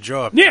right in the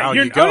jaw. Yeah, Down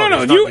you're, you go.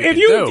 no. There's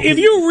If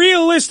you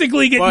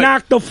realistically get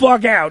knocked the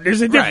fuck out,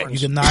 there's a difference.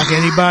 You can knock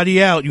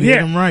anybody out. You hit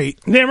him right.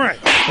 Damn right.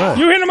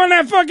 You hit him on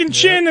that fucking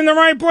chin in the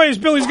right place.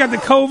 Billy's got the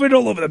COVID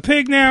all over the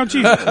pig now.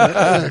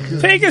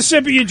 Jesus. Take a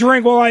sip of your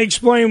drink while I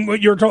explain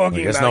what you're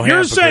talking about. no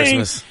ham for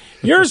Christmas.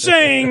 You're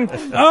saying,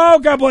 oh,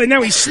 God bless.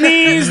 Now he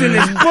sneezed and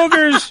there's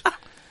boogers.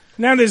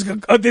 Now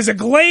there's a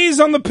glaze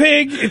on the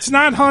pig. It's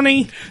not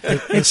honey.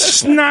 It's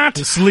snot.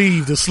 The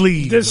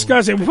sleeve.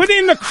 Disgusting. Put it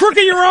in the crook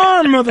of your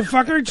arm,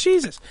 motherfucker.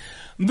 Jesus.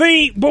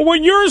 But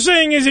what you're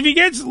saying is if he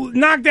gets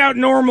knocked out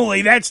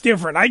normally, that's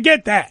different. I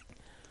get that.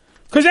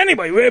 Because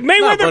anyway,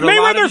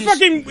 Mayweather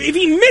fucking, if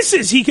he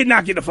misses, he could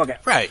knock you the fuck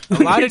out. Right.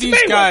 A lot of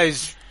these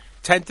guys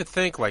tend to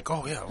think like,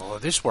 oh, yeah, well,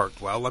 this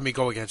worked well. Let me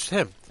go against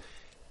him.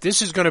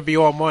 This is going to be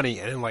all money.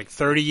 And in like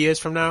 30 years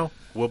from now,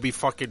 they'll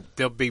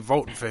be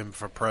voting for him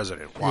for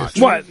president. Watch.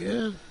 What?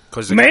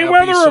 Because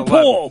Mayweather or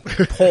Paul?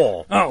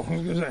 Paul. Oh, I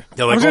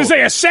was going to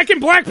say a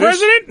second black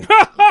president?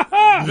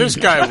 This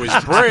guy was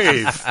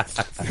brave.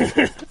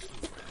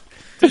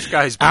 This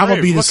guy's brave. I'm going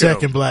to be the Look at him.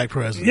 second black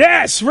president.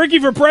 Yes, Ricky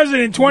for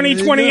president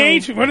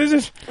 2028. What is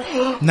this?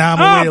 Nah,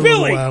 I'm going to wait a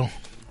little while.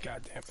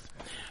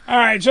 All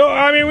right, so,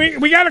 I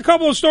mean, we got a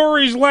couple of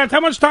stories left.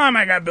 How much time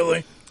I got,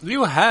 Billy?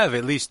 You have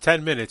at least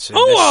 10 minutes in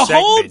Oh, this a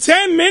segment. whole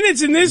 10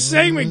 minutes in this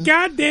segment.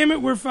 God damn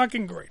it, we're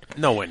fucking great.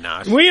 No, we're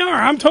not. We are.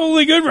 I'm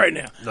totally good right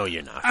now. No,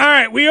 you're not. All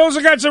right, we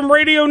also got some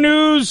radio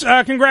news.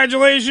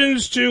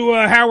 Congratulations to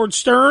Howard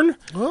Stern.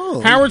 Oh.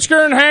 Howard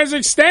Stern has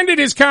extended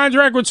his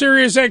contract with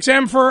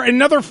SiriusXM for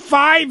another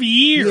 5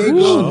 years.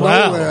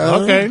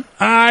 Wow. Okay.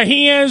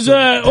 He has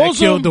That also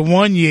killed the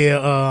 1 year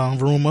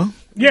rumor.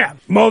 Yeah,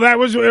 well, that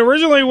was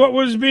originally what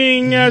was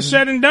being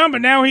said and done, but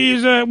now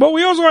he's,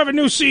 we also have a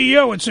new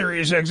CEO at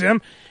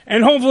SiriusXM,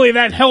 and hopefully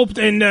that helped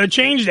and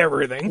changed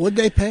everything. What'd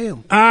they pay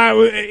him?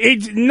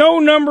 No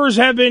numbers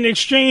have been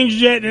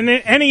exchanged yet in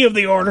any of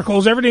the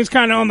articles. Everything's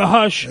kind of on the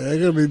hush. They're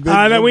gonna be big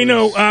that we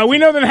know. We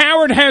know that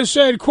Howard has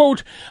said,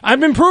 quote, "I've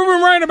been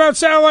proven right about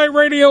satellite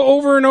radio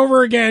over and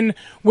over again.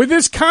 With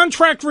this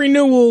contract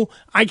renewal,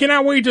 I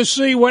cannot wait to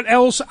see what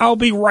else I'll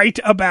be right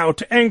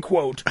about," end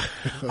quote.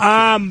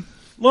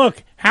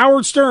 Look,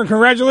 Howard Stern,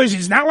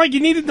 congratulations. Not like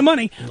you needed the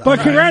money, but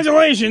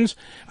congratulations.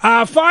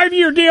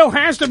 5-year deal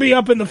has to be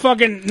up in the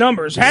fucking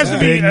numbers. Has to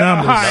be Big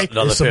numbers. high.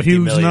 There's some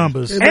huge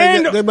numbers.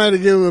 They might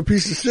have given him a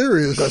piece of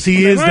Sirius. Because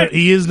he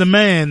is the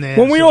man there.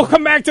 When we all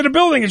come back to the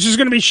building, it's just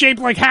going to be shaped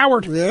like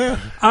Howard. Yeah.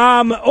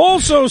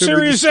 Also, Could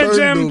be the Stern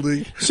SiriusXM.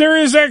 building.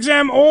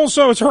 SiriusXM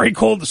also, it's already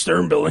called the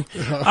Stern building.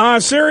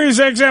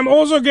 SiriusXM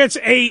also gets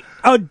a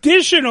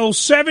additional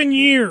 7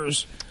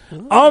 years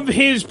of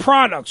his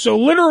product. So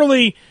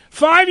literally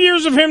 5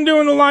 years of him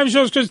doing the live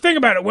shows. Because think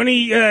about it, when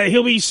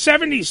he'll be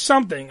 70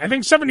 something, I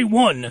think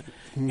 71.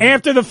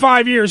 After the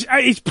 5 years,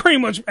 he's pretty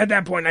much at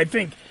that point. I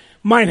think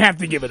might have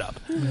to give it up.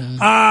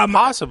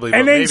 Possibly,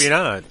 but maybe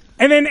not.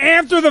 And then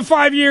after the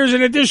 5 years,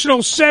 an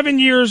additional 7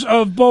 years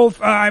of both.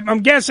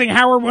 I'm guessing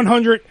Howard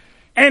 100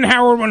 and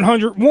Howard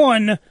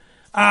 101,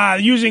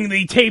 using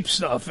the tape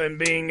stuff and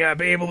being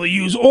able to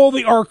use all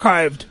the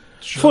archived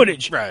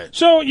footage. Right.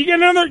 So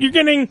you're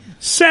getting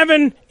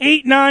 7,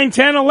 8, 9,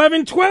 10,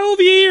 11, 12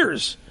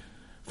 years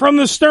from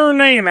the Stern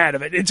name out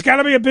of it. It's got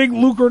to be a big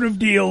lucrative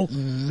deal.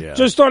 Yeah.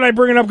 Just thought I'd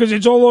bring it up because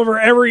it's all over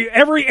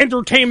every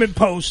entertainment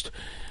post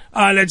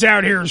that's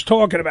out here is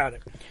talking about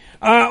it.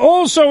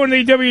 Also in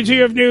the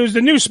WTF news,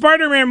 the new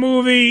Spider-Man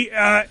movie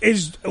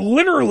is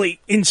literally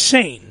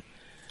insane.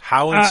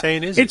 How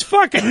insane is it? It's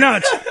fucking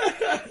nuts.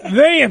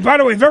 By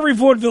the way, very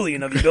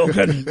vaudevillian of you, Bill.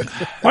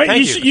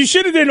 You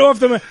should have did off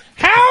the.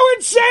 How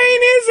insane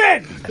is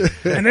it?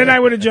 And then I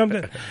would have jumped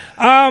in.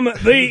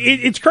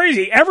 It's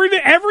crazy.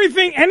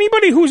 Everything.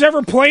 Anybody who's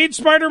ever played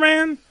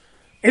Spider-Man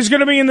is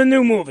going to be in the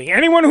new movie.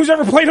 Anyone who's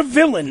ever played a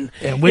villain.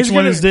 And which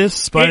one is this?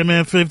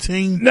 Spider-Man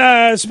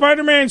 15?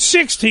 Spider-Man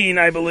 16,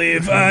 I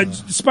believe.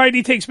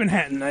 Spidey Takes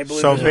Manhattan, I believe.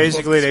 So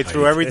basically they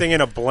threw everything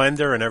in a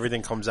blender and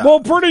everything comes out.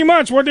 Well, pretty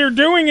much. What they're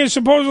doing is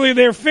supposedly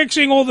they're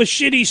fixing all the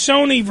shitty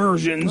Sony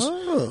versions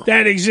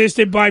that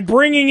existed by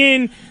bringing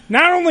in,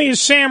 not only is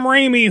Sam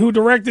Raimi, who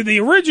directed the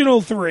original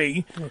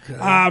 3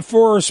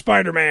 for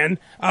Spider-Man,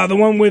 the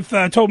one with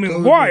Tobey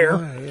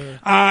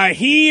Maguire,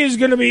 he is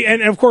going to be,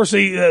 and of course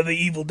the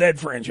Evil Dead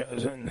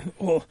franchise and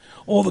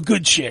all the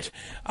good shit.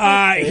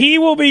 He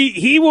will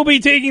be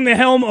taking the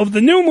helm of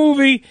the new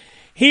movie.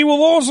 He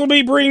will also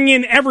be bringing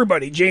in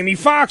everybody. Jamie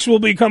Foxx will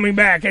be coming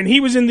back, and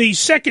he was in the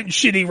second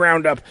shitty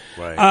roundup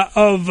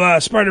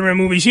of Spider-Man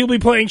movies. He'll be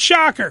playing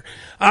Shocker.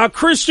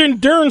 Kristen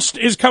Dunst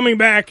is coming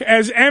back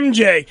as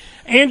MJ.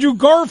 Andrew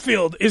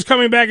Garfield is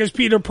coming back as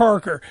Peter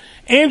Parker.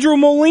 Andrew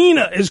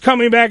Molina is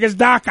coming back as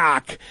Doc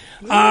Ock.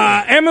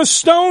 Emma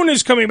Stone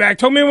is coming back.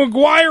 Tobey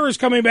Maguire is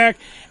coming back.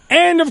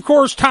 And, of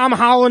course, Tom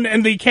Holland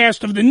and the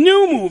cast of the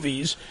new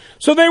movies.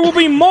 So there will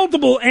be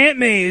multiple Aunt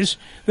Mays.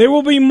 There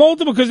will be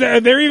multiple, because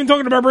they're even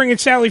talking about bringing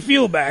Sally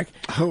Field back.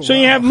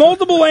 You have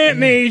multiple Aunt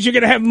Mays. You're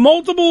going to have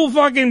multiple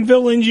fucking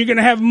villains. You're going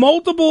to have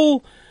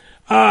multiple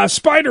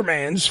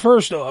Spider-Mans,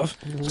 first off.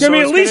 It's going to be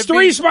at least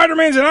 3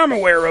 Spider-Mans that I'm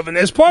aware of in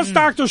this. Plus,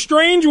 Doctor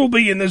Strange will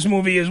be in this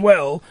movie as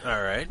well.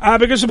 All right.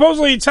 Because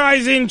supposedly it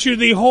ties into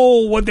the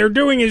whole, what they're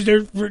doing is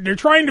they're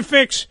trying to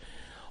fix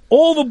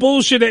all the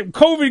bullshit that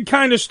COVID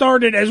kind of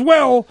started as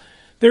well.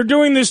 They're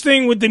doing this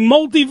thing with the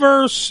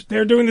multiverse.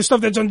 They're doing the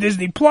stuff that's on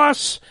Disney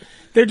Plus.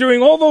 They're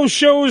doing all those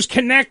shows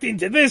connecting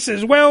to this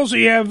as well. So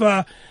you have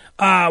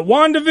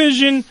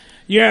WandaVision,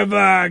 you have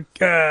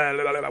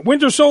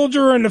Winter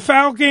Soldier and the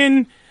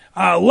Falcon.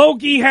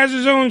 Loki has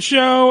his own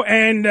show,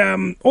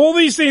 and all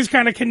these things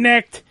kind of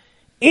connect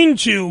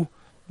into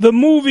the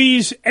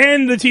movies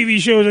and the TV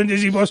shows on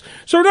Disney Plus.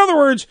 So in other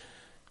words,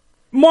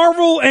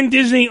 Marvel and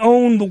Disney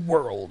own the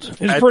world,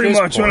 is pretty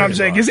much what I'm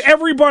saying. Because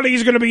everybody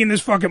is going to be in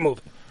this fucking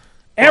movie.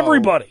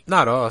 Everybody.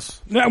 Not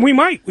us. No, we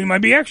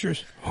might be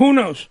extras. Who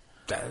knows?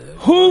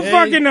 Who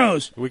fucking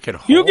knows? We can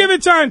hope. You give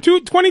it time.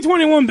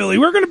 2021, Billy.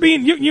 We're going to be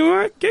in. Get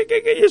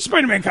your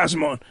Spider-Man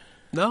costume on.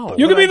 No.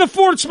 You can be the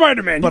 4th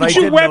Spider-Man. You can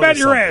shoot web at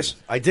your ass.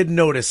 I did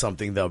notice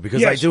something, though,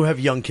 because I do have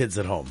young kids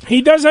at home.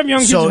 He does have young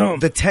kids at home.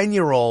 So the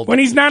 10-year-old... When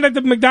he's not at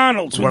the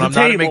McDonald's with when the I'm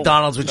table. not at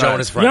McDonald's with Joe and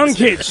his friends. Young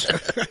kids.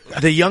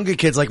 The younger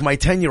kids, like my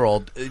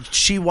 10-year-old,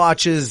 she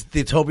watches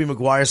the Tobey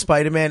Maguire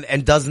Spider-Man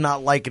and does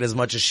not like it as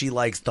much as she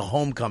likes the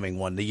Homecoming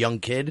one, the young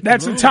kid.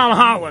 That's the Tom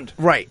Holland.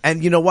 Right.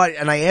 And you know what?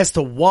 And I asked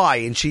her why,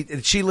 and she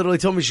literally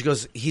told me, she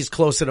goes, he's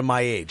closer to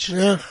my age.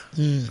 Yeah,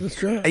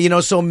 that's right. You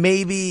know, so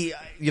maybe,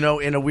 you know,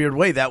 in a weird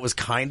way, that was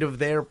kind of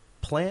their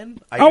plan.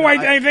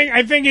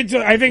 I think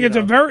it's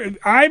a very.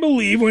 I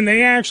believe when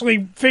they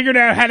actually figured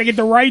out how to get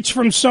the rights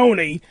from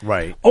Sony,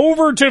 right,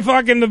 over to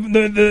fucking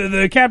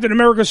the Captain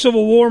America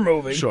Civil War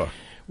movie. Sure.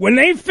 When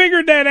they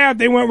figured that out,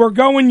 they went, "We're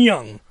going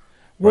young.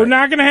 We're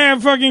not going to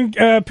have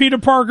fucking Peter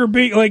Parker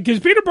be like," because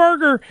Peter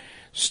Parker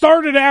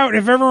started out,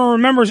 if everyone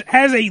remembers,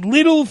 as a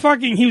little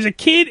fucking. He was a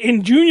kid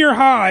in junior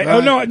high. Right.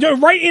 Oh no,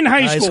 right in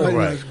high school.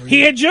 Right.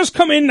 He had just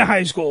come into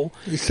high school,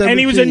 He's and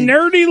he was a 17.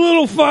 nerdy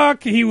little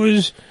fuck. He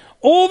was.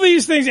 All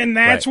these things, and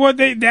that's what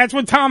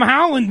Tom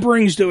Holland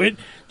brings to it.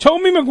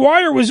 Tobey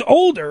Maguire was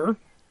older.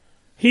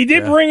 He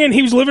did bring in.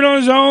 He was living on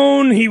his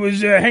own. He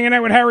was hanging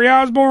out with Harry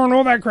Osborn,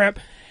 all that crap.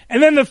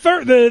 And then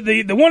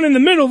the one in the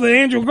middle, the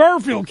Andrew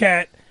Garfield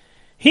cat,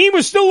 he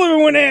was still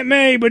living with Aunt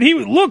May, but he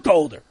looked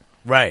older.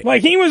 Right.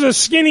 Like he was a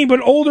skinny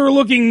but older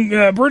looking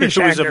British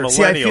actor.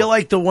 See, I feel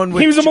like the one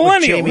with, he was a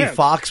millennial, with Jamie yeah.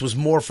 Foxx was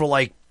more for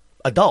like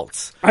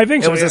adults. I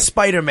think so. It was yeah. a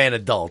Spider-Man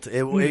adult.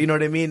 You know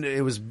what I mean?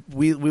 It was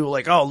we were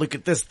like, oh, look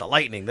at this, the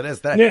lightning, the this,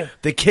 that. Yeah.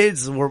 The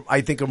kids were,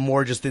 I think, are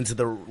more just into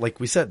the, like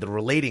we said, the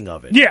relating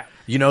of it. Yeah.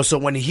 You know, so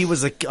when he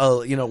was with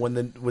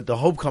the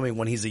Homecoming,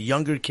 when he's a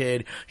younger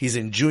kid, he's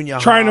in junior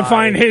high, trying to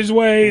find his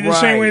way, the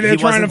same way they're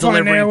trying to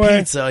find their way.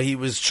 Pizza, he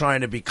was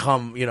trying to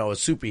become, a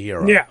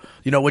superhero. Yeah.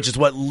 You know, which is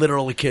what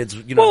literal kids,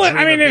 Well,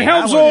 I mean, it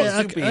helps all.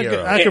 I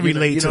can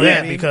relate to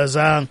that because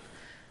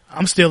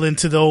I'm still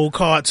into the old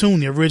cartoon,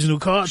 the original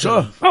cartoon.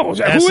 Sure. Oh,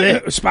 that's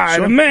it.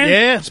 Spider-Man. Sure.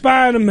 Yeah.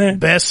 Spider-Man.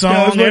 Best song,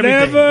 Does everything.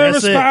 whatever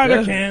That's a it. spider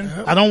Yeah. can.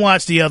 I don't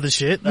watch the other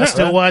shit. I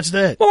still watch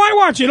that. Well, I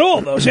watch it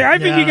all though. See, I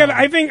think you got.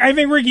 I think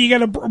Ricky, you got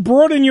to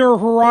broaden your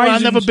horizons.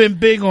 I've never been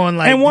big on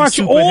like and watch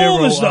the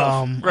all the superhero,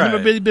 stuff. I've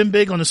never really been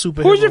big on the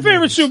superhero. Who's your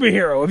favorite movies.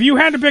 superhero? If you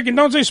had to pick, and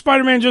don't say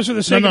Spider-Man just for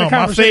the sake of the my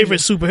conversation.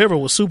 favorite superhero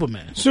was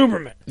Superman.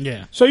 Superman.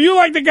 Yeah. So you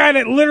like the guy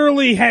that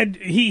literally had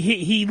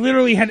he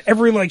literally had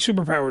every like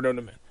superpower done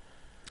to him.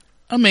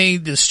 I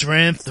mean, the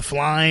strength, the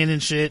flying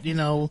and shit,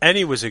 And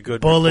he was a good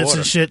bullets reporter.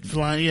 and shit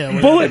flying. Yeah,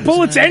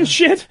 Bullets and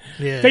shit.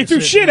 Yeah, they threw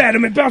shit at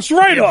him. It bounced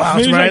right off.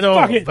 Bounced He was right like,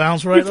 off. Fuck it.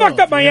 Bounced right You fucked off,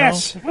 up my you know?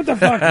 ass. What the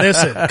fuck?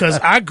 Listen, because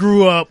I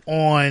grew up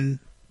on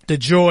the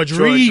George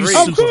Reeves.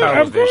 Of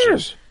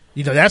course.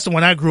 You know, that's the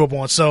one I grew up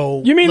on.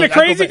 So You mean the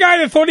crazy guy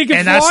that thought he could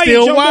and fly I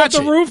still and jumped watch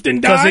off the roof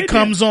and because died?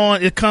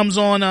 it comes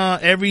on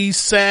every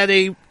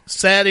Saturday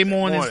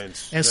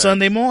mornings and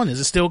Sunday mornings.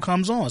 It still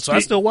comes on, so I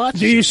still watch.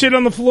 Do you sit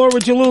on the floor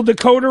with your little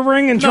decoder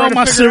ring and try to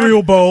my figure cereal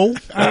out? bowl?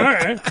 All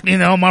right. You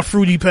know, my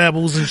Fruity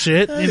Pebbles and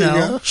shit. You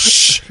know,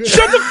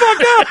 Shut the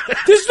fuck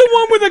up! This is the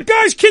one where the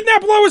guys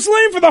kidnapped Lois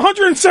Lane for the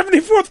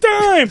 174th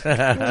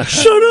time.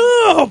 Shut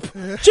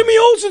up! Jimmy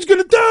Olsen's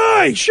gonna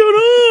die. Shut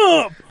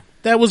up!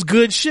 That was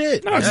good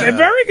shit. No, it's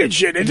very good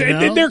shit.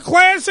 They're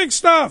classic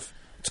stuff.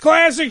 It's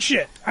classic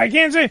shit. I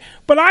can't say,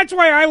 but that's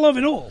why I love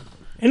it all.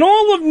 And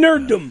all of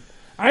nerddom.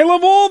 I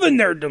love all the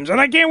nerddoms, and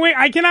I can't wait.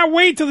 I cannot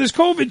wait till this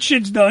COVID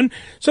shit's done,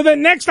 so that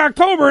next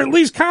October at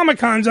least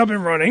Comic-Con's up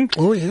and running.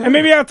 Oh yeah, and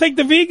maybe I'll take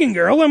the vegan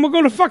girl and we'll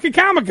go to fucking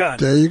Comic-Con.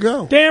 There you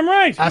go. Damn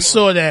right. I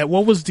saw that.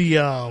 What was the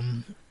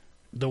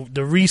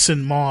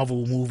recent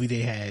Marvel movie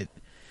they had?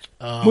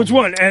 Which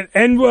one?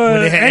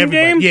 Where they had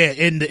Endgame? Yeah,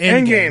 in the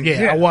Endgame.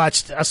 Yeah.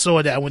 I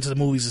saw that. I went to the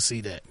movies to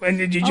see that. And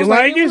did I you was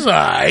like it? It was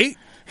alright.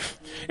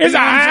 It's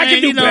alright. I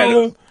can do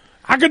better.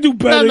 I could do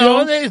better.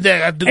 No, yo.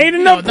 Ain't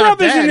enough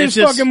brothers in this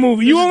fucking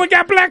movie. You only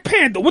got Black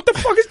Panther. What the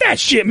fuck is that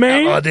shit,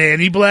 man? Are there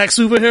any black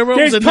superheroes?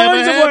 There's that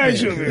tons never of black happened?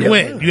 superheroes.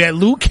 When you had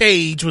Luke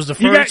Cage was the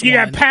first You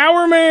got one.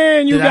 Power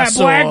Man. You that I got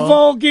Black saw.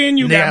 Vulcan.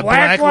 You They got got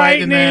Black Black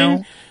Lightning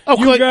Lightning. now.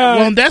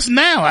 Well, that's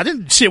now. I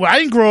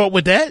didn't grow up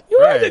with that.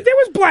 There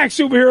was black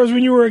superheroes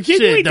when you were a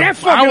kid. You ain't that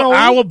fucking old.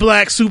 Our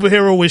black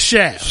superhero was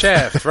Shaft.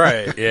 Shaft,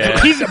 right?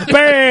 Yeah. He's a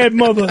bad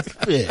mother.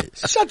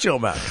 Shut your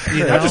mouth.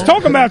 I'm just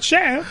talking about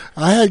Shaft.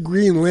 I had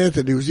Green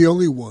Lantern. He was the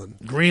only one.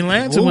 Green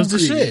Lantern was the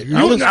shit.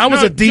 I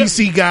was a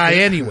DC guy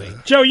anyway.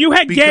 Joe, you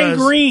had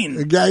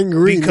Gangrene.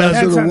 Gangrene,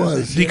 that's what it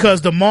was.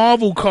 Because the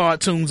Marvel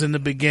cartoons in the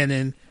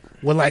beginning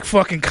were like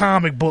fucking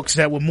comic books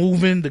that were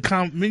moving. The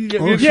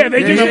remember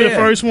the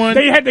first one?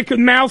 They had the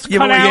mouth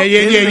cut out.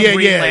 Yeah.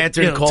 Green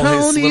Lantern called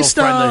Tony his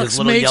little friend, his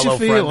little yellow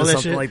friend, or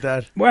something shit. like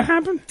that. What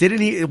happened?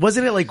 Didn't he?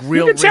 Wasn't it like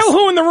real? You could tell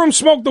who in the room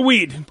smoked the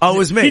weed. Oh, it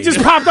was me. He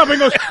just popped up and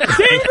goes,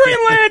 "Didn't Green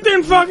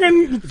Lantern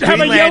fucking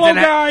have a yellow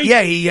guy?"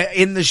 Yeah,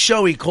 in the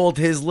show he called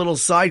his little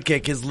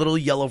sidekick his little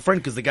yellow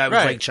friend because the guy was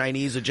like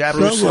Chinese or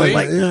Japanese.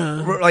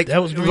 Like that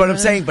was what I'm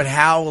saying. But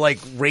how like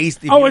race?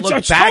 If you look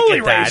back totally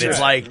at that, racist. it's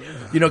like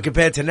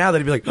compared to now,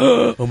 they'd be like,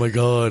 oh my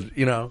god,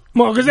 Well,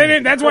 because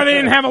that's why they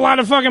didn't have a lot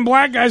of fucking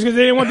black guys because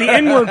they didn't want the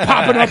N-word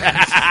popping up.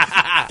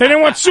 They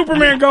didn't want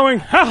Superman going,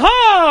 "Ha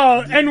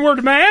ha,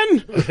 N-word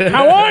man,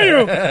 how are you?"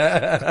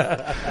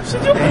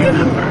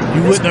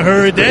 You wouldn't have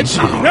heard that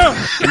shit. No.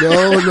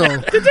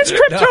 Did this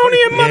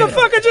Kryptonian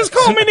motherfucker just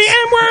call me the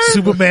N-word?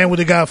 Superman would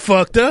have got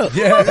fucked up.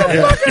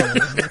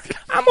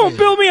 I'm gonna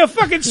build me a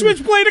fucking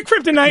switchblade of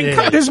kryptonite and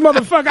cut this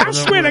motherfucker. I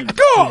swear to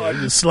God.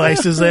 You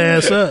sliced his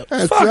ass up.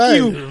 Fuck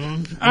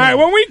you. All right,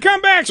 when we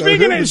come back,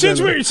 speaking of, since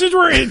we're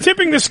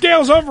tipping the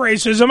scales of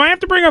racism, I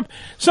have to bring up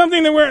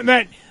something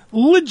that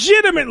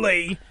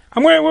legitimately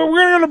we're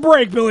going to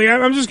break, Billy. I'm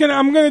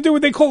going to do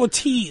what they call a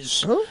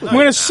tease. I'm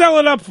going to sell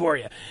it up for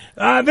you.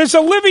 This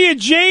Olivia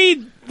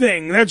Jade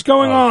thing that's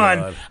going on.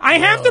 God. I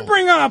have to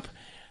bring up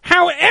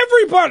how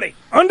everybody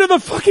under the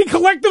fucking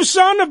collective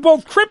sun of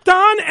both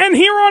Krypton and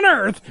here on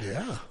Earth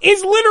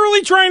is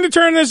literally trying to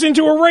turn this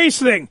into a race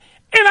thing.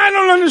 And I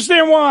don't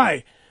understand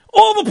why.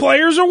 All the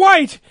players are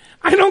white.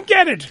 I don't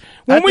get it.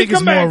 When we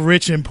come back, more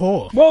rich and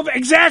poor. Well,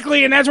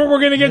 exactly, and that's what we're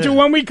going to get to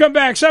when we come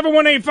back.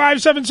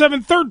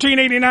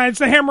 718-577-1389. It's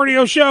the Ham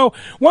Radio Show.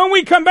 When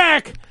we come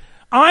back,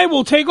 I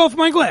will take off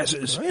my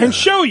glasses and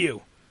show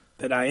you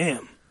that I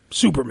am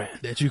Superman.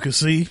 That you can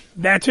see?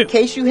 That too. In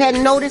case you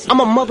hadn't noticed, I'm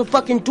a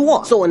motherfucking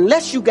dwarf. So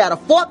unless you got a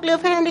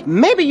forklift handy,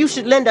 maybe you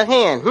should lend a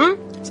hand,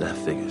 So that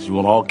figures. You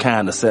want all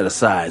kind of set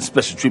aside,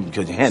 special treatment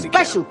because you're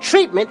handicapped. Special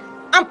treatment?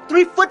 I'm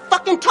 3 foot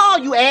fucking tall,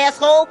 you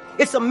asshole.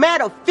 It's a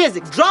matter of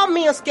physics. Draw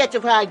me a sketch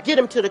of how I get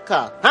him to the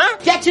car, huh?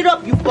 Catch it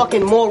up, you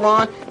fucking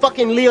moron.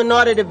 Fucking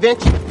Leonardo da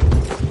Vinci.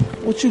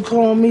 What you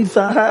calling me,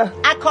 Zaha?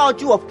 I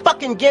called you a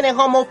fucking guinea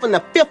homo from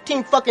the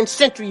 15th fucking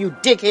century, you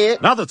dickhead.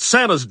 Now that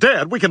Santa's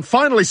dead, we can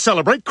finally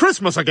celebrate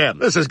Christmas again.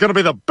 This is gonna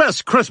be the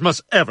best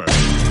Christmas ever.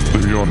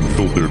 The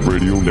Unfiltered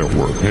Radio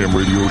Network,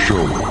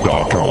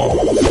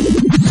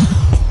 HamRadioShow.com.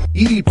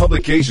 ED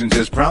Publications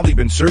has proudly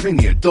been serving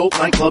the adult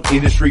nightclub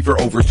industry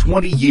for over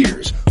 20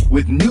 years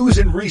with news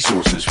and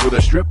resources for the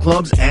strip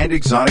clubs and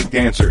exotic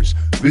dancers.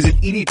 Visit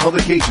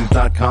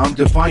edpublications.com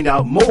to find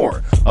out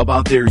more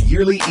about their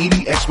yearly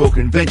ED Expo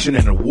convention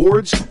and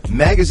awards,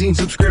 magazine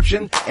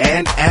subscription,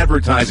 and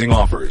advertising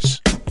offers.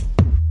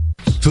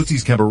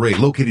 Tootsie's Cabaret,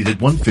 located at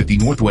 150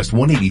 Northwest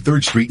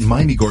 183rd Street in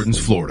Miami Gardens,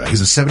 Florida,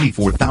 is a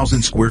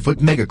 74,000 square foot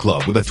mega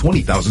club with a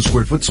 20,000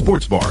 square foot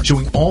sports bar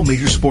showing all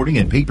major sporting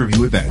and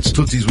pay-per-view events.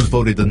 Tootsie's was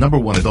voted the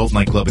 #1 adult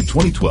nightclub in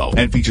 2012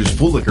 and features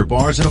full liquor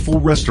bars and a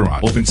full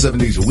restaurant. Open 7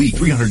 days a week,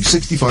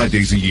 365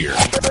 days a year.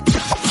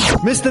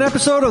 Missed an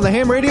episode of the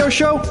Ham Radio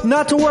Show?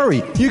 Not to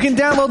worry. You can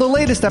download the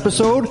latest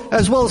episode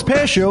as well as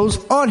past shows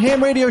on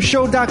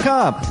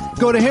hamradioshow.com.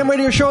 Go to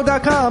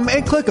hamradioshow.com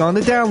and click on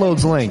the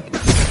downloads link.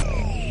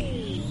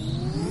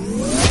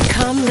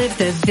 Come live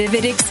the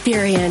vivid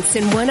experience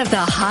in one of the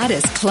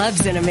hottest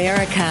clubs in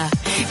America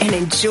and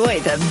enjoy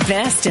the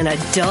best in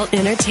adult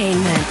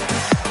entertainment.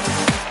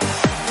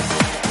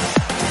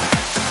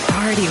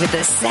 Party with the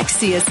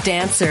sexiest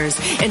dancers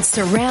and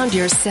surround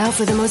yourself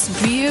with the most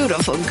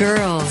beautiful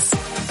girls.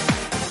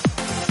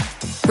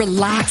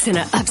 Relax in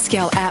an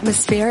upscale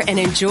atmosphere and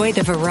enjoy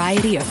the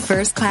variety of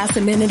first-class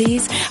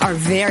amenities our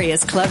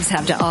various clubs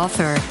have to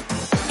offer.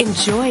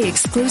 Enjoy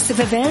exclusive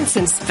events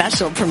and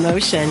special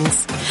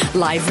promotions,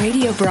 live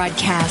radio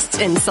broadcasts,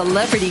 and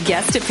celebrity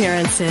guest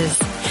appearances.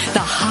 The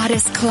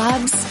hottest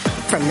clubs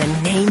from the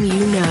name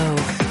you know.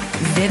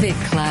 Vivid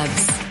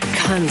Clubs.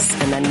 Come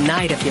spend the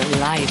night of your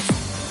life.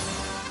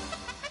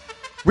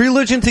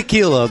 Religion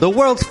Tequila, the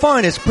world's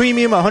finest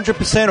premium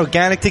 100%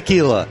 organic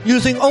tequila,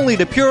 using only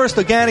the purest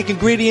organic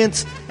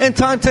ingredients and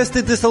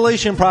time-tested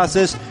distillation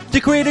process to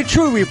create a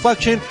true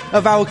reflection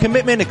of our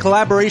commitment and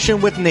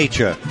collaboration with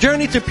nature.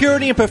 Journey to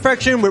purity and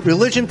perfection with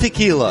Religion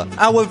Tequila.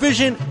 Our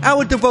vision,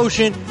 our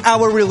devotion,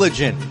 our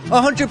religion.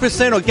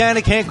 100%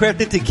 organic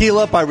handcrafted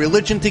tequila by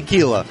Religion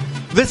Tequila.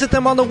 Visit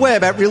them on the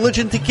web at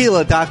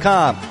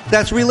religiontequila.com.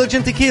 That's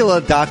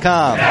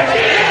religiontequila.com.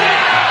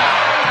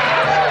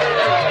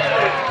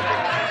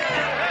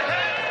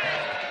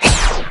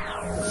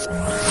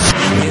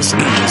 This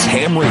is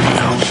Ham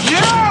Radio. Yo!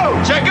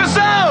 Check us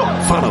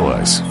out! Follow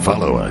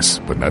us,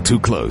 but not too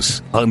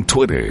close, on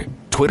Twitter,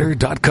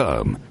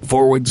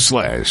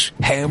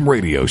 twitter.com/Ham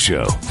Radio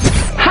Show.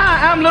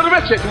 Hi, I'm Little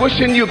Richard,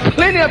 wishing you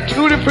plenty of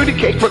tutti frutti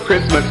cake for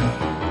Christmas.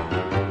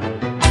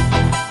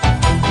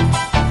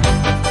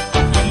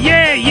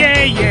 Yeah,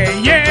 yeah, yeah,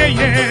 yeah,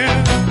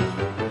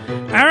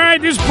 yeah. All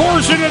right, this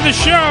portion of the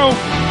show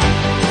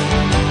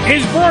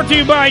is brought to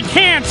you by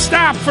Can't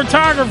Stop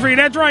Photography.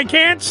 That's right,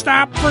 Can't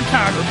Stop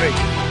Photography.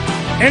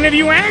 And if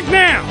you act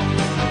now,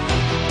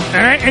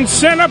 all right, and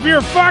set up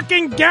your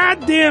fucking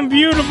goddamn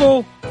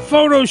beautiful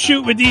photo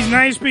shoot with these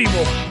nice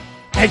people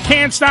at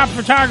Can't Stop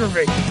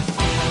Photography,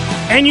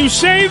 and you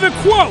say the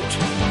quote,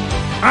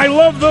 "I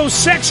love those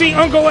sexy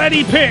Uncle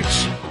Eddie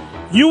pics,"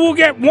 you will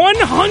get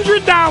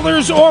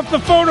 $100 off the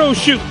photo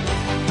shoot.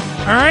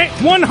 All right?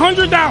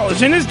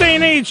 $100. In this day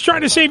and age, try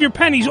to save your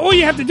pennies. All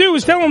you have to do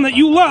is tell them that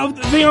you love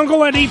the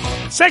Uncle Eddie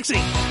sexy.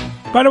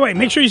 By the way,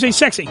 make sure you say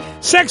sexy.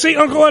 Sexy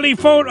Uncle Eddie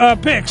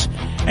pics,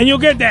 and you'll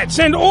get that.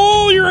 Send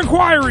all your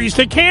inquiries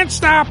to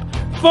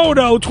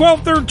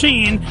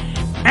can'tstopphoto1213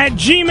 at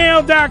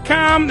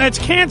gmail.com. That's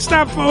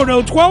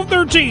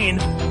can'tstopphoto1213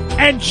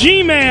 at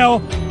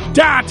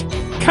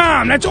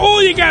gmail.com. That's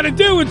all you got to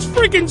do. It's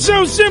freaking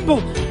so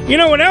simple. You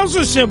know what else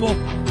is simple?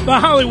 The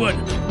Hollywood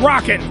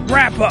Rockin'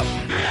 Wrap-Up.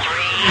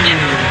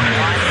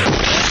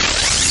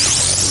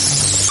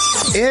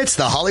 It's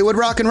the Hollywood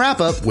Rockin'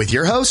 Wrap-Up with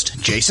your host,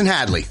 Jason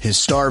Hadley. His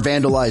star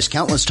vandalized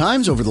countless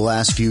times over the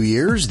last few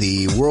years.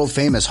 The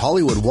world-famous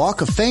Hollywood Walk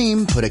of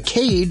Fame put a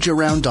cage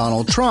around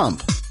Donald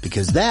Trump.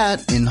 Because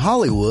that, in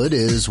Hollywood,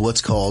 is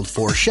what's called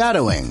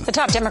foreshadowing. The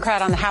top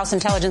Democrat on the House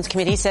Intelligence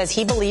Committee says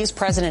he believes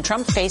President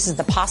Trump faces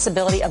the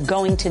possibility of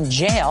going to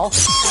jail.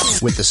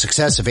 With the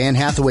success of Anne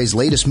Hathaway's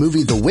latest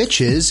movie, The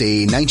Witches,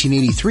 a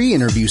 1983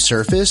 interview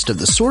surfaced of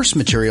the source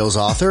material's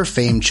author,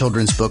 famed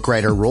children's book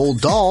writer Roald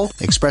Dahl,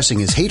 expressing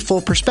his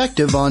hateful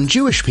perspective on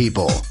Jewish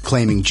people,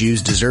 claiming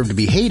Jews deserve to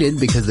be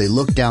hated because they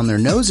look down their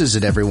noses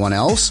at everyone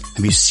else.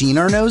 Have you seen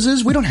our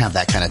noses? We don't have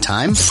that kind of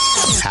time.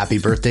 Happy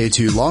birthday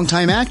to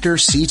longtime actor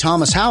C.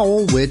 Thomas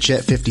Howell, which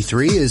at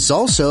 53 is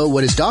also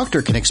what his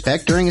doctor can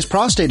expect during his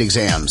prostate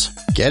exams.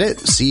 Get it?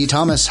 C.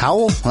 Thomas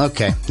Howell?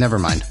 Okay, never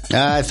mind.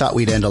 I thought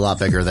we'd end a lot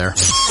bigger there.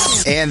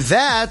 And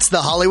that's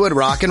the Hollywood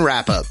Rockin'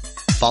 Wrap-Up.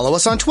 Follow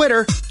us on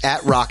Twitter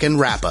at Rockin'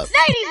 Wrap-Up.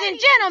 Ladies and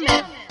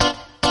gentlemen,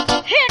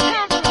 here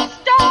comes some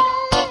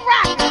stone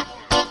rockers.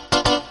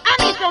 I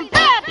need some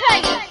bad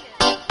players,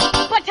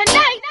 but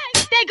tonight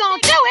they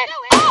gonna do it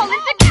all in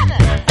together.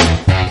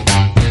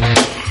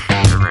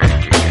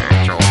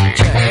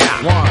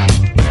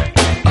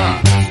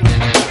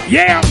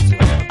 Yeah. Who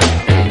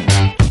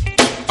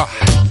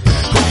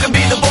can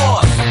be the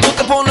boss? Look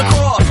up on the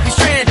cross. He's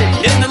stranded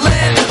in the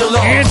land of the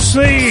lost. It's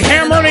the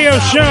Ham Radio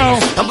Show.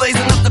 I'm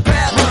blazing up the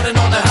path, running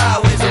on the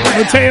highways.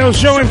 Mateo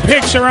showing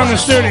pics around the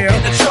studio.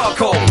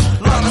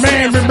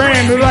 Man,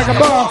 like a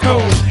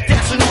barcode.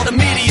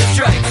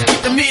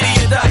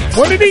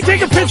 What did he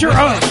take a picture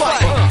of?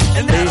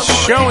 He's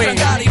showing.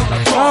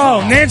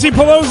 Oh, Nancy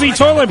Pelosi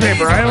toilet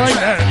paper. I like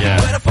that. Yeah.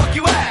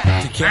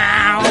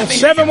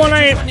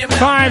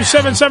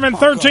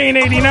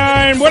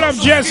 718-577-1389. What up,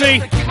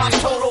 Jesse?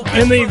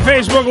 In the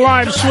Facebook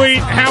Live suite.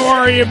 How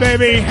are you,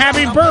 baby?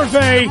 Happy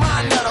birthday.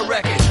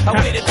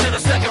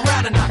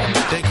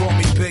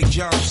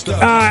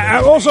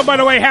 Also, by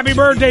the way, happy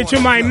birthday to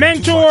my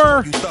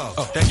mentor,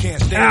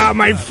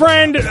 my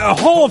friend, a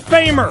Hall of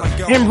Famer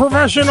in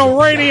professional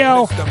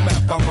radio,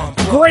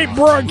 great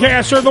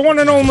broadcaster, the one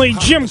and only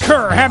Jim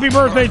Kerr. Happy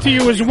birthday to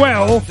you as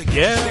well.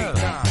 Yeah.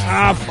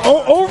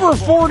 Over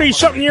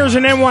 40-something years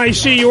in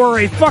NYC, you are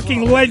a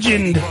fucking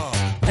legend,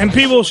 and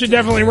people should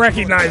definitely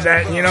recognize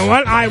that. And you know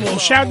what? I will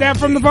shout that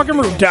from the fucking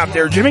rooftop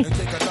there, Jimmy.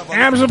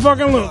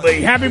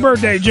 Absolutely. Happy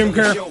birthday, Jim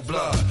Kerr.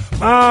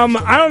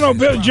 I don't know,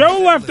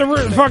 Joe left the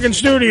fucking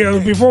studio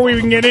before we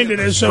even get into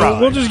this, so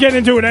we'll just get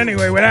into it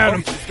anyway without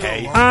him.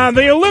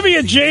 The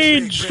Olivia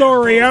Jade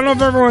story, I don't know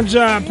if everyone's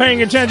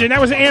paying attention.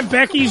 That was Aunt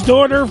Becky's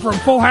daughter from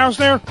Full House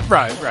there?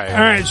 Right. All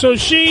right, so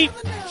she...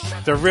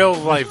 The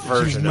real-life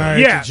version of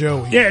it. To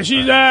Joey. Yeah,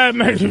 she's, not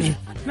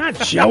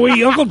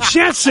Joey, Uncle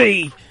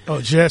Jesse.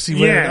 Oh, Jesse.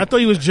 Yeah. I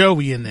thought he was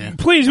Joey in there.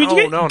 Please,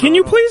 can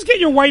you please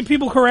get your white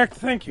people correct?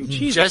 Thank you.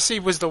 Jesus.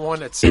 Jesse was the one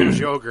that sells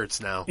yogurts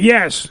now.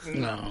 Yes.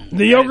 No.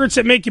 The yogurts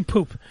that make you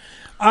poop.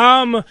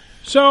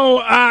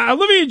 So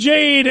Olivia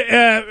Jade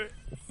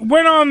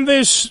went on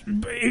this...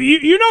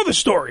 You know the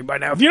story by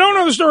now. If you don't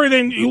know the story,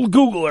 then you'll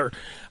Google her.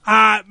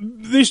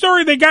 The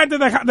story, they got to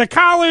the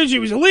college, it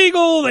was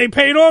illegal, they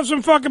paid off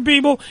some fucking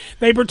people,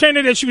 they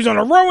pretended that she was on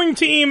a rowing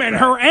team, and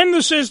her and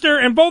the sister,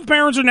 and both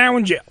parents are now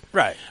in jail.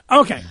 Right.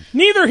 Okay.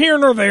 Neither here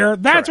nor there.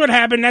 That's what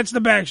happened. That's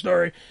the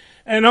backstory.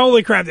 And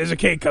holy crap, there's a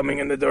cake coming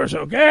in the door,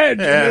 so go ahead.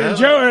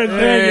 Joe.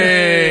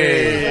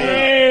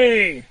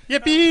 Hey.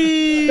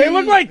 Yippee. They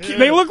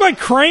look like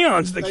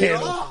crayons, the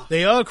candles.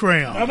 They are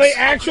crayons. Are they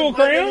actual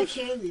crayons?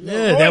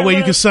 Yeah, that way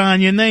you can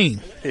sign your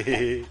name.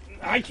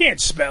 I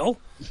can't spell.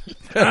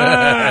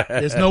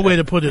 There's no way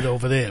to put it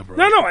over there, bro.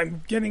 No,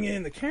 I'm getting it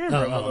in the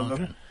camera.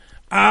 Okay.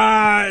 Do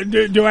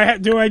I?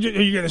 Are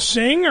you gonna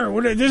sing or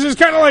what? This is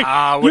kind of like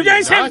you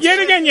guys have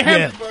yet again. You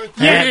have. I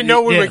didn't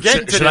know we were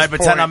getting to Should this I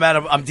pretend point.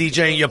 I'm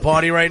DJing your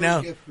party right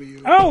now?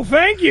 Oh,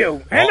 thank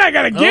you. And I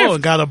got a gift. Oh,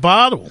 got a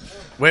bottle.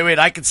 Wait,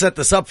 I can set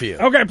this up for you.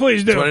 Okay,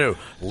 please do. That's what I do.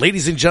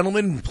 Ladies and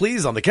gentlemen,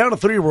 please, on the count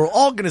of 3, we're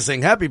all going to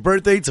sing happy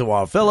birthday to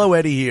our fellow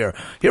Eddie here.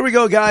 Here we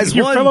go, guys.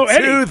 Your 1, fellow 2,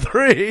 Eddie.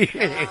 3.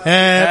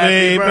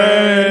 Happy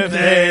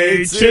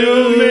birthday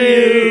to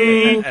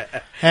me.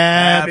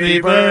 Happy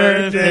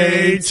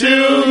birthday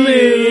to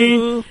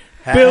me.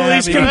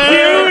 Billy's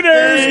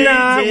computer's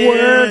not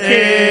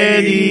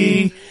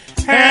working.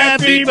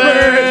 Happy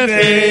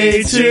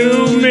birthday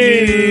to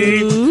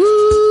me.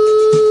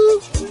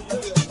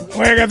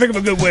 Wait, I gotta think of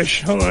a good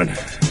wish. Hold on.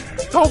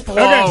 Don't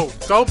blow.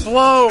 Okay. Don't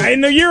blow.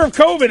 In the year of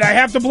COVID, I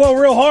have to blow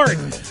real hard.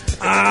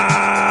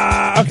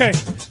 Okay.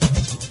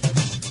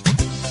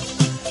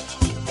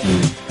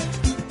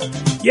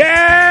 Yay!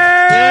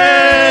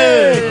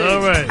 All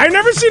right. I've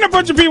never seen a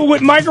bunch of people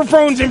with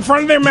microphones in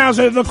front of their mouths.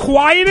 They're the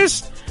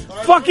quietest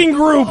fucking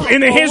group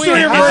in the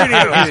history of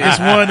radio. It's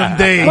one of them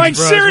days. Like,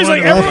 bro.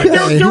 seriously,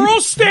 everyone, they're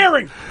all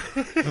staring.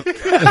 Is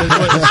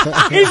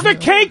the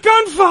cake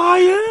on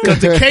fire?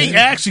 Because the cake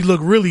actually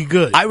looked really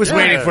good. I was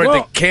waiting for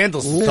the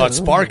candles to start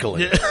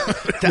sparkling.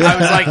 I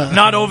was like,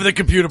 not over the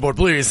computer board,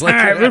 please. All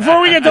right,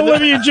 before we get to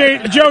Olivia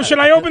Jade, Joe, should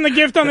I open the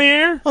gift on the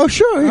air? Oh,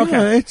 sure. Yeah.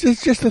 Okay.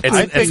 It's just a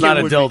thing. It's not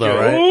a dildo,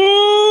 right?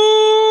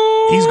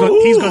 He's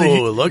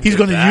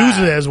going to use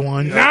it as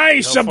one.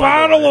 Nice, a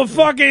bottle of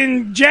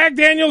fucking Jack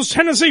Daniel's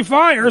Tennessee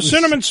Fire,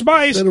 cinnamon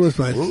spice. Cinnamon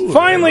spice.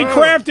 Finely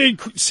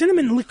crafted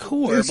cinnamon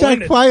liqueur. It's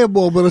like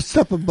Fireball, but a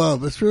step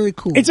above. It's really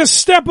cool. It's a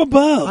step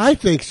above. I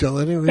think so.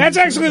 Anyway. That's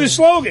actually the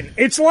slogan.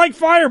 It's like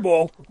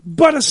Fireball,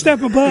 but a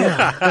step above.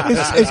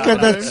 It's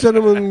got that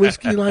cinnamon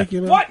whiskey, like, you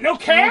know. What? No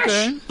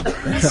cash?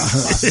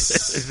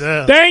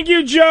 Thank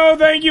you, Joe.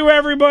 Thank you,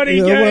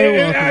 everybody.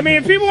 I mean,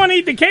 if people want to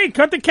eat the cake,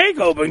 cut the cake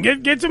open.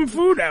 Get some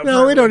food out.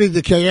 No, we don't need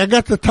the cake. I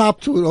got the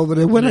top to it over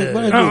there.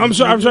 I'm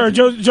sorry.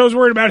 Joe's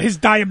worried about his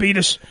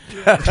diabetes.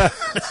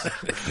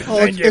 It's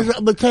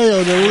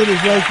Mateo. The lid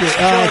is right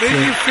there.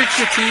 Didn't you fix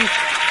your teeth?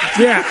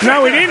 Yeah.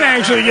 No, he didn't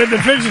actually get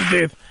to fix his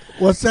teeth.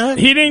 What's that?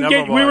 He didn't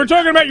get. We were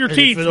talking about your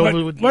teeth.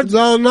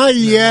 No, not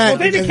yet. Well,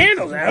 take the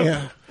candles out.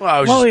 Yeah.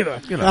 Well, I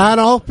had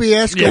a whole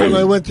fiasco when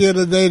I went the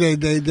other day.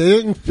 They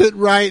didn't fit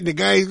right. The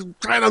guy's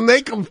trying to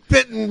make them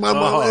fit, and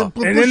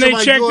then they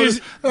checked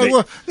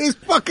these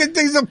fucking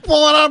things are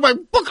falling out of my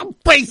fucking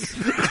face.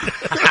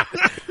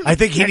 I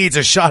think he needs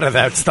a shot of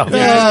that stuff.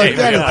 I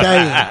gotta tell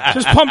you.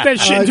 Just pump that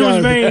shit into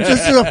his veins.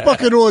 This is a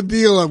fucking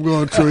ordeal I'm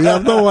going through. You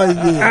have no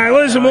idea. All right,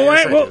 listen,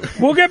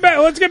 we'll get back.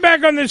 Let's get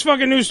back on this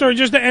fucking news story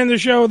just to end the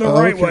show the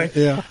right way.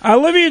 Yeah.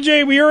 Olivia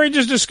Jade, we already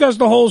just discussed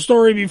the whole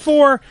story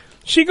before.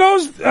 She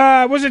goes,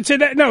 was it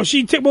today? No,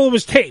 it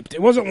was taped.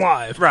 It wasn't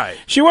live. Right.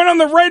 She went on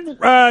the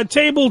Red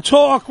Table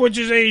Talk, which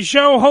is a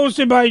show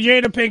hosted by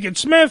Jada Pinkett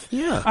Smith.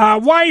 Yeah.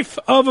 Wife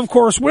of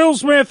course, Will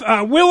Smith.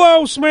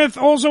 Willow Smith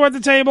also at the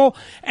table,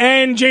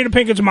 and Jada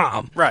Pinkett's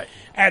mom. Right.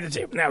 At the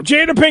table. Now,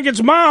 Jada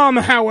Pinkett's mom,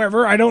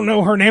 however, I don't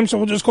know her name, so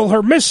we'll just call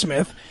her Miss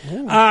Smith.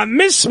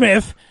 Miss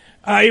Smith,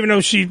 even though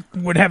she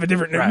would have a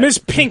different name, Miss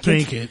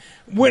Pinkett.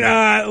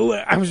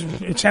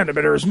 It sounded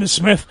better as Miss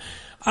Smith.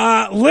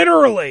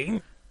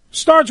 Literally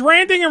starts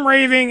ranting and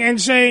raving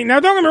and saying, now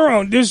don't get me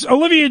wrong, this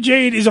Olivia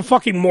Jade is a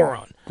fucking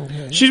moron.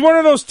 Okay. She's one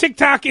of those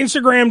TikTok,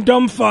 Instagram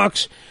dumb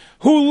fucks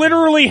who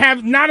literally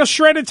have not a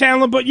shred of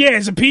talent, but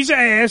is a piece of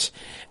ass,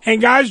 and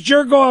guys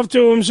jerk off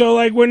to him. So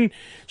like when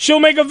she'll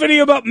make a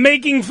video about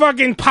making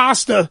fucking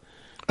pasta,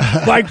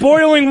 like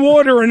boiling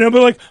water, and they'll be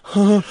like,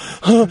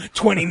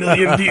 20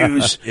 million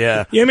views.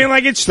 Yeah. You know what I mean?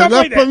 Like, it's stuff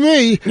like that. for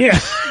me. Yeah.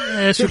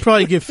 She'll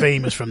probably get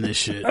famous from this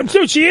shit.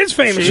 Dude, she is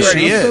famous.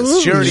 She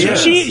is. She already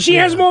is. She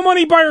has more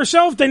money by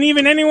herself than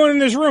even anyone in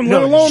this room,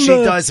 let alone she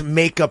does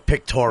makeup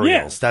pictorials.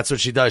 Yeah. That's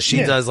what she does. She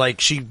does, like,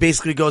 she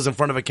basically goes in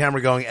front of a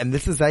camera going, and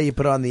this is how you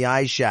put on the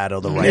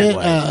eyeshadow the right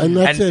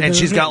way. And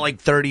she's got like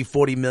 30,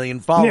 40 million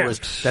followers.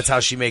 Yeah. That's how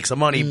she makes her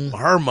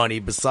money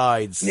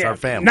besides her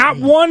family. Not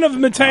one of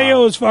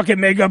Mateo's fucking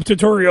makeup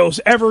tutorials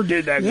ever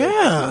did that.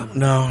 Yeah.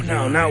 No,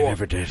 not one.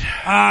 Never did.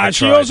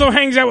 She also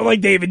hangs out with like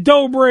David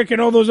Dobrik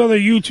and all those other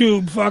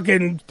YouTube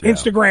fucking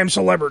Instagram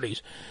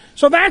celebrities.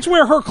 So that's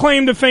where her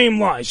claim to fame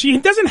lies. She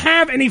doesn't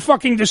have any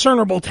fucking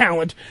discernible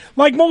talent,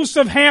 like most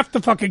of half the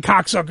fucking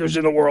cocksuckers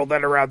in the world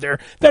that are out there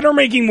that are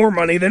making more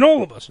money than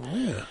all of us.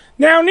 Yeah.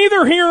 Now,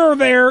 neither here nor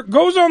there,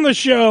 goes on the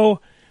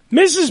show,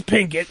 Mrs.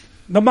 Pinkett,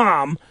 the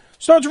mom,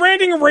 starts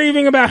ranting and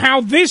raving about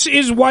how this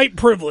is white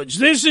privilege.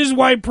 This is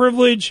white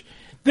privilege.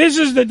 This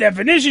is the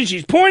definition.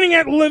 She's pointing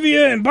at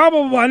Olivia and blah,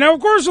 blah, blah. Now, of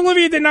course,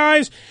 Olivia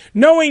denies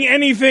knowing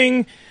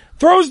anything,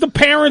 throws the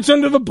parents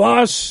under the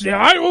bus. We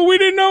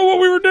didn't know what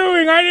we were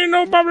doing. I didn't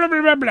know, blah, blah,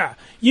 blah, blah, blah.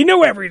 You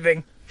know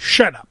everything.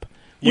 Shut up.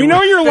 We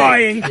know you're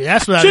lying.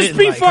 That's what Just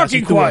be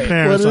fucking quiet.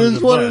 But it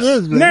is what it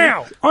is, man.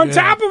 Now, on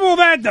top of all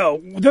that, though,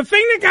 the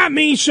thing that got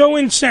me so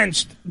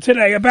incensed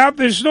today about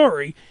this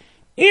story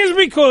is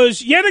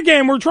because, yet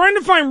again, we're trying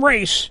to find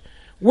race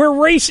where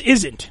race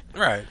isn't.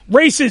 Right.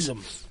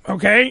 Racism,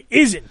 okay,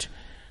 isn't.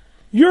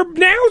 You're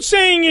now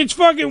saying it's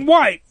fucking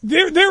white.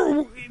 There,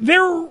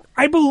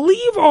 I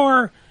believe,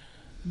 are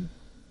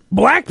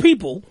black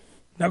people,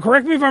 now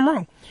correct me if I'm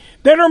wrong,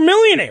 that are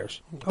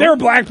millionaires. There are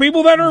black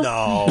people that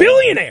are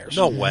billionaires.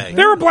 No way.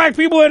 There are black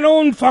people that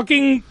own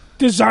fucking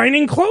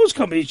designing clothes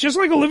companies, just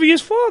like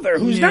Olivia's father,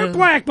 who's not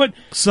black, but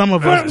some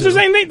of us it's the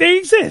same thing. They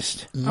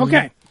exist.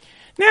 Okay.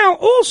 Now,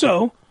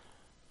 also,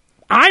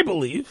 I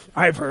believe,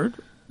 I've heard,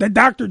 that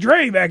Dr.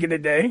 Dre, back in the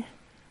day,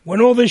 when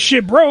all this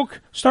shit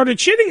broke, started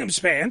shitting his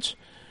pants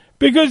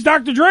because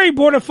Dr. Dre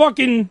bought a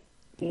fucking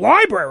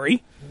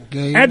library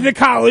at the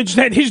college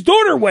that his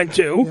daughter went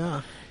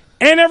to,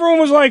 and everyone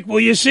was like, well,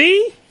 you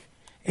see,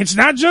 it's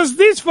not just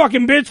this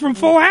fucking bitch from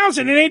Full House,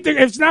 and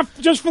it's not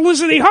just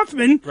Felicity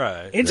Huffman.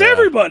 Right. It's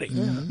everybody.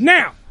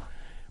 Now,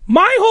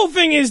 my whole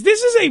thing is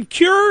this is a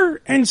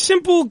pure and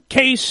simple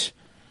case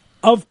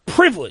of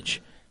privilege,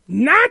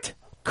 not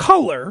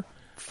color,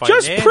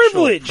 just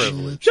privilege.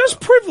 Just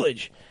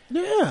privilege.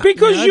 Yeah.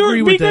 Because I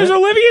agree with that.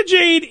 Olivia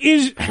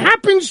Jade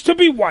happens to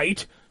be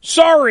white.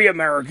 Sorry,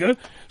 America.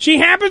 She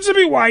happens to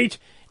be white,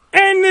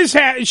 and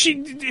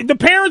the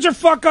parents are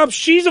fuck ups.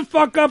 She's a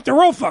fuck up. They're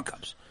all fuck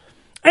ups.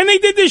 And they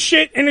did this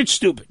shit, and it's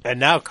stupid. And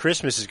now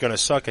Christmas is going to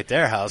suck at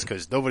their house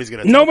because nobody's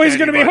going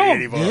to be home.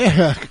 Anymore.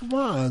 Yeah, come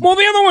on. Well,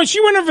 the other one,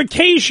 she went on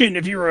vacation,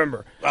 if you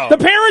remember. Oh. The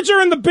parents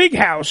are in the big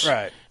house.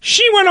 Right.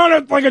 She went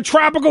on a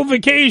tropical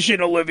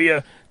vacation,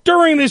 Olivia,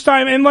 during this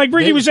time, and like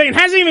Ricky was saying,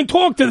 hasn't even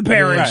talked to the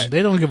parents. Right.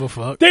 They don't give a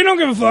fuck. They don't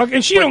give a fuck,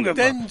 and she don't give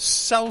a fuck. Then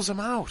sells them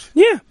out.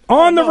 Yeah,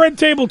 on the Red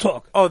Table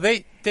Talk. Oh,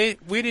 we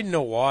didn't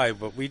know why,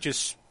 but we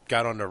just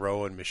got on the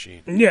rowing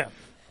machine. Yeah.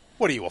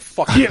 What are you, a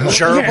fucking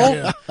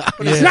gerbil?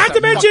 What is Not this, to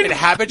a mention, fucking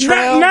habit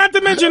trail? not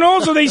to mention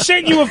also they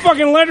sent you a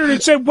fucking letter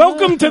that said,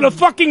 welcome to the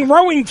fucking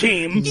rowing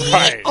team.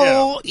 Right,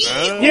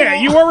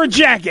 Yeah, you are a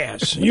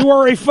jackass. You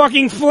are a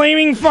fucking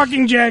flaming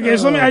fucking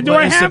jackass.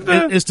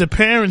 It's the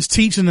parents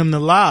teaching them to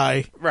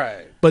lie.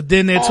 Right. But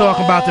then they're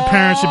talking about the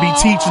parents should be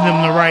teaching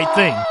them the right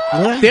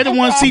thing. They're the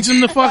ones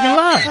teaching them to fucking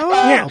lie.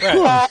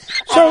 Yeah.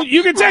 So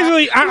you can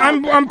technically,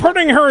 I'm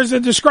putting her as a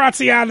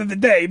disgraziata of the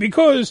day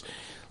because,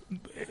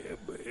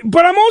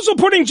 but I'm also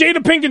putting Jada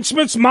Pinkett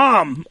Smith's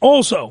mom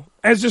also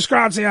as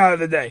disgraziata of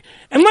the day.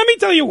 And let me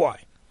tell you why.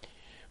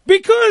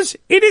 Because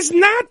it is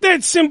not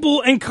that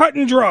simple and cut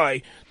and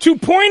dry to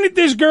point at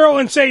this girl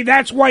and say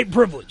that's white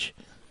privilege.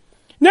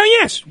 Now,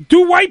 yes,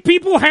 do white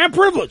people have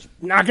privilege?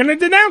 Not going to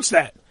denounce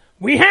that.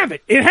 We have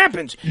it. It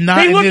happens. Not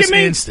they in look this at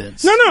me.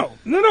 instance.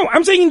 No.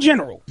 I'm saying in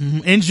general.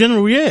 Mm-hmm. In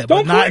general, yeah,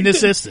 but not in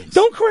this instance.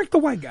 Don't correct the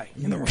white guy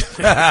in the room.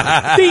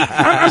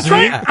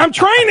 I'm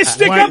trying to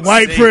stick up.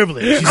 White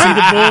privilege. You see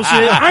the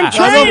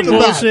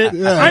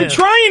bullshit? I'm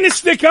trying to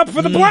stick up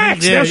for the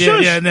blacks.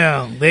 Yeah.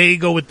 Now there you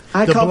go with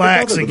the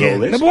blacks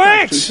again. The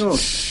blacks.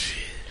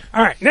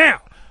 All right.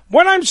 Now,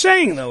 what I'm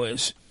saying though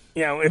is,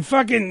 if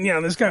fucking,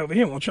 this guy over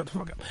here won't shut the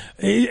fuck up.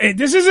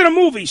 This isn't a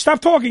movie.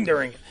 Stop talking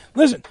during it.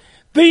 Listen.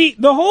 The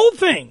whole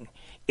thing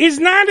is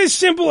not as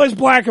simple as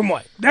black and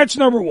white. That's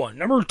number one.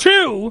 Number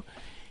two,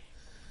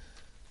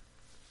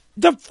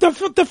 the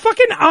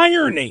fucking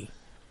irony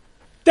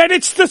that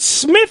it's the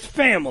Smith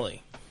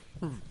family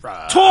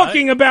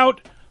talking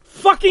about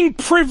fucking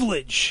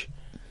privilege.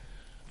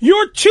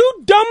 You're two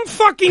dumb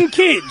fucking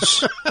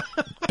kids.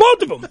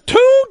 Both of them.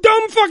 Two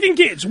dumb fucking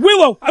kids.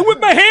 Willow, I whip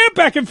my hair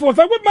back and forth.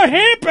 I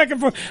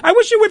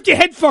wish you whipped your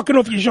head fucking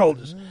off your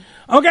shoulders.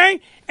 Okay?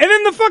 And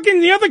then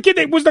the other kid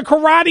that was the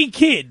Karate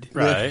Kid.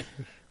 Right.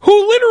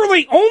 Who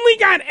literally only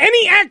got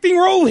any acting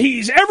role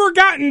he's ever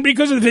gotten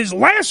because of his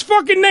last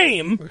fucking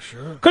name. For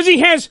sure. Because he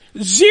has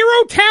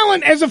zero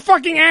talent as a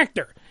fucking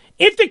actor.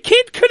 If the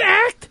kid could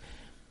act,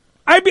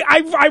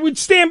 I would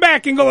stand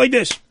back and go like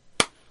this.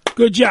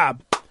 Good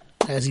job.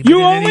 Has he been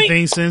in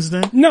anything since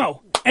then?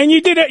 No. And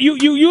you did it. You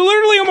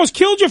literally almost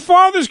killed your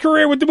father's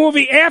career with the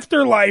movie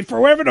Afterlife,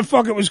 or whatever the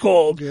fuck it was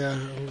called. Yeah.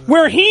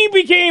 Where he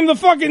became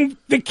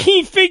the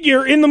key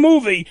figure in the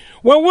movie.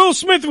 Well, Will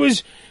Smith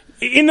was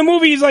in the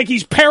movie.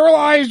 He's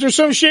paralyzed or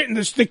some shit, and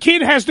the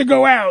kid has to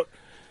go out.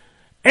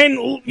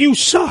 And you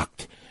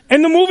sucked.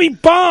 And the movie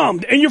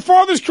bombed. And your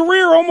father's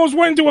career almost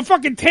went into a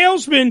fucking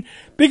tailspin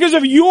because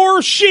of your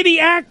shitty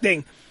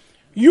acting.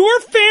 Your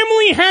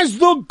family has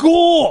the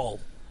gall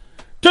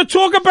to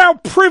talk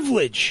about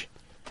privilege.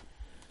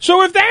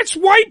 So if that's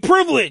white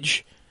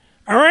privilege,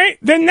 all right,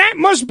 then that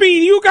must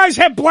be you guys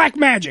have black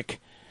magic.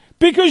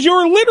 Because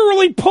you're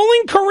literally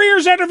pulling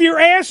careers out of your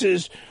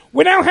asses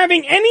without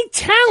having any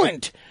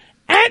talent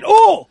at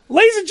all.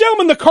 Ladies and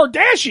gentlemen, the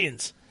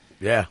Kardashians.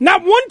 Yeah.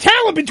 Not one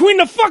talent between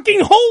the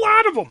fucking whole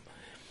lot of them.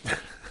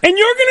 And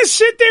you're going to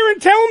sit there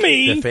and tell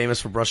me... They're famous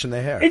for brushing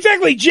their hair.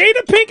 Exactly.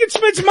 Jada Pinkett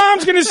Smith's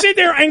mom's going to sit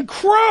there and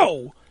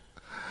crow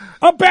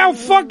about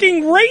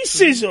fucking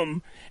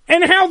racism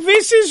and how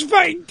this is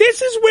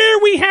where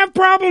we have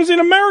problems in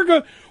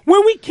America,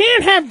 where we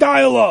can't have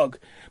dialogue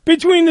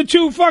between the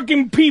two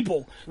fucking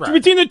people,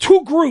 between the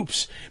two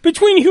groups,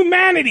 between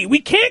humanity. We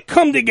can't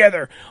come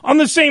together on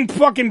the same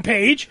fucking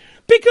page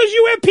because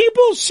you have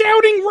people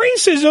shouting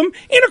racism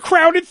in a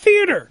crowded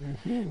theater.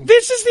 Mm-hmm.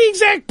 This is the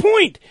exact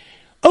point.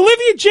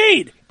 Olivia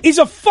Jade is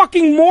a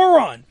fucking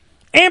moron.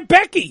 Aunt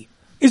Becky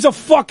is a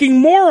fucking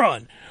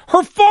moron.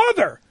 Her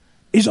father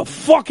is a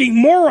fucking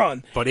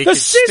moron. But he the can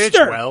sister,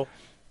 stitch well.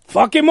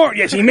 fucking moron.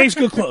 Yes, he makes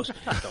good clothes.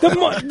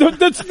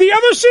 The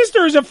other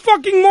sister is a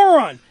fucking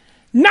moron.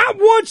 Not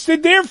once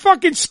did their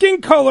fucking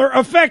skin color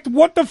affect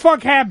what the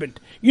fuck happened.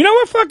 You know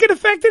what fucking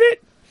affected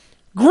it?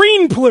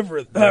 Green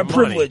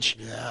privilege.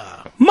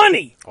 Yeah.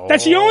 Money.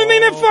 That's the only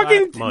thing that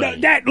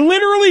fucking... That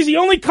literally is the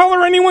only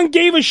color anyone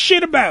gave a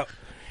shit about.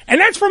 And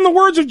that's from the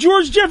words of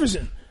George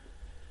Jefferson.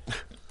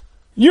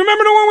 You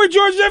remember the one where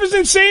George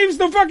Jefferson saves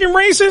the fucking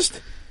racist?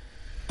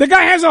 The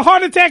guy has a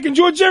heart attack and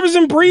George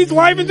Jefferson breathes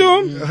life into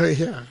him?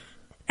 Yeah.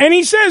 And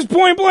he says,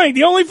 point blank,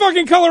 the only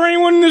fucking color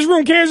anyone in this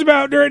room cares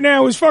about right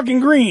now is fucking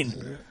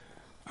green.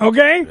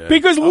 Okay? Yeah.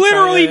 Because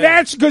literally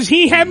that's because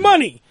he had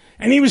money.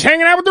 And he was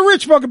hanging out with the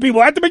rich fucking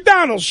people at the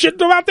McDonald's, shitting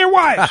about their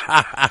wives.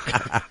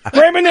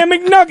 Grabbing their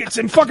McNuggets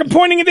and fucking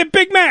pointing at their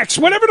Big Macs,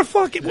 whatever the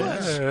fuck it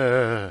was.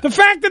 The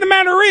fact of the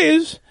matter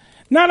is,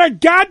 not a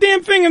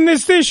goddamn thing in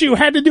this issue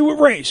had to do with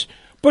race.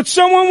 But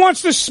someone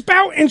wants to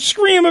spout and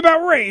scream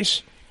about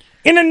race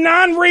in a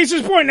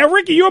non-racist point. Now,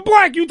 Ricky, you're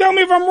black. You tell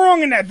me if I'm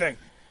wrong in that thing.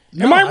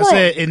 No, Am I wrong?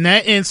 said in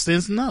that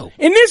instance, no.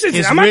 In this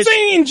instance, I'm not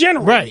saying in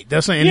general. Right.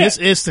 That's in this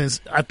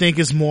instance, I think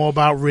it's more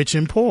about rich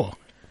and poor.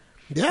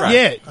 Yeah,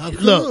 yeah.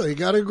 Absolutely. Look, you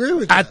gotta agree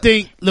with that. I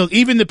think. Look,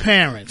 even the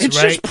parents, it's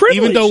right? Just privilege.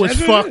 Even though it's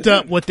That's fucked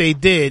up what they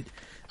did,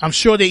 I'm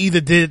sure they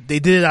did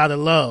it out of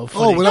love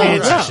for their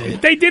kids and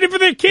shit. They did it for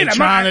their kid.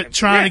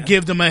 Trying to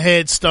give them a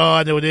head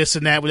start or this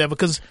and that, whatever.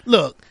 Because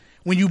look,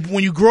 when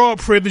you grow up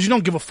privileged, you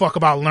don't give a fuck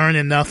about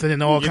learning nothing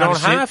and all kind of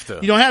shit. You don't have to.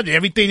 You don't have to.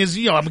 Everything is,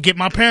 I'm gonna get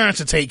my parents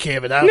to take care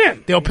of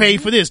it. They'll pay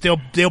for this.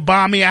 They'll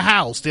buy me a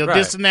house. They'll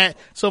this and that.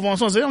 So on and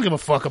so on. They don't give a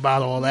fuck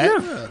about all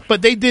that. Yeah.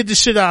 But they did the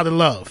shit out of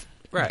love.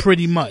 Right.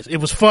 Pretty much, it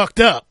was fucked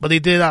up, but they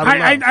did it out of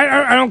love.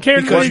 I don't care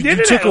because they did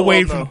you it took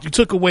away from you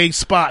took away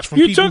spots from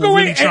people who were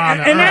really trying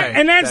to earn.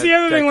 And that's the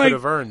other thing. Like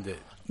earned it.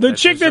 The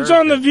chick that's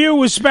on The View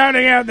was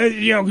spouting out that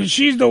because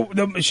she's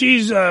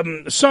she's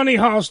Sunny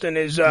Halston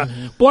is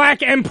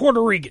black and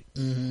Puerto Rican.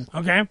 Mm-hmm.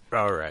 Okay,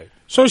 all right.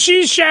 So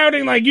she's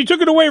shouting like you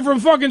took it away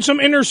from fucking some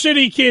inner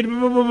city kid.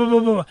 Blah, blah, blah,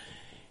 blah,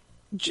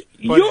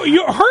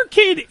 blah. Her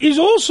kid is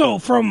also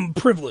from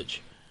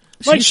privilege.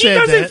 Like she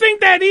doesn't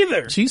think that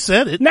either. She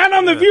said it. Not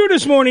on The View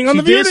this morning. On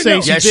The View,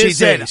 yes, she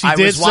did. I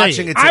was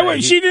watching it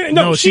today. She didn't.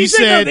 No, she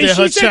said that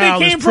her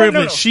child is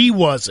privileged. She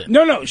wasn't.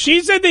 No.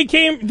 She said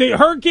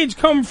her kids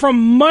come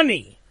from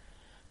money.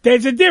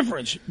 There's a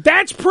difference.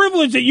 That's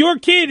privilege. That your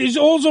kid is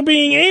also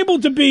being able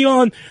to be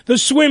on the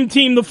swim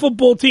team, the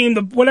football team,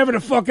 the whatever the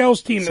fuck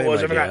else team it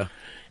was.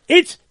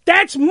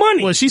 That's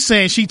money. Well, she's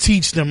saying she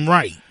teach them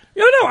right.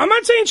 No, I'm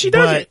not saying she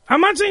doesn't. I'm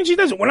not saying she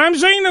doesn't. What I'm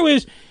saying though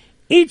is,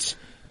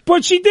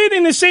 but she did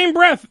in the same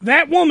breath.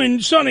 That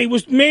woman, Sonny,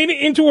 was made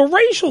it into a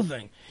racial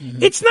thing.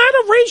 Mm-hmm. It's not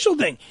a racial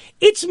thing.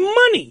 It's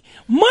money.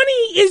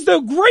 Money is the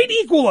great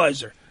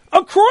equalizer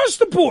across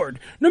the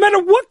board. No matter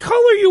what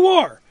color you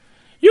are,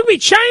 you can be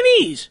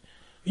Chinese,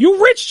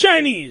 you rich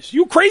Chinese,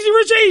 you crazy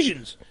rich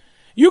Asians.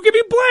 You can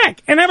be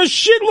black and have a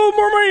shitload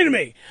more money than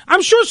me.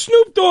 I'm sure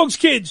Snoop Dogg's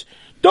kids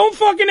don't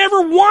fucking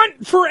ever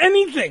want for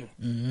anything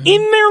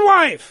in their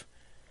life.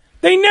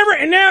 They never,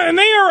 and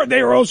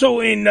they are also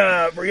in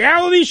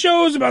reality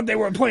shows about they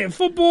were playing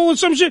football or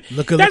some shit.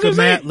 Look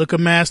at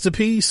Master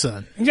P's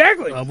son.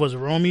 Exactly. Was it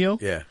Romeo?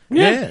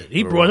 Yeah.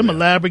 He brought him a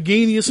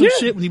Lamborghini or some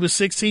shit when he was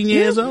 16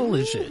 years old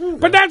and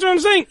shit. But that's what I'm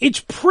saying. It's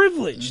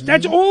privilege.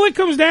 That's all it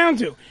comes down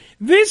to.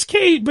 This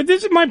case, but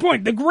this is my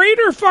point. The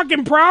greater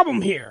fucking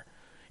problem here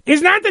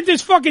is not that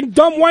this fucking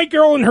dumb white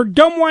girl and her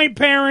dumb white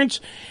parents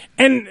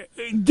and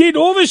did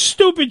all this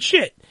stupid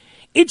shit.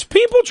 It's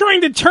people trying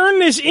to turn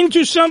this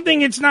into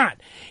something it's not.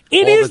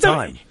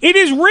 It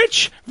is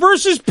rich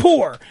versus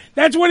poor.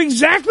 That's what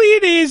exactly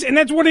it is, and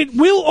that's what it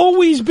will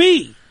always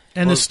be.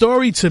 And the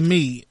story to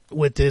me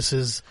with this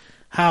is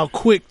how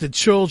quick the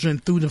children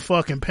threw the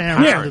fucking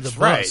parents under the bus.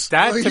 Right.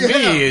 That to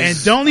me is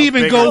and don't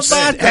even go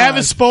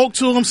haven't spoke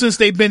to them since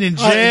they've been in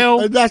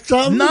jail. That's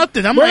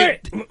nothing. I'm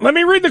like, let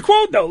me read the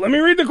quote though.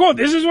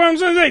 This is what I'm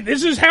saying.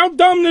 This is how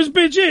dumb this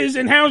bitch is,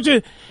 and how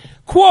to.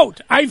 Quote,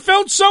 I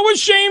felt so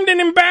ashamed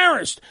and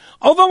embarrassed,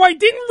 although I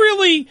didn't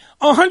really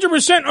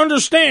 100%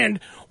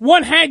 understand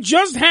what had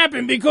just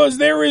happened because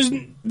there was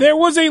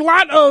a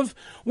lot of,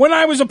 when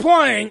I was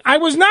applying, I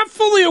was not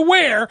fully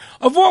aware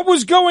of what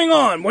was going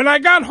on. When I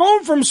got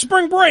home from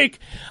spring break,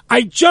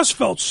 I just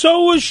felt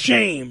so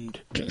ashamed.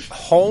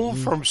 Home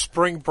from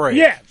spring break?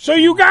 Yeah, so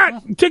you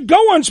got to go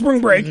on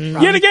spring break.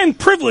 Yet again,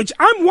 privilege.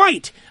 I'm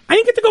white. I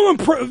didn't get to go on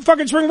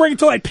fucking spring break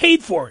until I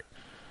paid for it.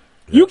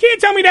 You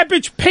can't tell me that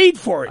bitch paid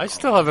for it. I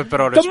still haven't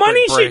been on the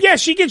money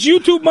she gets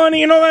YouTube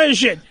money and all that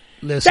shit.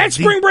 Listen, that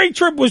spring break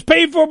trip was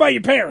paid for by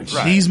your parents.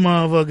 Right. These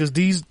motherfuckers,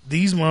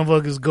 these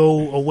motherfuckers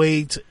go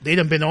away. They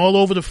done been all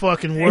over the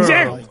fucking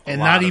world, and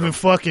not even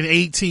fucking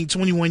 18,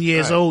 21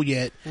 years old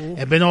yet,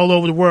 and been all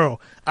over the world.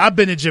 I've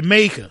been to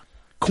Jamaica.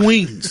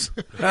 Queens is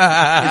the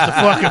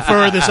fucking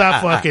furthest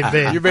I fucking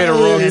been. You made a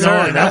wrong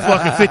turn. I'm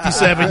fucking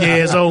 57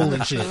 years old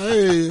and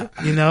shit.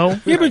 You know?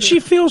 Yeah, but she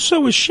feels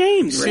so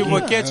ashamed. See,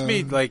 what gets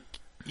me, like,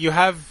 you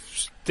have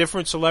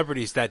different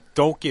celebrities that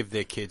don't give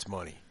their kids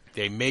money.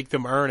 They make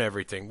them earn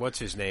everything. What's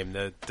his name?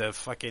 The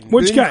fucking...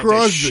 Which guy?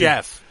 The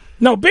chef.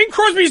 No, Bing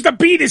Crosby used to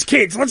beat his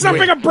kids. Let's not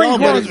bring up Bing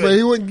Crosby. But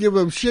he wouldn't give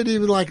them shit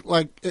even like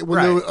when they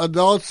were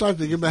adults. They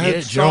give them a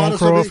head Joan start or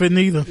Crawford something.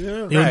 neither.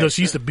 Yeah. Even though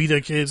she used to beat her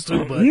kids too.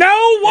 But wire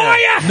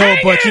no,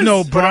 but you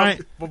know,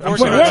 Brian.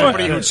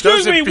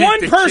 Excuse me,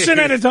 one person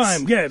at a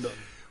time. Yeah.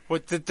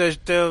 With the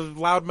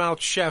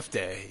loudmouth chef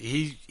there,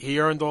 he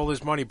earned all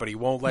his money, but he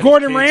won't let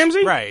Gordon his kids,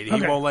 Ramsay? Right, he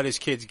Okay. won't let his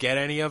kids get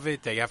any of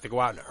it. They have to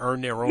go out and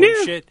earn their own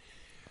shit.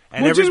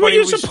 And Which is what everybody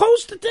you're was-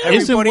 supposed to do.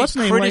 Everybody what's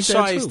name like that,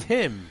 criticized too?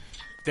 him.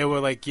 They were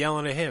like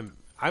yelling at him.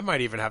 I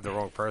might even have the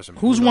wrong person.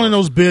 Who's one of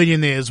those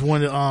billionaires?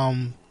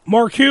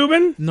 Mark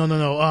Cuban? No.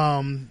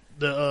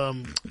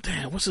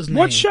 Damn, what's his name?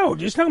 What show?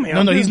 Just tell me.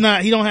 No, he's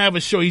not. He don't have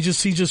a show. He's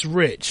just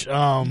rich.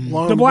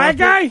 The black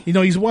guy? You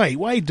know, he's white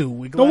dude.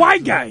 With The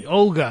white glasses. guy.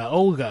 Old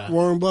guy.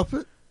 Warren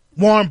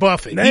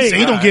Buffett. He said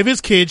he don't give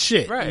his kids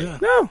shit. Right. Yeah.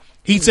 No.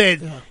 He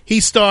said he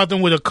started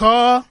them with a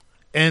car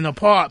and an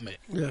apartment.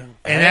 Yeah.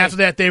 And after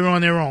that, they were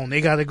on their own.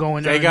 They got to go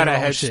in there. They got a their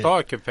own head shit.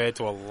 start compared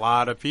to a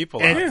lot of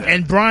people out there.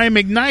 And Brian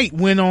McKnight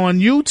went on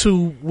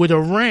YouTube with a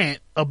rant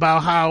about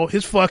how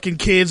his fucking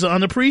kids are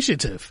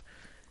unappreciative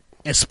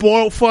and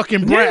spoiled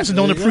fucking brats and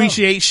don't there you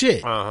appreciate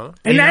shit. Uh-huh.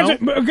 And You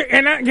that's know?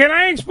 can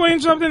I explain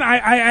something?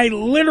 I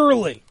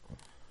literally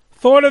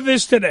thought of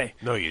this today.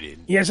 No, you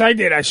didn't. Yes, I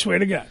did. I swear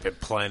to God. Been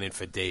planning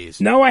for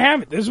days. No, I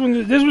haven't. This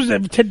was a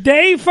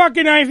today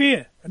fucking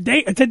idea.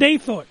 A today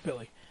thought,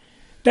 Billy.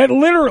 That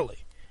literally.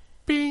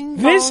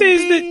 This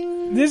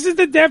is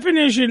the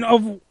definition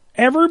of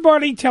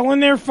everybody telling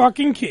their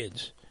fucking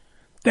kids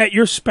that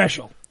you're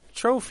special.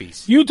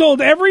 Trophies. You told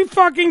every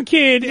fucking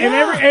kid and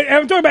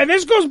I'm talking about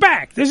this goes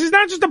back. This is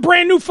not just a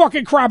brand new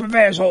fucking crop of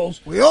assholes.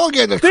 We all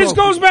get a This trophy.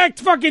 goes back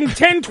to fucking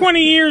 10,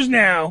 20 years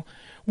now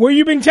where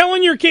you've been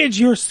telling your kids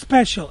you're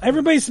special.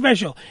 Everybody's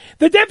special.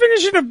 The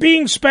definition of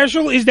being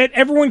special is that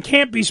everyone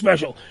can't be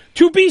special.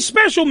 To be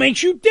special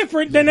makes you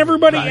different than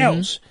everybody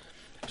else.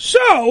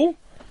 So,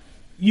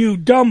 you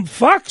dumb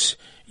fucks,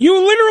 you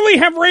literally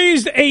have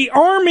raised a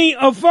army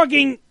of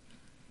fucking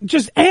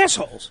just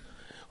assholes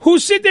who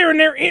sit there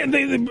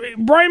and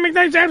Brian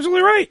McKnight's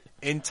absolutely right.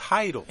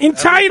 Entitled.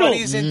 Entitled.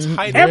 Everybody's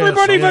entitled.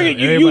 Everybody fucking,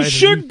 you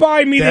should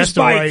buy me That's this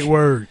bike. the right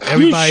word. You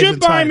Everybody's should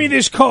buy me entitled.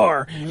 this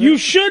car. You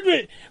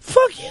should.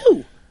 Fuck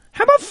you.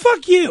 How about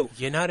fuck you?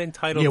 You're not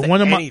entitled Yeah, to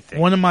one of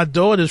anything. my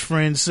daughter's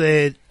friends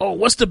said, "Oh,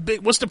 what's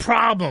the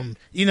problem?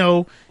 You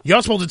know,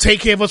 y'all supposed to take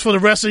care of us for the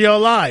rest of your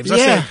lives." I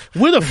said,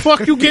 "Where the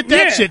fuck you get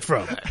that Yeah. shit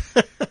from?"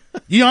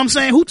 You know what I'm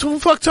saying? Who the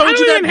fuck told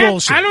you that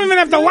bullshit? I don't even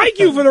have to like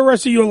you for the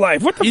rest of your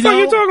life. What the fuck are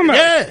you talking about?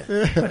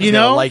 Yeah, you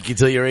They'll know, like you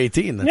till you're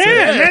 18. That's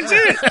Yeah, it. that's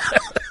it.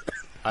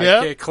 I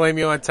can't claim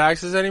you on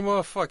taxes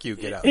anymore. Fuck you.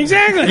 Get out.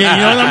 Exactly. Yeah,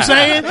 you know what I'm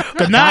saying?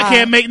 Because now I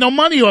can't make no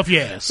money off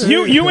your ass.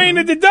 You ain't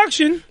a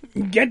deduction.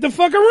 Get the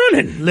fucking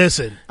running.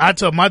 Listen, I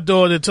told my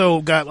daughter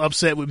got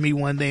upset with me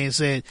one day and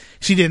said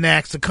she didn't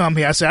ask to come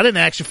here. I said, I didn't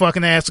ask your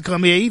fucking ass to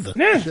come here either.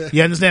 Yeah.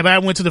 You understand? But I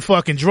went to the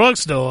fucking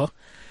drugstore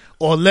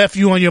or left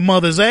you on your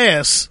mother's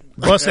ass,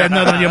 bust that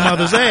nut on your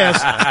mother's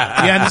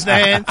ass. You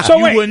understand? So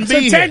you wait, wouldn't so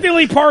be here.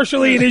 technically,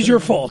 partially, it is your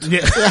fault.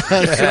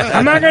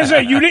 I'm not gonna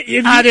say you didn't.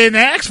 If I didn't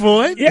ask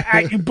for it.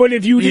 Yeah, but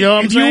if you, You know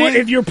what I'm saying?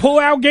 if your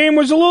pull-out game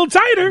was a little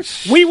tighter,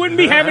 we wouldn't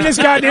be having this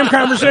goddamn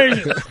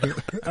conversation.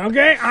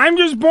 Okay, I'm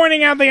just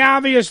pointing out the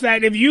obvious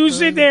that if you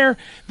sit there,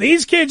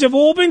 these kids have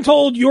all been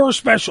told you're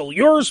special,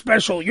 you're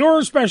special,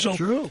 you're special.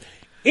 True.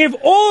 If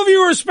all of you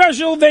are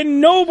special, then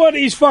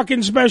nobody's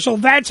fucking special.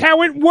 That's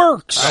how it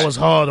works. I was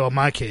hard on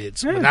my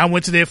kids. When I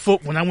went to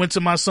when I went to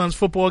my son's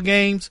football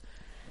games,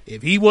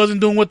 if he wasn't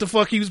doing what the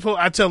fuck he was supposed,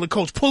 I tell the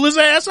coach, pull his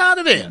ass out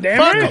of there. Damn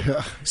Fuck right. him.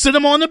 Sit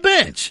him on the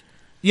bench.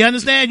 You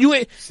understand? You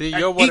ain't. See,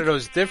 you're one of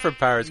those different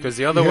parents because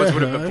the other ones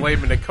would have been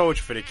blaming the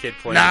coach for the kid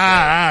playing.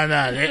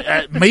 Nah.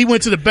 He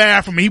went to the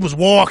bathroom. He was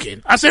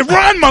walking. I said,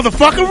 "Run,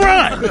 motherfucker,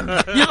 run!"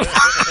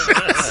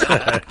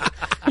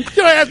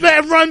 Your ass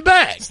better run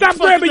back. Stop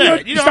grabbing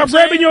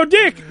your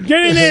dick.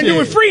 Get in there and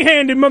do it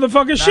free-handed,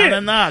 motherfucker.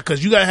 Shit. Nah,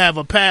 because you gotta have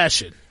a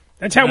passion.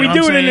 That's how You we know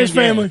do what it I'm in this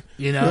saying? family.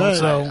 Yeah. You know,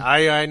 so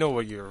I know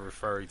what you're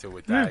referring to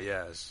with that.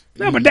 Yes.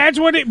 No, but that's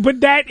what it.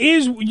 But that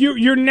is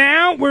we're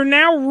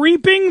now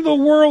reaping the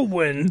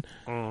whirlwind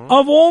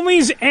of all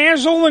these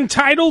asshole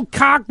entitled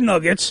cock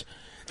nuggets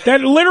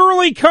that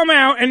literally come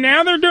out, and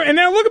now they're doing. And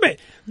now look at it.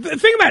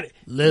 Think about it.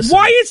 Listen.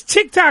 Why is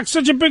TikTok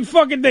such a big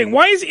fucking thing?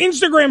 Why is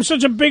Instagram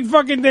such a big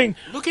fucking thing?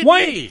 Look at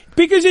me.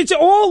 Because it's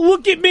all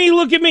look at me,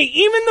 look at me.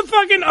 Even the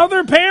fucking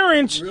other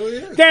parents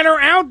that are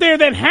out there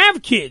that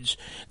have kids,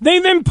 they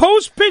then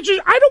post pictures.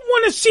 I don't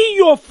want to see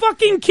your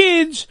fucking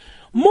kids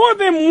more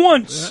than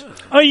once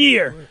a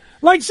year.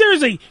 Like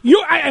seriously, they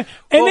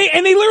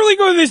literally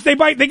go to this. They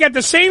got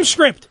the same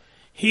script.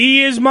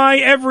 He is my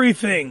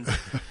everything.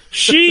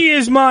 She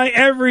is my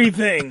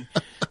everything.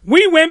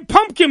 We went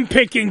pumpkin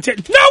picking. No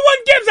one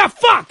gives a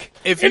fuck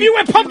if you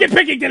went pumpkin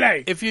picking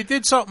today. If you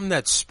did something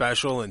that's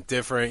special and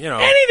different,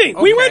 anything.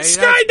 Okay, we went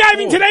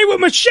skydiving today with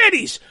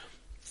machetes.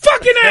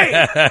 Fucking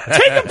A.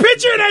 Take a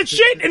picture of that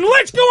shit and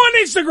let's go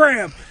on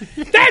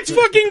Instagram. That's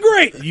fucking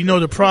great. You know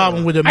the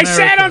problem with America. I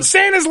sat on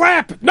Santa's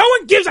lap. No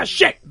one gives a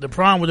shit. The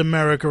problem with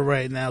America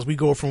right now is we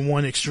go from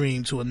one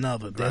extreme to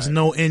another. There's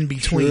no in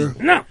between.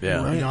 No. You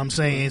know what I'm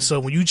saying? So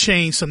when you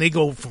change something, they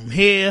go from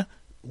here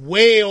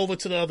way over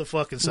to the other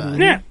fucking side.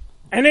 Yeah.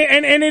 And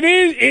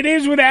it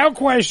is without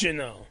question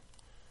though.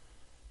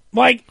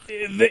 Like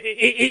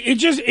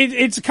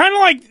it's kind of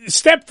like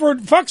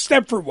Stepford. Fuck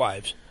Stepford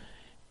Wives.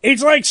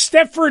 It's like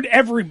Stepford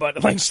everybody,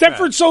 like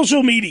Stepford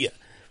social media.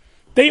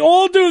 They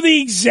all do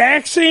the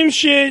exact same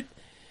shit.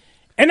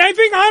 And I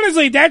think,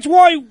 honestly, that's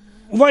why,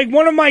 like,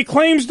 one of my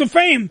claims to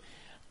fame,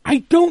 I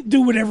don't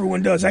do what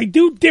everyone does. I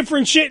do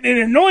different shit and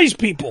it annoys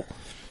people.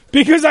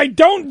 Because I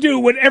don't do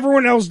what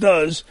everyone else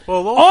does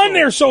on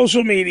their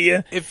social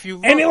media. And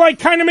it, like,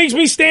 kind of makes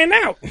me stand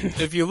out.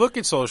 If you look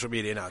at social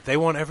media now, they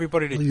want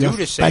everybody to do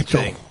the same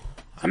thing.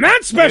 I'm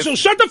not special.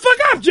 Shut the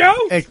fuck up, Joe.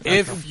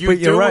 If you're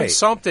doing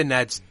something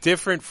that's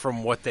different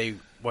from what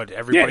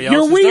everybody else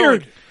you're is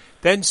weird. doing,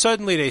 then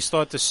suddenly they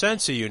start to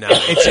censor you now.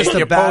 It's just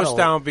your a battle. post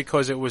down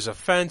because it was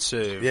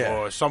offensive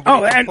or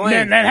somebody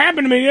complained. that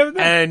happened to me the other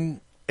day.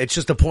 And it's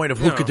just a point of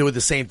who could do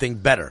the same thing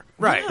better.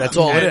 Right. That's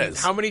all it And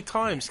is. How many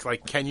times,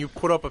 can you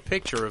put up a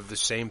picture of the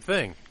same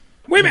thing?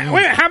 Wait a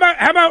minute. How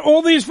about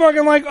all these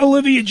fucking, like,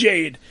 Olivia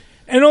Jade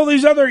and all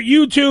these other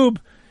YouTube,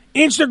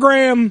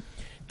 Instagram,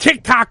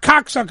 TikTok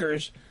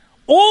cocksuckers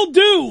all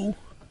do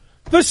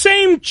the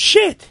same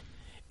shit.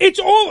 It's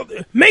all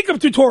makeup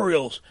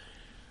tutorials.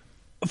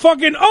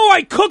 Fucking,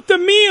 I cooked a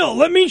meal.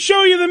 Let me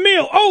show you the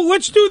meal. Oh,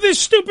 let's do this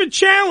stupid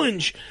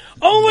challenge.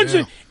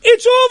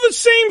 It's all the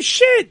same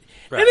shit.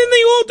 Right. And then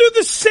they all do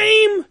the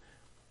same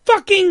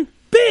fucking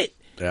bit.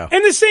 Yeah.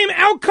 And the same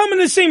outcome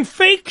and the same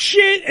fake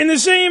shit and the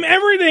same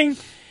everything.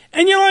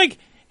 And you're like,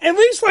 at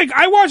least, like,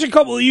 I watch a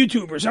couple of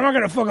YouTubers. I'm not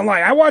going to fucking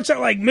lie. I watch that,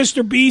 like,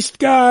 Mr. Beast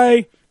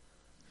guy.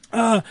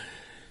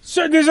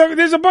 So there's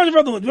a bunch of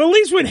other ones. But at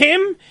least with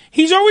him,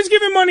 he's always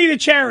giving money to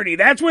charity.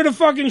 That's where the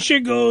fucking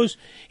shit goes.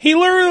 He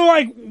literally,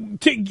 like,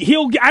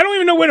 I don't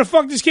even know where the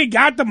fuck this kid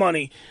got the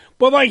money.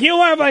 But, like,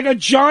 he'll have, like, a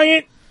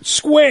giant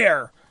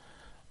square.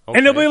 Okay.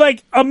 And it'll be,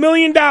 like, $1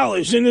 million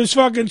in this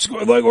fucking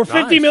square. Like, or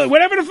 50 million,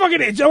 whatever the fuck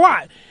it is. It's a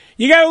lot.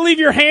 You gotta leave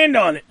your hand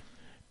on it.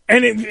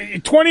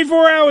 And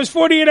 24 hours,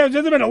 48 hours,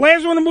 doesn't matter. The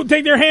last one to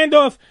take their hand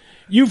off,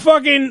 you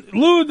fucking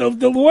lose.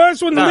 The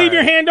last one to leave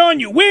your hand on,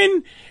 you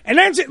win. And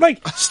that's it.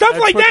 Like, stuff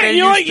like that. And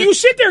you're like, you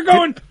sit there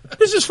going,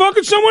 this is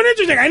fucking somewhat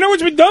interesting. I know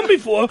it's been done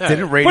before.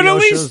 Didn't radio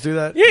shows do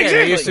that? Yeah, exactly.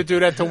 They used to do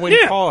that to win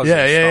cause.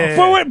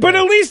 But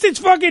at least it's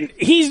fucking,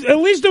 he's at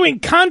least doing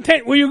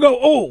content where you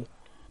go,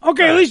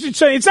 okay, at least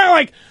it's not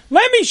like,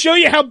 let me show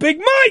you how big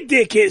my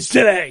dick is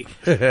today.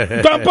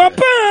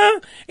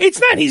 It's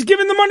not. He's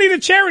giving the money to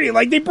charity.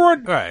 Like, they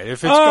brought... Right,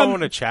 if it's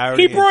going to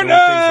charity, he brought, and doing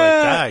things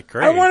like that,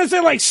 great. I want to say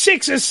like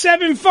 6 or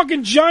 7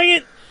 fucking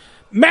giant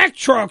Mack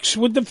trucks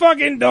with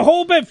the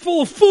whole bed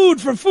full of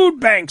food for food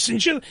banks and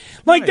shit.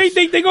 Like, they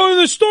go to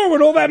the store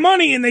with all that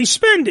money and they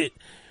spend it.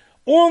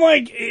 Or,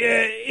 like,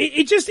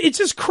 it's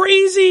just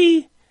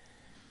crazy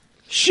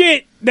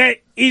shit that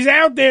is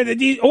out there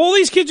that all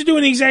these kids are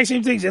doing the exact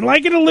same things. And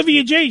like in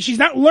Olivia Jade, she's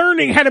not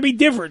learning how to be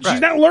different. Right.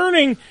 She's not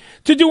learning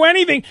to do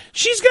anything.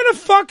 She's gonna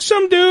fuck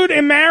some dude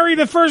and marry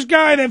the first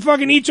guy that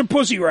fucking eats her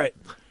pussy right.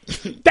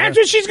 That's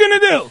what she's gonna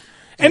do.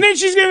 And then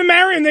she's gonna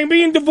marry and then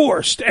being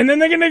divorced. And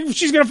then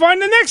she's gonna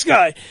find the next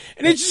guy.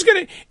 And it's just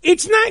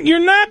you're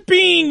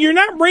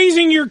not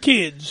raising your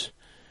kids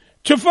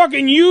to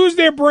fucking use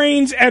their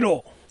brains at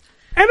all.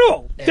 At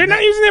all. They're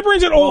not using their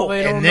brains at all.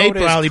 And they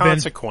probably been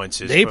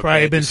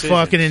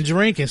fucking and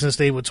drinking since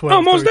they were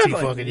 12, 13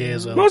 fucking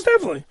years old. Most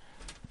definitely.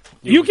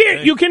 You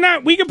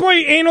cannot, we can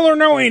play anal or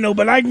no anal,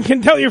 but I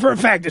can tell you for a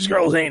fact this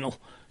girl's anal.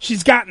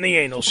 She's gotten the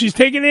anal. She's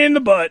taken it in the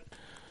butt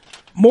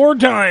more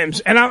times.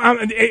 And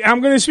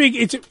I'm going to speak,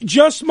 it's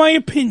just my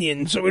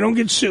opinion, so we don't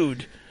get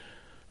sued.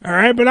 All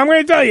right? But I'm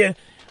going to tell you,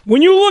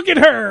 when you look at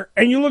her,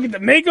 and you look at the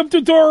makeup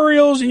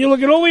tutorials, and you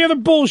look at all the other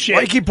bullshit...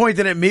 Why you keep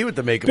pointing at me with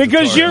the makeup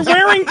because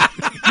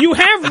tutorials? You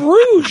have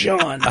rouge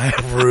on. I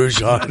have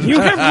rouge on. You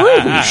have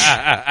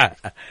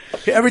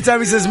rouge. Every time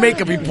he says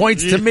makeup, he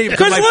points to me with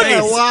my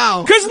face.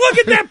 Wow. Because look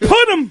at that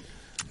putum.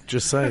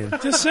 Just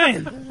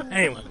saying.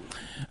 Anyway.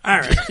 All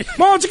right.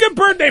 Well, it's a good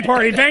birthday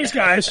party. Thanks,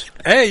 guys.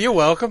 Hey, you're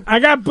welcome. I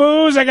got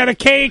booze. I got a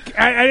cake.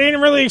 I didn't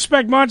really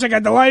expect much. I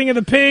got the lighting of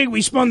the pig.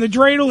 We spun the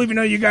dreidel, even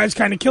though you guys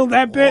kind of killed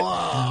that bit. What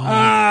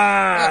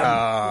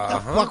the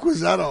fuck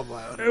was that all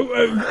about?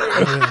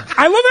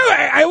 I love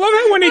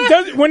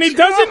how when he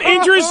doesn't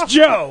interest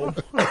Joe,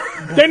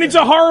 then it's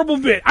a horrible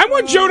bit. I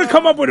want Joe to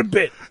come up with a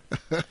bit.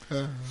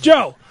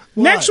 Joe,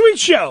 next week's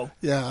show,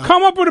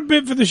 come up with a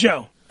bit for the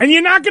show. And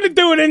you're not going to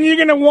do it, and you're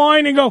going to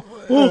whine and go,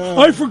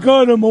 I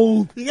forgot I'm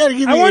old. You gotta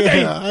give me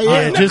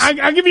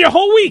I'll give you a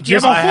whole week.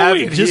 Just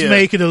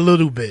make it a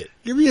little bit.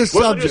 Give me a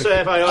subject.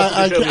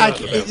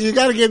 You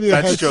gotta give me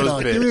a head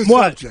start. Give me a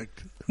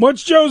subject.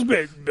 What's Joe's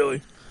bit,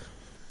 Billy?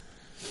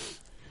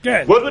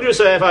 Good. What would you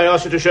say if I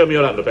asked you to show me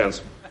your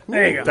underpants?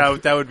 There you go.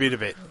 That would be the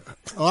bit.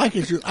 Oh, I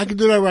can do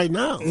that right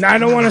now. No, I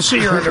don't want to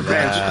see your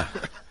underpants.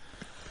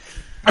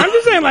 I'm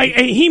just saying,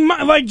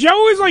 like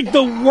Joe is like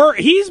the worst.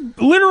 He's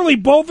literally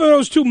both of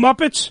those two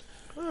Muppets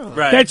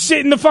that sit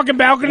in the fucking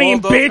balcony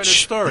and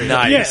bitch.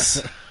 Nice.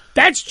 Yeah.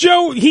 That's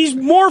Joe. He's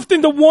morphed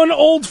into one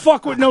old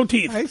fuck with no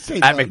teeth.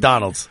 At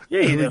McDonald's.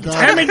 Yeah, you do.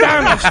 At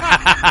McDonald's.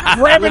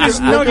 Grabbing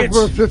his nuggets.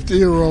 For a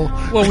 50-year-old.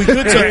 Well, we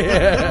could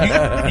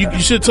talk. You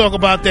should talk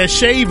about that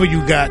shaver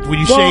you got when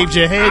you shaved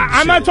your head.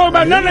 I'm not talking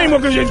about nothing anymore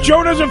because if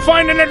Joe doesn't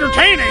find it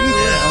entertaining,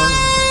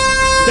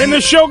 then the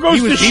show goes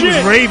to shit. He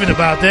was raving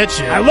about that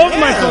shit. I love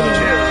my fucking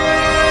shit.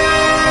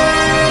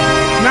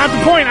 Not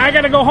the point. I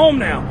got to go home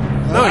now.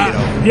 No, you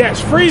don't. Yes,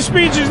 free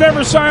speech is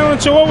never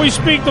silent, so always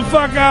speak the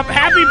fuck up.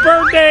 Happy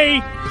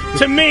birthday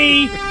to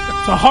me.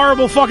 It's a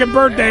horrible fucking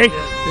birthday.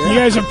 You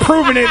guys have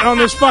proven it on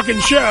this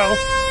fucking show.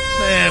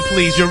 Man,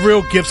 please, your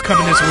real gift's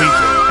coming this weekend.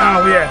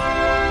 Oh, yeah.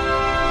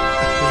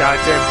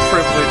 Goddamn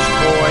privileged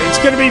boy. It's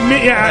going to be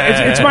me.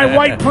 Yeah, it's my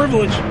white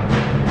privilege.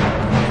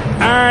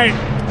 All right.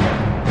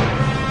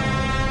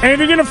 And if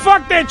you're going to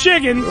fuck that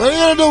chicken... What are you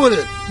going to do with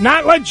it?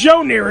 Not let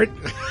Joe near it.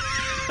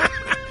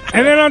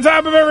 And then on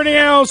top of everything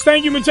else,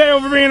 thank you, Mateo,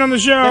 for being on the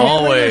show.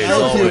 Always.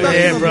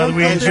 Yeah, brother,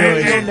 we enjoy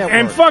it.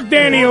 And fuck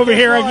Danny over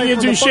here. I can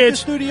get two shits.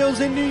 Studios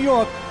in New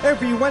York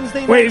every Wednesday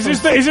night. Wait, is this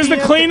the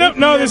cleanup?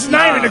 No, this is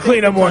not even the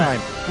cleanup one.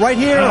 Right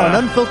here on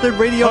Unfiltered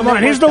Radio. Come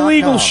on, here's the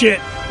legal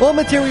shit. All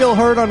material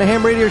heard on the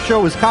Ham Radio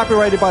Show is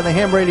copyrighted by the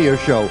Ham Radio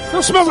Show.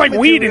 It smells like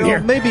weed in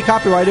here. May be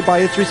copyrighted by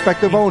its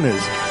respective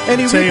owners.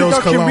 Any Mateo's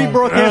reproduction, cologne.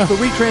 rebroadcast, or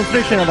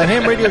retransmission of the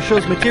Ham Radio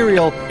Show's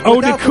material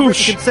without the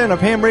written consent of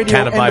Ham Radio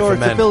Can't buy and/or for its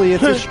men.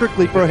 affiliates is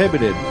strictly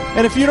prohibited.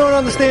 And if you don't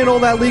understand all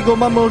that legal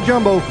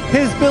mumbo-jumbo,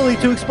 here's Billy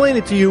to explain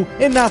it to you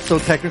in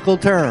not-so-technical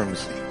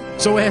terms.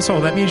 So, asshole,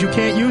 that means you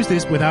can't use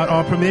this without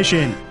our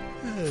permission.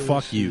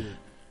 Fuck you.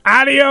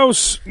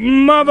 Adios,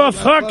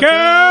 motherfucker!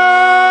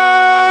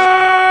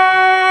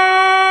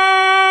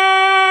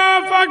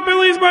 Fuck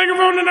Billy's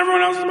microphone and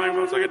everyone else's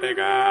microphone. Suck a dick.